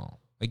too small?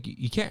 Like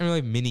you can't really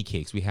have mini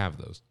cakes. We have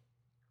those.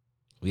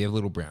 We have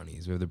little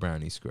brownies. We have the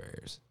brownie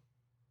squares.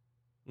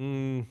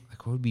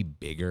 Like what would be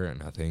bigger or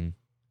nothing?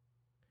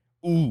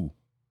 Ooh,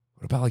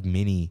 what about like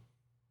mini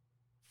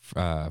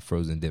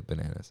frozen dip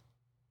bananas?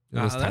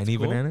 Those tiny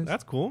cool. bananas.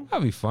 That's cool.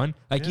 That'd be fun.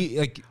 Like Yeah. you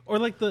like Or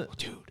like the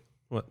dude.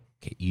 what?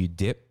 Okay, you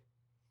dip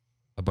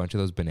a bunch of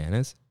those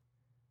bananas,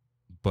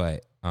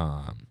 but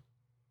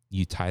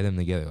you tie them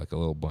together like a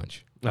little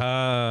bunch,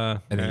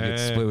 and then you get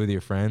to split with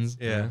your friends.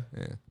 Yeah.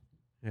 Yeah.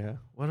 Yeah.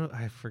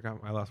 I forgot.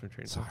 I lost my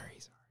train of thought. Sorry.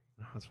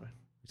 No, that's fine.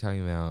 We're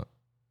talking about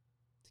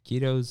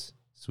taquitos,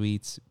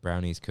 sweets,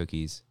 brownies,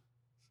 cookies,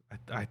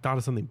 I thought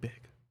of something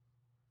big.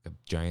 a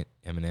giant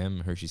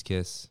M&M, Hershey's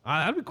Kiss.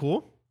 That'd be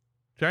cool.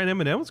 Giant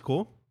M&M was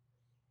cool.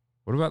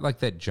 What about like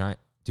that giant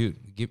dude?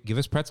 Give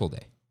us pretzel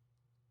day.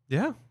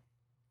 Yeah.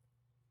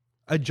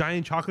 A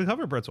giant chocolate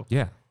covered pretzel.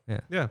 Yeah,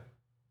 Yeah.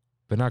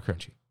 but not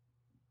crunchy.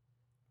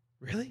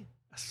 Really?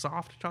 A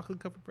soft chocolate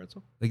covered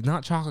pretzel? Like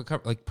not chocolate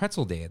covered, like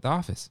pretzel day at the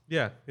office.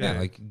 Yeah. Yeah,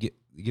 like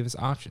give us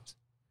options.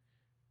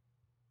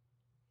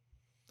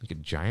 Like a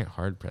giant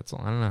hard pretzel.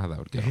 I don't know how that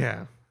would go.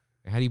 Yeah.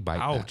 How do you bite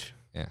Ouch.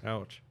 that? Yeah.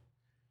 Ouch.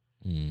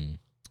 Is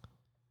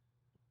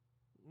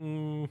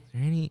there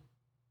any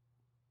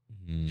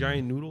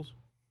Giant noodles?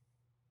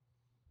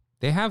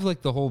 They have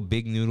like the whole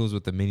big noodles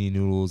with the mini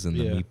noodles and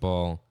the Yeah.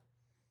 meatball.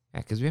 Yeah,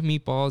 because we have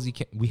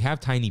meatballs. We have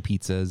tiny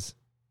pizzas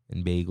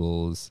and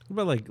bagels.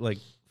 What about like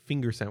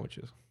finger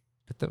sandwiches?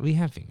 But we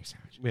have finger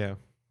sandwiches. Yeah.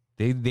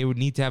 They would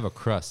need to have a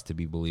crust to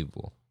be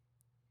believable.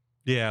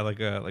 Yeah, like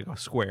a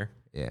square.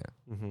 Yeah.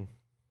 Mm-hmm.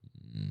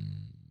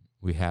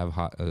 We have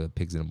hot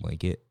pigs in a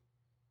blanket.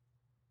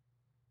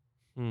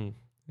 Yeah.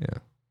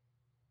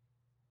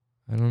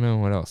 I don't know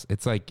what else.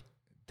 It's like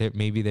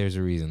maybe there's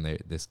a reason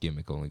this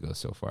gimmick only goes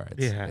so far.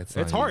 It's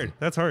not hard. easy.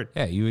 That's hard.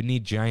 Yeah, you would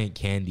need giant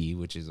candy,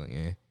 which is like,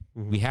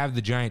 Mm-hmm. We have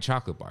the giant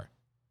chocolate bar.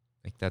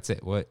 Like that's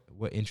it. What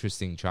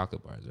interesting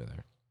chocolate bars are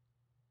there?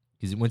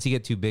 Because once you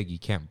get too big, you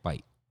can't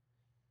bite.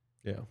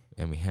 Yeah.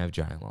 And we have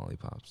giant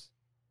lollipops.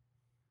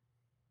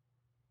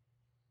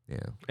 Yeah.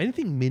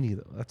 Anything mini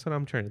though. That's what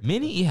I'm trying to think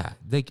Mini, yeah.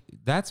 Like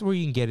that's where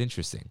you can get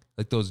interesting.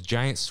 Like those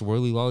giant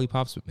swirly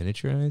lollipops with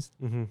miniaturized.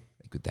 of. Mm-hmm.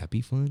 Like would that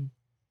be fun?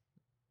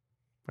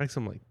 Like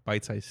some like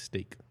bite-sized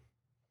steak.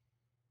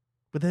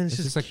 But then it's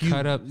It's just like cute.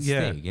 cut up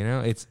Yeah. steak, you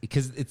know? It's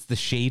because it's the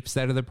shapes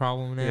that are the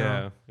problem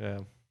now. Yeah. Yeah.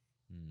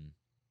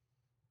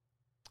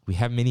 We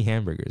have mini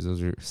hamburgers.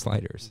 Those are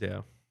sliders.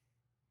 Yeah.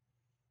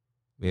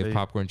 We have They-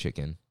 popcorn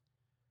chicken.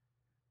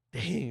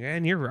 Dang,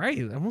 man, you're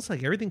right. Almost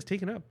like everything's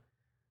taken up.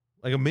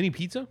 Like a mini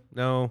pizza?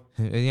 No.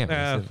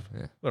 Yeah.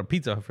 Yeah. What a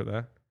Pizza Hut for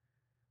that.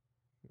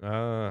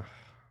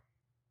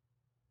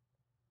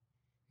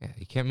 Yeah,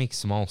 you can't make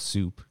small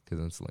soup because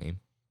that's lame.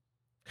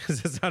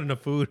 Because it's not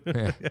enough food.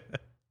 Yeah.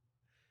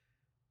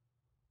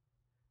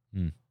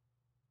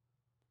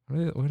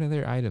 What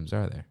other items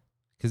are there?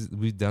 Because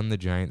we've done the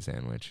giant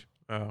sandwich.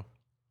 Oh.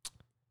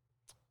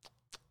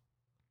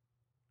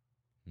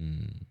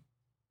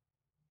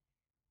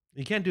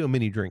 You can't do a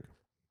mini drink.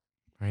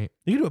 Right?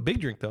 You can do a big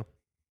drink though.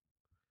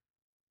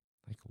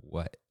 Like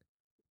what?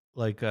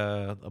 Like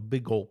a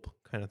big gulp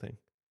kind of thing.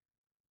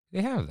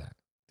 They have that.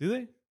 Do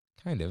they?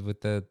 Kind of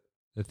with the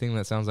thing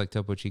that sounds like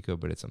Topo Chico,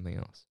 but it's something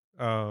else.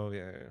 Oh,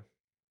 yeah.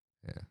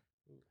 Yeah.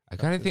 I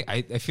gotta think.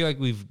 I feel like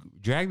we've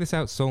dragged this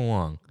out so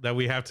long. That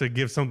we have to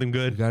give something We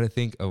good. gotta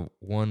think of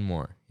one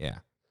more. Yeah.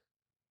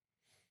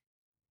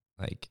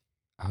 Like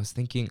I was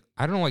thinking,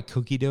 I don't know why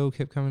cookie dough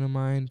kept coming to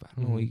mind, but I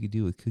don't know what you could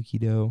do with cookie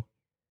dough.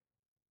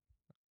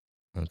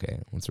 Okay,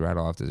 let's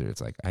rattle off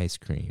desserts like ice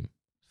cream,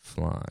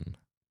 flan,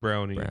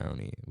 Brownie.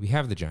 brownie. We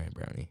have the giant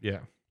brownie. Yeah.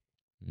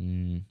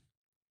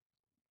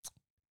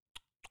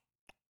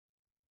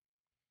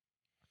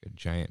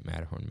 giant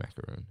Matterhorn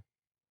macaroon.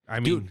 I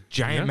mean, Dude,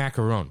 giant yeah,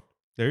 macaroon.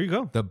 there you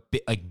go. The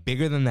like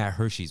bigger than that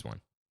Hershey's one.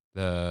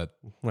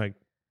 Like,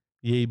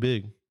 yay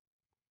big.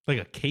 Like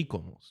a cake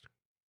almost.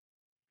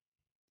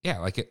 Yeah,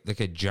 like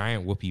a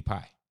giant whoopie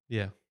pie.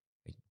 Yeah.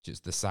 Like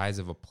just the size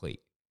of a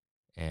plate.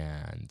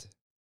 And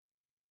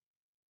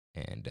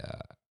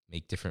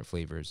make different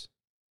flavors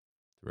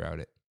throughout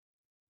it.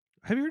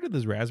 Have you heard of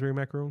this raspberry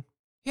macaroon?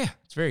 Yeah,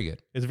 it's very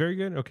good. It's very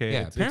good. Okay.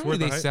 Yeah, it's apparently worth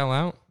the they hype. sell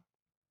out.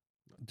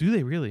 Do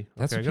they really?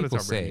 That's Okay, I what gotta people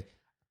tell Brittany.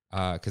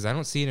 say. Because I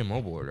don't see it in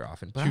mobile order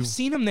often. But She- I've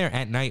seen them there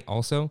at night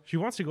also. She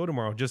wants to go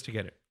tomorrow just to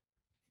get it.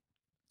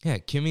 Yeah,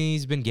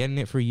 Kimmy's been getting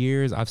it for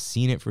years. I've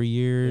seen it for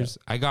years.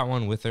 I got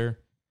one with her.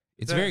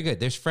 It's that- very good.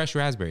 There's fresh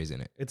raspberries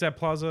in it. It's at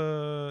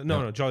Plaza.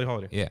 No, Jolly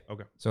Holiday. Yeah.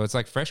 Okay. So it's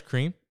like fresh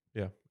cream.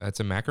 Yeah. That's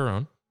a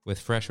macaron with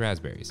fresh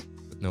raspberries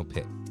with no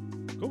pit.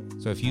 Cool.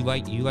 So if you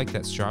like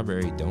that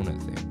strawberry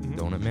donut thing, Mhm.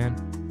 Donut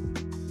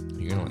Man,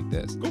 you're gonna like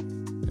this. Cool.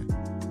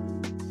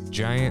 Yeah.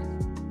 Giant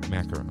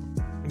macaron.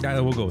 Yeah,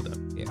 we'll go with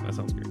that. Yeah. That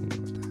sounds great. We'll go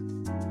with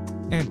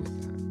that. And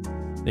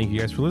with Thank you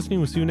guys for listening.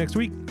 We'll see you next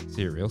week. that,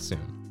 see you real soon.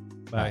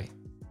 Bye. Bye.